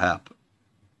going to happen.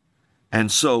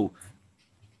 And so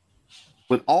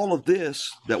with all of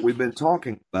this that we've been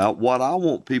talking about, what I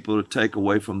want people to take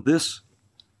away from this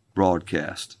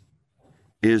broadcast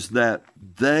is that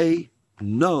they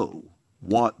know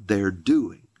what they're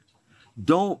doing.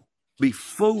 Don't be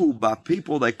fooled by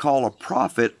people they call a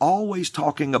prophet, always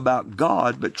talking about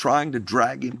God, but trying to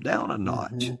drag him down a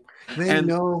notch. They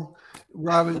know,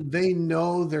 Robin, they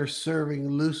know they're serving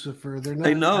Lucifer.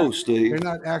 They know, Steve. They're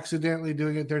not accidentally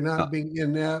doing it. They're not being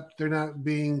inept. They're not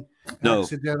being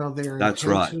accidental. They are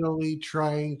intentionally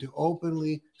trying to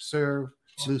openly serve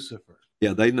Lucifer.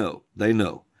 Yeah, they know. They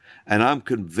know. And I'm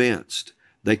convinced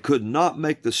they could not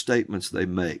make the statements they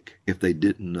make if they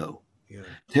didn't know. Yeah.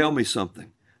 Tell me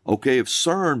something. Okay, if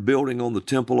CERN building on the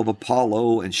temple of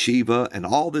Apollo and Shiva and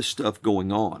all this stuff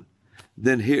going on,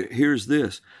 then here's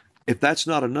this. If that's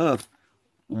not enough,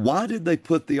 why did they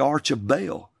put the Arch of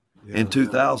Baal in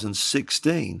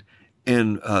 2016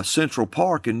 in Central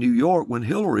Park in New York when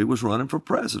Hillary was running for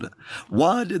president?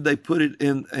 Why did they put it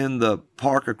in the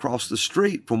park across the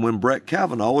street from when Brett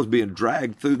Kavanaugh was being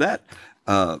dragged through that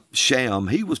sham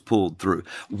he was pulled through?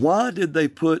 Why did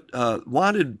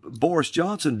Boris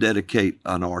Johnson dedicate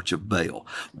an Arch of Baal?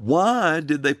 Why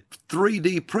did they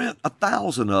 3D print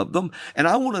 1,000 of them? And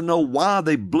I want to know why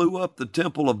they blew up the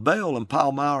Temple of Baal in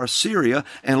Palmyra, Syria,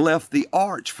 and left the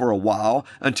arch for a while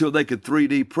until they could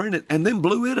 3D print it and then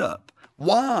blew it up.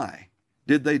 Why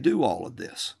did they do all of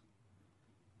this?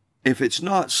 If it's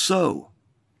not so,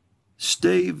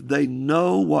 Steve, they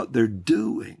know what they're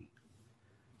doing.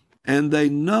 And they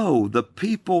know the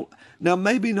people, now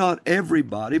maybe not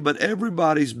everybody, but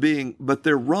but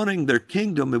they're running their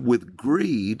kingdom with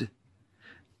greed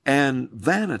and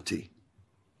vanity.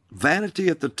 Vanity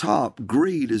at the top,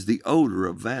 greed is the odor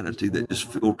of vanity that just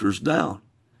filters down.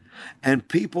 And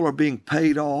people are being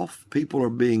paid off, people are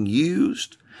being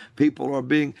used,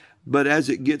 but as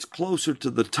it gets closer to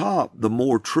the top, the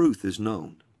more truth is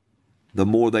known, the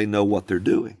more they know what they're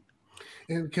doing.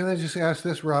 And can I just ask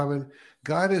this, Robin?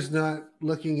 God is not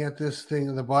looking at this thing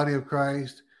in the body of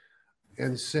Christ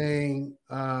and saying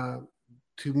to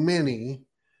many,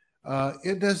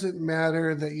 it doesn't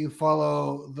matter that you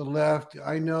follow the left.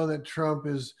 I know that Trump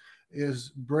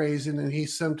is brazen and he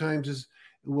sometimes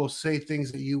will say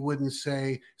things that you wouldn't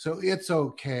say. So it's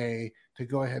okay to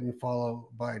go ahead and follow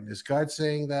Biden. Is God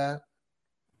saying that?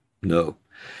 No.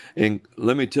 And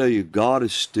let me tell you, God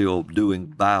is still doing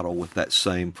battle with that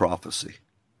same prophecy.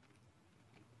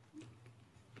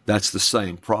 That's the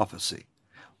same prophecy.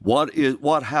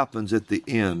 What happens at the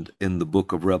end in the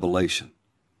book of Revelation?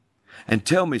 And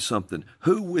tell me something.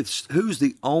 Who's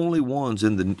the only ones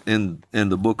in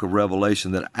the book of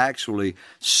Revelation that actually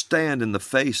stand in the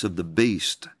face of the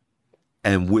beast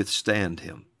and withstand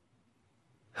him?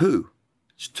 Who?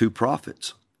 It's two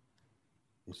prophets.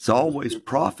 It's always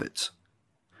prophets.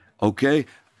 Okay?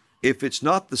 If it's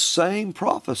not the same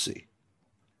prophecy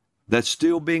that's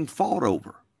still being fought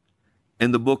over,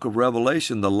 in the book of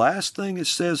Revelation, the last thing it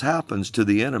says happens to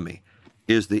the enemy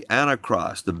is the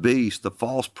Antichrist, the beast, the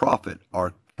false prophet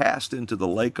are cast into the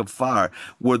lake of fire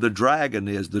where the dragon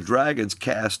is. The dragon's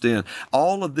cast in.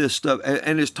 All of this stuff.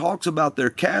 And it talks about they're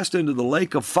cast into the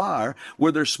lake of fire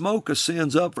where their smoke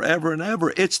ascends up forever and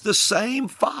ever. It's the same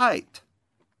fight.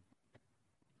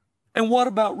 And what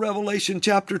about Revelation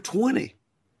chapter 20?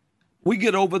 We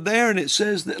get over there and it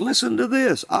says that, listen to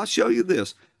this. I'll show you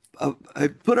this.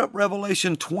 Put up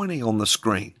Revelation 20 on the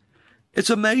screen. It's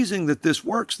amazing that this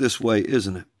works this way,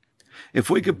 isn't it? If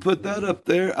we could put that up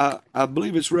there, I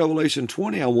believe it's Revelation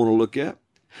 20 I want to look at.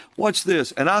 Watch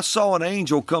this. And I saw an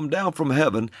angel come down from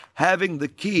heaven having the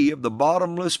key of the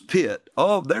bottomless pit.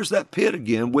 Oh, there's that pit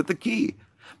again with the key.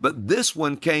 But this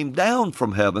one came down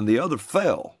from heaven. The other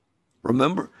fell.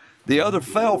 Remember? The other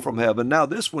fell from heaven. Now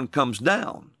this one comes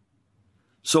down.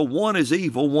 So one is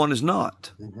evil, one is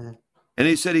not. Mm-hmm. And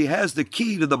he said he has the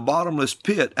key to the bottomless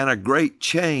pit and a great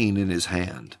chain in his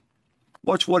hand.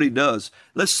 Watch what he does.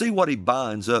 Let's see what he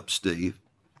binds up, Steve.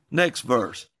 Next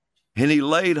verse. And he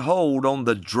laid hold on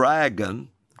the dragon,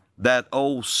 that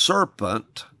old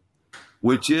serpent,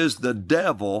 which is the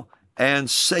devil and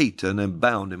Satan, and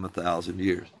bound him 1,000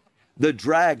 years. The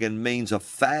dragon means a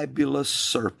fabulous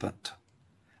serpent,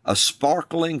 a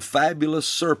sparkling, fabulous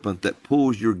serpent that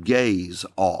pulls your gaze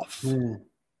off. Mm.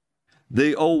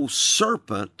 The old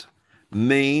serpent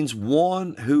means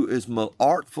one who is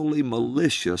artfully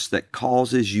malicious that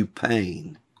causes you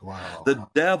pain. Wow. The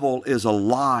devil is a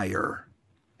liar,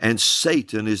 and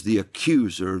Satan is the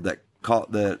accuser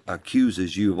that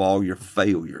accuses you of all your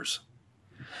failures.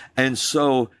 And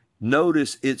so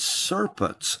notice it's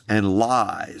serpents and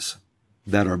lies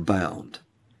that are bound.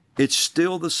 It's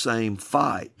still the same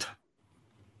fight.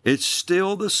 It's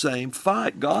still the same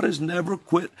fight. God has never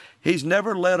quit. He's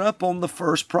never let up on the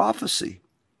first prophecy.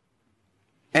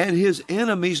 And his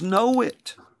enemies know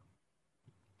it.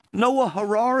 Noah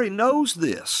Harari knows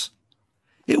this.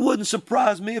 It wouldn't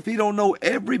surprise me if he don't know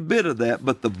every bit of that,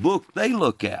 but the book they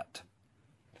look at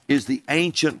is the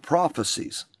ancient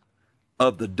prophecies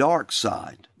of the dark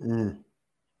side. Mm.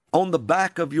 On the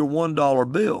back of your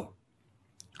 $1 bill,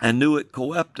 Annuit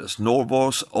coeptus,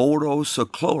 Norvos Ordo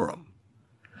Seclorum.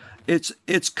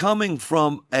 It's coming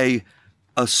from a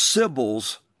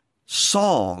Sibyl's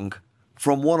song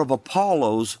from one of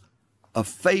Apollo's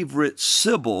favorite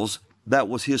Sibyls that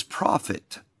was his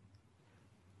prophet.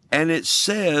 And it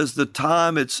says the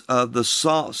time it's the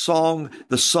song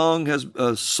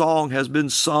has been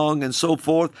sung and so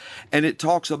forth, and it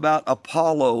talks about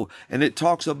Apollo, and it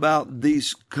talks about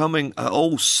these coming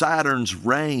old Saturn's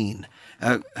reign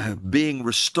being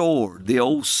restored. The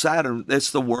old Saturn,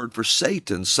 that's the word for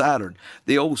Satan, Saturn.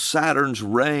 The old Saturn's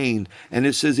reign, and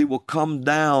it says he will come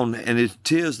down, and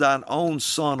it is thine own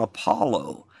son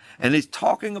Apollo, and it's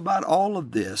talking about all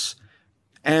of this.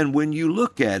 And when you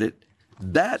look at it,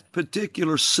 that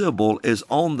particular Sibyl is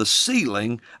on the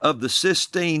ceiling of the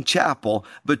Sistine Chapel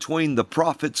between the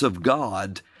prophets of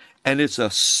God, and it's a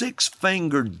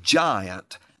 6-fingered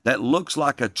giant that looks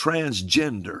like a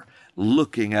transgender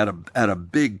looking at a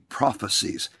big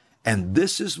prophecies. And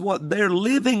this is what they're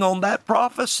living on, that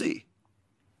prophecy.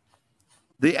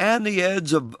 The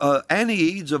Aeneads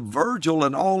of Virgil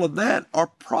and all of that are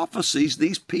prophecies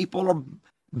these people are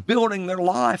building their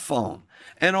life on.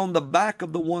 And on the back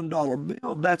of the $1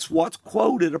 bill, that's what's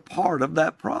quoted, a part of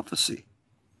that prophecy.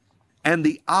 And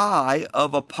the eye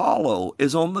of Apollo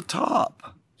is on the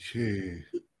top. Jeez.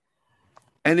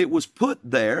 And it was put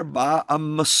there by a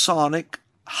Masonic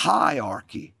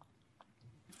hierarchy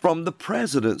from the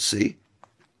presidency.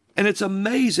 And it's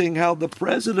amazing how the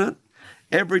president,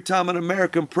 every time an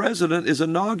American president is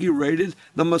inaugurated,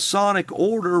 the Masonic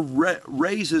order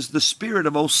raises the spirit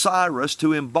of Osiris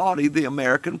to embody the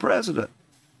American president.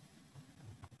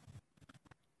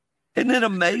 Isn't it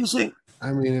amazing?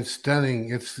 I mean, it's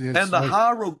stunning. It's and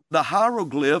the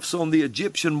hieroglyphs on the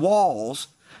Egyptian walls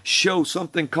show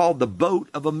something called the boat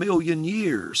of 1,000,000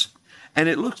 years. And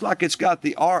it looks like it's got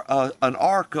an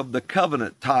Ark of the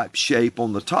Covenant type shape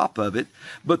on the top of it,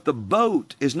 but the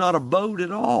boat is not a boat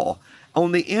at all.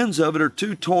 On the ends of it are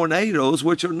 2 tornadoes,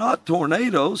 which are not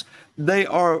tornadoes. They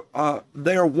are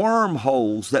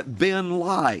wormholes that bend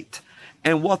light.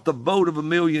 And what the boat of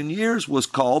 1,000,000 years was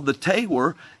called, the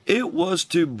Tawer, it was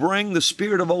to bring the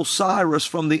spirit of Osiris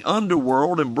from the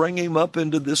underworld and bring him up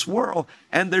into this world.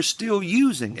 And they're still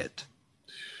using it.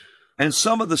 And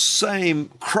some of the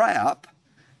same crap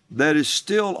that is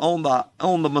still on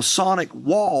the Masonic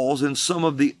walls in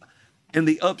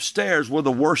the upstairs where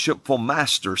the worshipful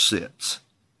master sits.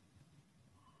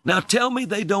 Now tell me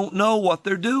they don't know what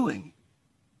they're doing.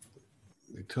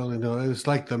 They totally know. It's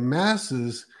like the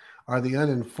masses are the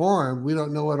uninformed. We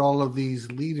don't know what all of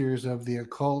these leaders of the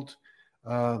occult.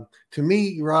 To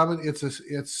me, Robin,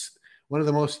 it's one of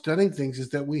the most stunning things is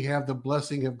that we have the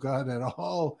blessing of God at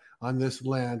all on this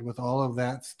land with all of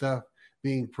that stuff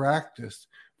being practiced,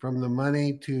 from the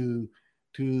money to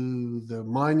to the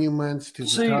monuments, to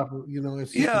the top.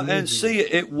 It's just Yeah, and amazing. see,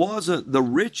 it wasn't the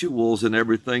rituals and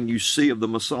everything you see of the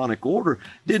Masonic order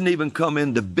didn't even come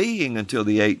into being until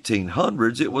the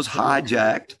 1800s. It was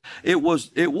hijacked. It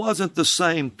wasn't the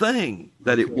same thing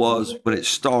that it was when it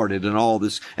started and all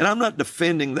this. And I'm not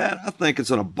defending that. I think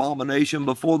it's an abomination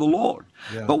before the Lord.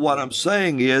 Yeah. But what I'm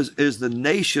saying is the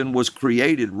nation was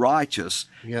created righteous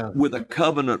with a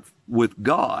covenant with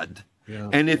God. Yeah.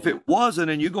 And if it wasn't,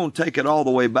 and you're going to take it all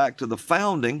the way back to the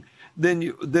founding,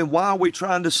 then why are we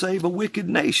trying to save a wicked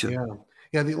nation?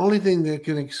 Yeah. The only thing that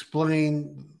can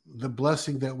explain the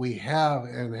blessing that we have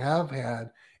and have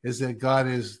had is that God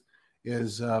is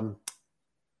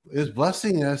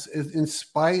blessing us in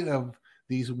spite of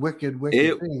these wicked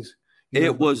things.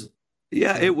 It was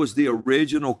the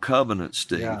original covenant,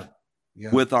 Steve,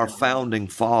 with our founding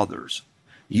fathers.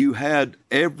 You had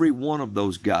every one of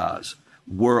those guys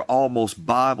were almost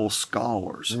Bible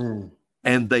scholars.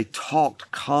 And they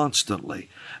talked constantly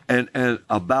and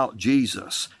about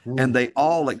Jesus, and they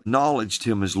all acknowledged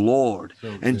him as Lord.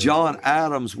 And John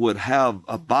Adams would have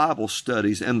Bible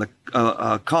studies, and the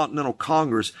Continental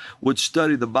Congress would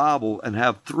study the Bible and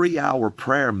have 3-hour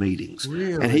prayer meetings.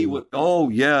 Really? And he would,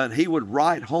 and he would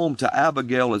write home to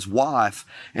Abigail, his wife,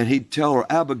 and he'd tell her,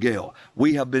 Abigail,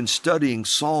 we have been studying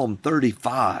Psalm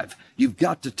 35. You've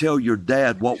got to tell your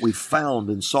dad what we found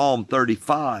in Psalm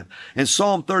 35. And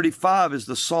Psalm 35 is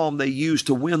the psalm they used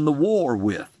to win the war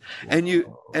with. And he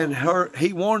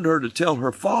wanted her to tell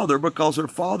her father because her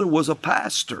father was a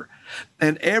pastor.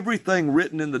 And everything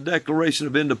written in the Declaration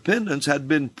of Independence had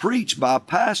been preached by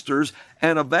pastors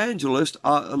and evangelists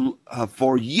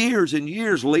for years and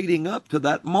years leading up to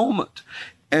that moment.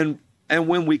 And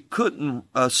when we couldn't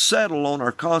settle on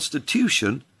our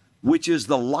Constitution, which is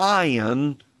the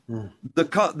lion,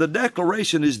 the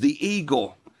Declaration is the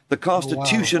eagle. The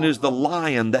Constitution is the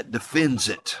lion that defends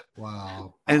it.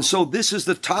 Wow. And so this is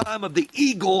the time of the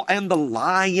eagle and the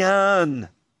lion.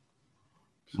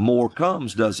 More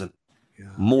comes, doesn't?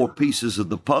 Yeah. More pieces of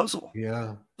the puzzle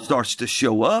starts to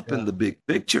show up in the big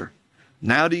picture.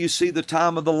 Now do you see the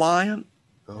time of the lion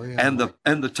and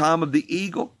the time of the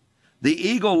eagle? The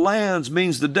eagle lands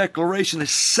means the Declaration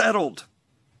is settled,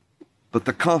 but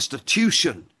the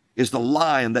Constitution is the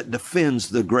lion that defends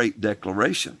the great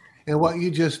Declaration. And what you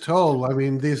just told, I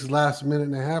mean, this last minute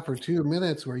and a half or 2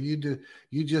 minutes where you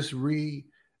just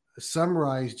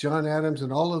summarized John Adams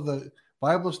and all of the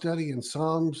Bible study in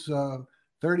Psalms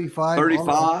 35.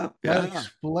 35, that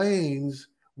explains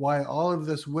why all of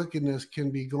this wickedness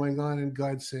can be going on, and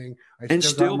God saying, I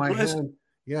still got my hand.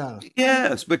 Yeah.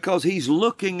 Yes, because he's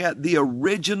looking at the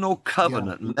original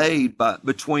covenant made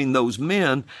between those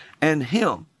men and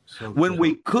him. When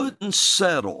we couldn't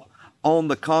settle on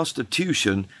the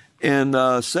Constitution in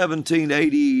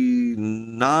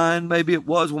 1789, maybe it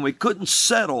was, when we couldn't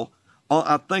settle on,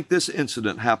 I think this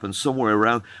incident happened somewhere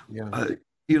around,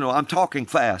 I'm talking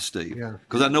fast, Steve,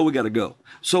 because I know we got to go.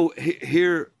 So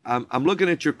here, I'm looking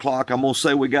at your clock. I'm going to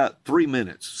say we got 3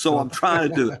 minutes. So I'm trying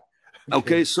to do it.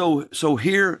 Okay, so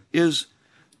here is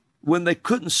when they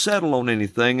couldn't settle on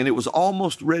anything and it was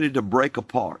almost ready to break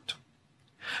apart.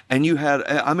 And you had,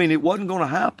 it wasn't going to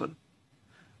happen.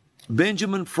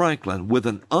 Benjamin Franklin, with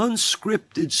an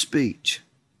unscripted speech,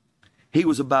 he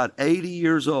was about 80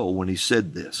 years old when he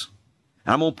said this.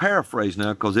 And I'm going to paraphrase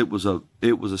now because it was a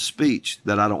speech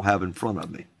that I don't have in front of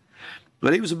me.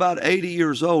 But he was about 80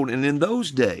 years old, and in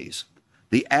those days,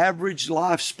 the average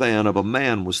lifespan of a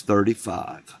man was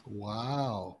 35.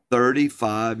 Wow.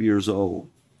 35 years old.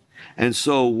 And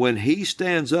so when he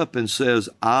stands up and says,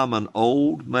 I'm an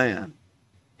old man,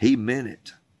 he meant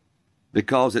it.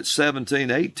 Because at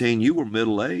 17, 18, you were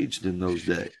middle-aged in those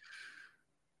days.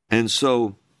 And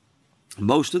so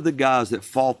most of the guys that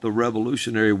fought the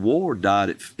Revolutionary War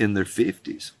died in their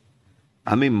 50s.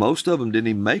 Most of them didn't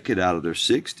even make it out of their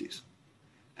 60s.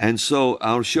 And so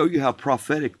I'll show you how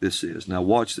prophetic this is. Now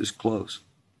watch this close.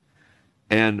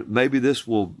 And maybe this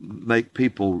will make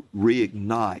people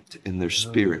reignite in their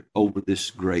spirit over this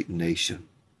great nation.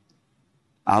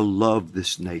 I love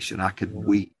this nation. I could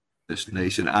weep this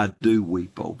nation. I do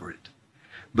weep over it.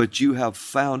 But you have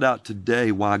found out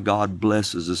today why God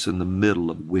blesses us in the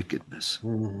middle of wickedness.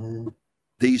 Mm-hmm.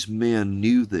 These men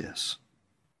knew this.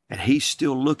 And he's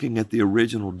still looking at the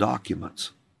original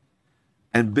documents.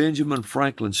 And Benjamin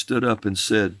Franklin stood up and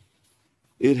said,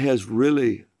 it has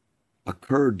really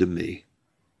occurred to me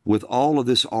with all of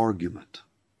this argument,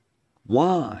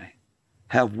 why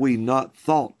have we not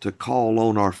thought to call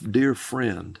on our dear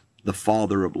friend, the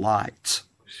Father of Lights?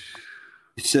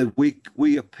 He said,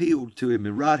 we appealed to him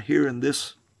right here in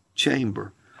this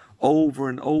chamber over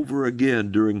and over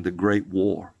again during the Great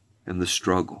War. in the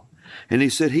struggle. And he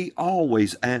said he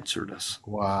always answered us.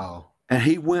 Wow. And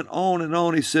he went on and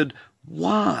on. He said,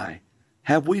 why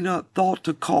have we not thought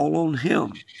to call on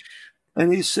him?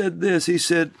 And he said this, he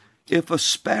said, if a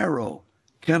sparrow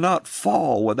cannot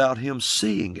fall without him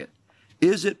seeing it,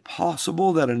 is it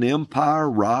possible that an empire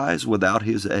rise without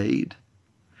his aid?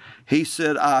 He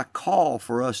said, I call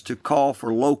for us to call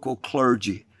for local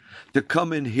clergy to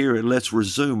come in here and let's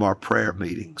resume our prayer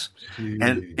meetings.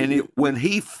 When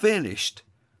he finished,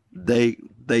 they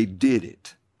did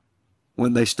it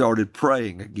when they started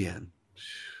praying again.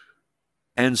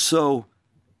 And so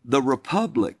the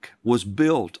republic was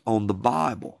built on the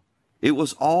Bible. It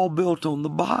was all built on the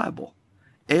Bible,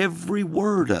 every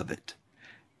word of it.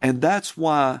 And that's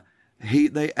why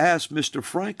they asked Mr.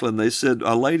 Franklin, they said,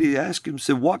 a lady asked him,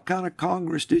 said, what kind of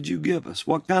Congress did you give us?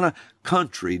 What kind of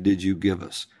country did you give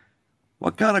us?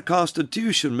 What kind of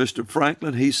constitution, Mr.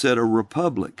 Franklin? He said, a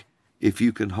republic, if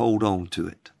you can hold on to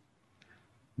it.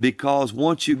 Because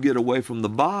once you get away from the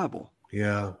Bible,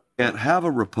 you can't have a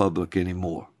republic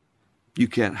anymore. You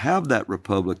can't have that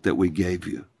republic that we gave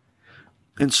you.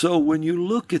 And so when you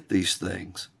look at these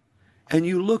things, and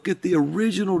you look at the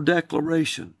original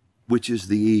Declaration, which is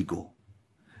the eagle,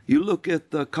 you look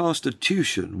at the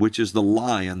Constitution, which is the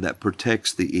lion that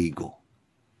protects the eagle.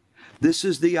 This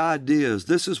is the ideas.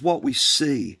 This is what we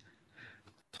see.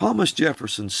 Thomas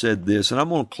Jefferson said this, and I'm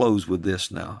going to close with this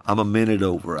now. I'm a minute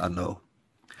over, I know.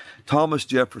 Thomas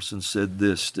Jefferson said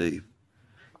this, Steve.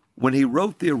 When he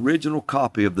wrote the original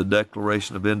copy of the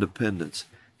Declaration of Independence,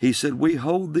 he said, we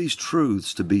hold these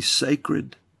truths to be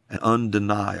sacred and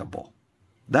undeniable.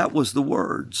 That was the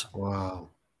words. Wow.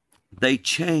 They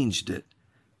changed it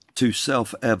to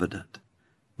self-evident.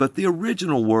 But the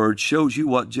original word shows you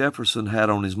what Jefferson had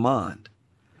on his mind.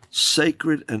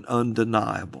 Sacred and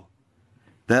undeniable.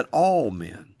 That all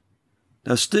men.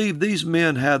 Now, Steve, these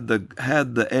men had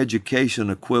the education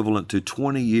equivalent to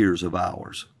 20 years of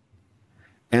ours.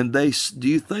 And do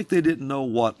you think they didn't know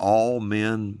what all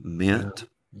men meant?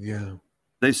 Yeah.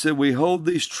 They said, we hold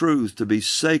these truths to be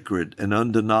sacred and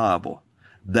undeniable,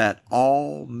 that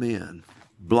all men,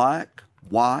 black,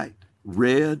 white,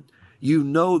 red,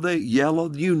 yellow,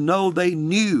 they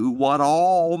knew what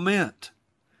all meant.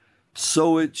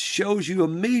 So it shows you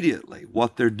immediately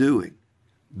what they're doing.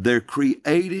 They're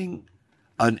creating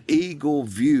an eagle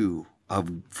view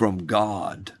from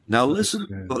God. Now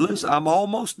listen, I'm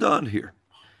almost done here.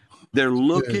 They're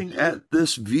looking at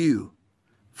this view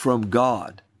from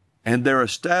God, and they're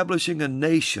establishing a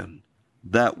nation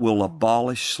that will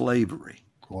abolish slavery.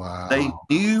 Wow. They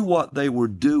knew what they were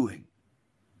doing.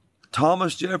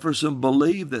 Thomas Jefferson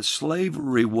believed that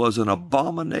slavery was an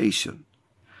abomination.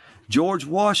 George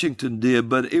Washington did,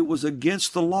 but it was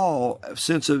against the law,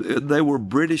 since they were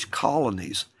British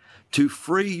colonies, to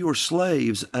free your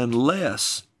slaves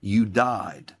unless you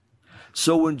died.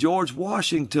 So when George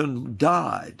Washington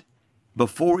died,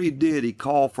 before he did, he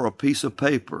called for a piece of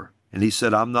paper, and he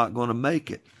said, I'm not going to make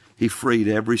it. He freed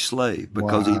every slave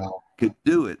because he could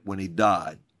do it when he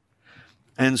died.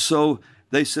 And so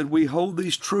they said, we hold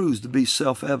these truths to be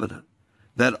self-evident,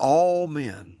 that all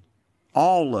men,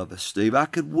 all of us, Steve, I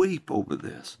could weep over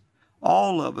this.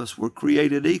 All of us were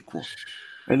created equal.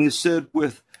 And he said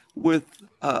with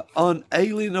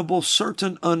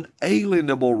certain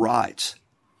unalienable rights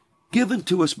given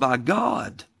to us by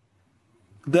God,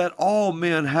 that all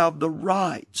men have the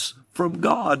rights from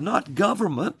God, not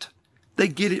government. They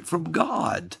get it from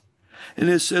God. And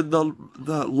it said the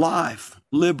life,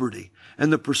 liberty,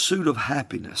 and the pursuit of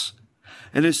happiness.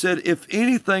 And it said, if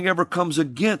anything ever comes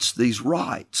against these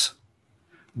rights,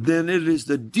 then it is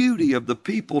the duty of the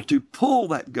people to pull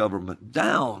that government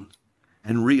down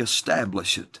and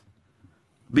reestablish it,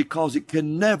 because it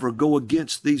can never go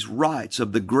against these rights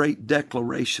of the great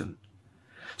Declaration.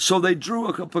 So they drew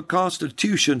up a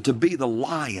constitution to be the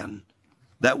lion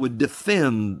that would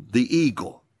defend the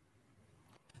eagle.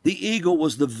 The eagle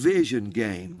was the vision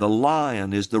game. The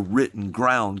lion is the written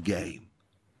ground game.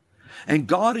 And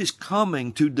God is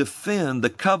coming to defend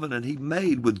the covenant he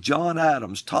made with John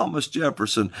Adams, Thomas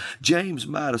Jefferson, James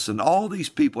Madison, all these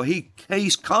people.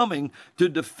 He's coming to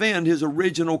defend his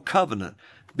original covenant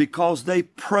because they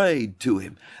prayed to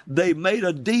him. They made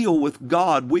a deal with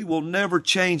God. We will never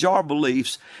change our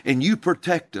beliefs, and you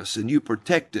protect us, and you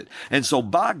protect it. And so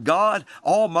by God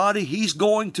Almighty, he's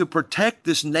going to protect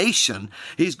this nation.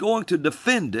 He's going to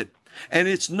defend it. And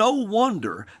it's no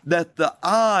wonder that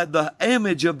the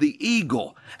image of the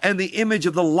eagle and the image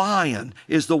of the lion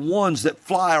is the ones that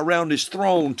fly around his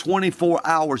throne 24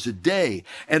 hours a day.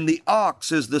 And the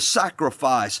ox is the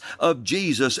sacrifice of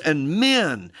Jesus, and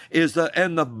men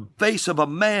and the face of a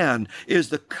man is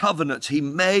the covenants he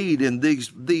made in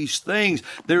these things.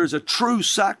 There is a true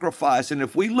sacrifice. And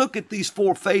if we look at these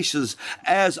four faces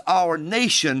as our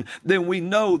nation, then we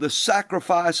know the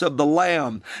sacrifice of the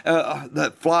lamb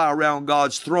that fly around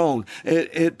God's throne.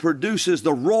 It produces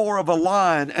the roar of a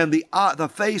lion and the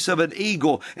face of an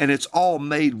eagle, and it's all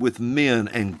made with men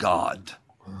and God.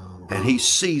 And he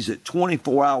sees it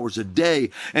 24 hours a day.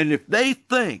 And if they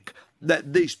think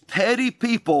that these petty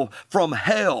people from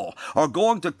hell are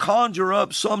going to conjure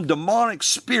up some demonic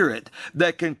spirit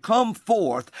that can come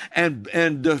forth and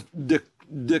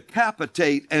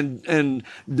decapitate and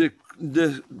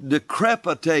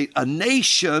decrepitate a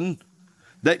nation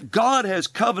that God has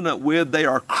covenant with, they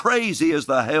are crazy as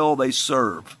the hell they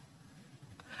serve.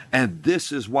 And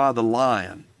this is why the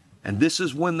lion, and this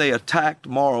is when they attacked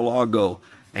Mar-a-Lago,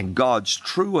 and God's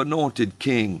true anointed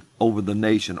king over the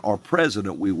nation, or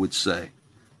president, we would say,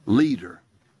 leader,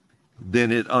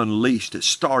 then it unleashed, it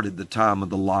started the time of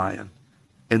the lion,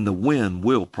 and the wind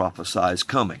will prophesy is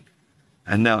coming.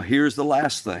 And now here's the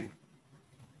last thing.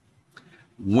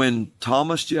 When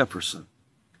Thomas Jefferson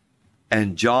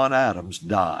and John Adams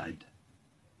died,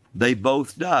 they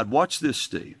both died. Watch this,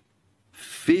 Steve.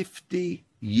 50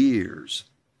 years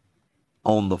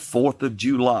on the 4th of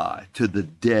July to the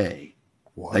day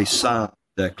they signed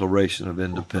the Declaration of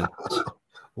Independence.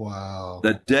 Wow.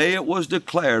 The day it was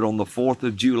declared on the 4th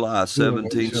of July,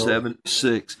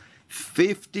 1776,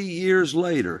 50 years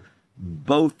later,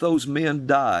 both those men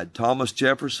died. Thomas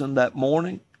Jefferson that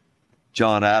morning,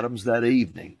 John Adams that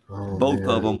evening. Both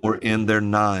of them were in their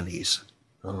 90s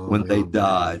when they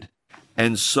died.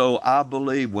 And so I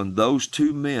believe when those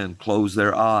two men closed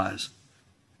their eyes,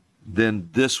 then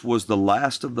this was the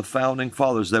last of the founding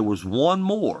fathers. There was one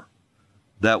more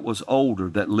that was older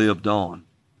that lived on.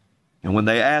 And when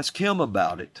they asked him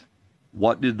about it,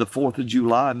 what did the 4th of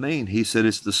July mean? He said,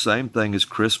 it's the same thing as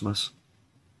Christmas.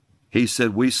 He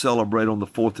said, we celebrate on the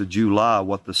 4th of July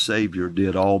what the Savior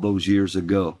did all those years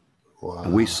ago. Wow.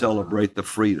 And we celebrate the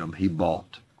freedom he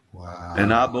bought. Wow.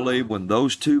 And I believe when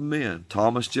those two men,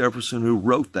 Thomas Jefferson, who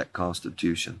wrote that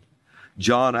Constitution,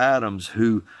 John Adams,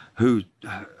 who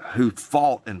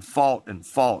fought and fought and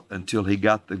fought until he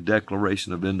got the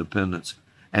Declaration of Independence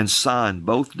and signed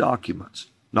both documents.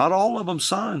 Not all of them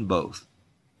signed both,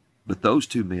 but those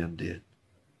two men did.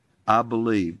 I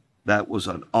believe that was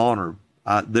an honor.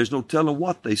 There's no telling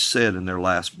what they said in their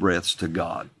last breaths to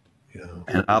God. Yeah.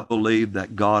 And I believe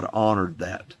that God honored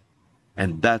that.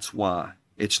 And that's why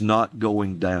it's not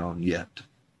going down yet.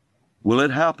 Will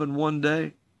it happen one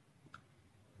day?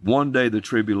 One day the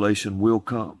tribulation will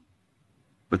come.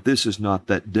 But this is not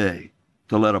that day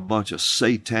to let a bunch of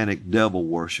satanic devil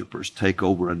worshipers take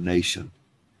over a nation.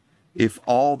 If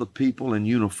all the people in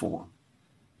uniform,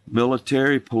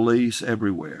 military, police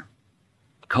everywhere,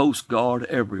 Coast Guard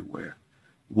everywhere,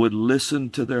 would listen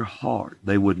to their heart,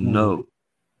 they would know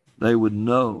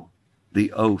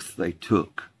the oath they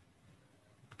took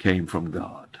came from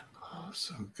God. Oh,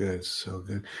 so good, so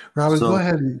good. Robin, go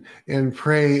ahead and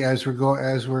pray as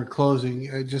we're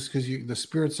closing. Just because the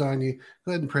Spirit's on you,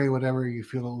 go ahead and pray whatever you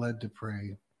feel led to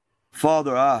pray.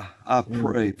 Father, I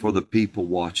pray for the people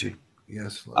watching.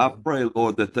 Yes, Lord. I pray,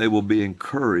 Lord, that they will be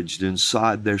encouraged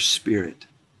inside their spirit.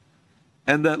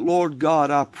 And that, Lord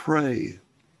God, I pray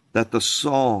that the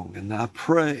song, and I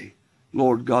pray,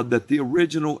 Lord God, that the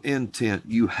original intent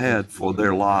you had for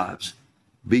their lives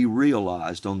be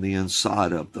realized on the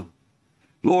inside of them.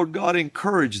 Lord God,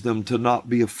 encourage them to not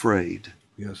be afraid.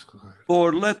 Yes, Lord.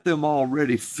 Lord, let them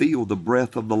already feel the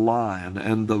breath of the lion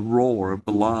and the roar of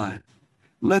the lion.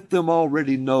 Let them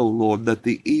already know, Lord, that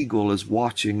the eagle is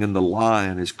watching and the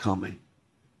lion is coming,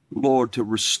 Lord, to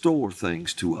restore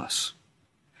things to us.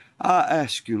 I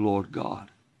ask you, Lord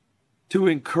God, to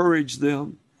encourage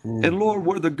them. And Lord,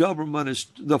 where the government is,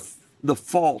 the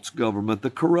false government,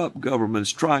 the corrupt government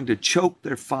is trying to choke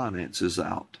their finances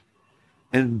out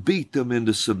and beat them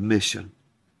into submission,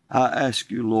 I ask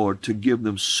you, Lord, to give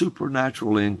them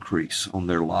supernatural increase on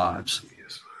their lives.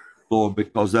 Yes, Lord,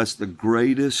 because that's the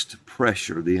greatest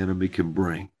pressure the enemy can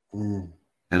bring.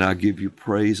 And I give you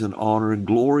praise and honor and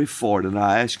glory for it. And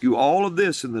I ask you all of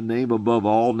this in the name above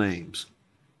all names,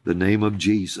 the name of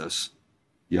Jesus,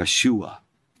 Yeshua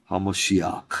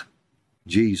HaMashiach,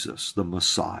 Jesus the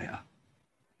Messiah.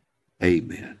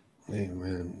 Amen.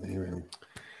 Amen. Amen.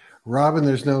 Robin,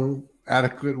 there's no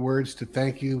adequate words to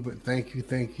thank you, but thank you.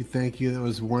 It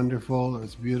was wonderful. It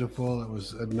was beautiful. It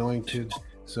was anointed.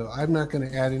 So I'm not going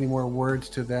to add any more words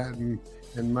to that and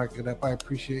muck it up. I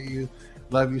appreciate you.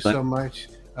 Love you so much.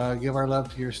 Give our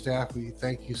love to your staff. We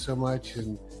thank you so much.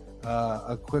 And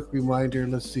a quick reminder,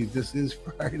 let's see, this is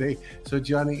Friday. So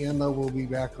Johnny Enlow will be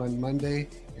back on Monday,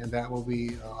 and that will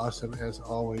be awesome as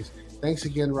always. Thanks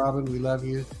again, Robin. We love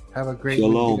you. Have a great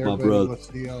Shalom, weekend, my brother. We'll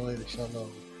see y'all later.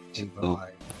 Shalom.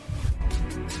 Bye-bye.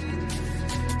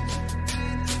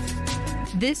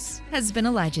 This has been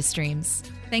Elijah Streams.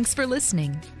 Thanks for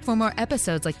listening. For more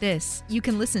episodes like this, you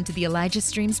can listen to the Elijah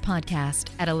Streams podcast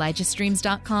at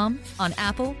ElijahStreams.com, on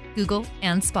Apple, Google,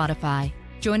 and Spotify.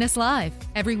 Join us live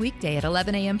every weekday at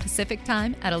 11 a.m. Pacific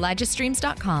Time at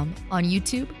ElijahStreams.com, on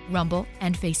YouTube, Rumble,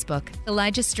 and Facebook.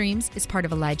 Elijah Streams is part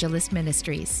of Elijah List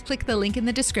Ministries. Click the link in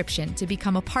the description to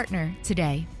become a partner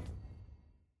today.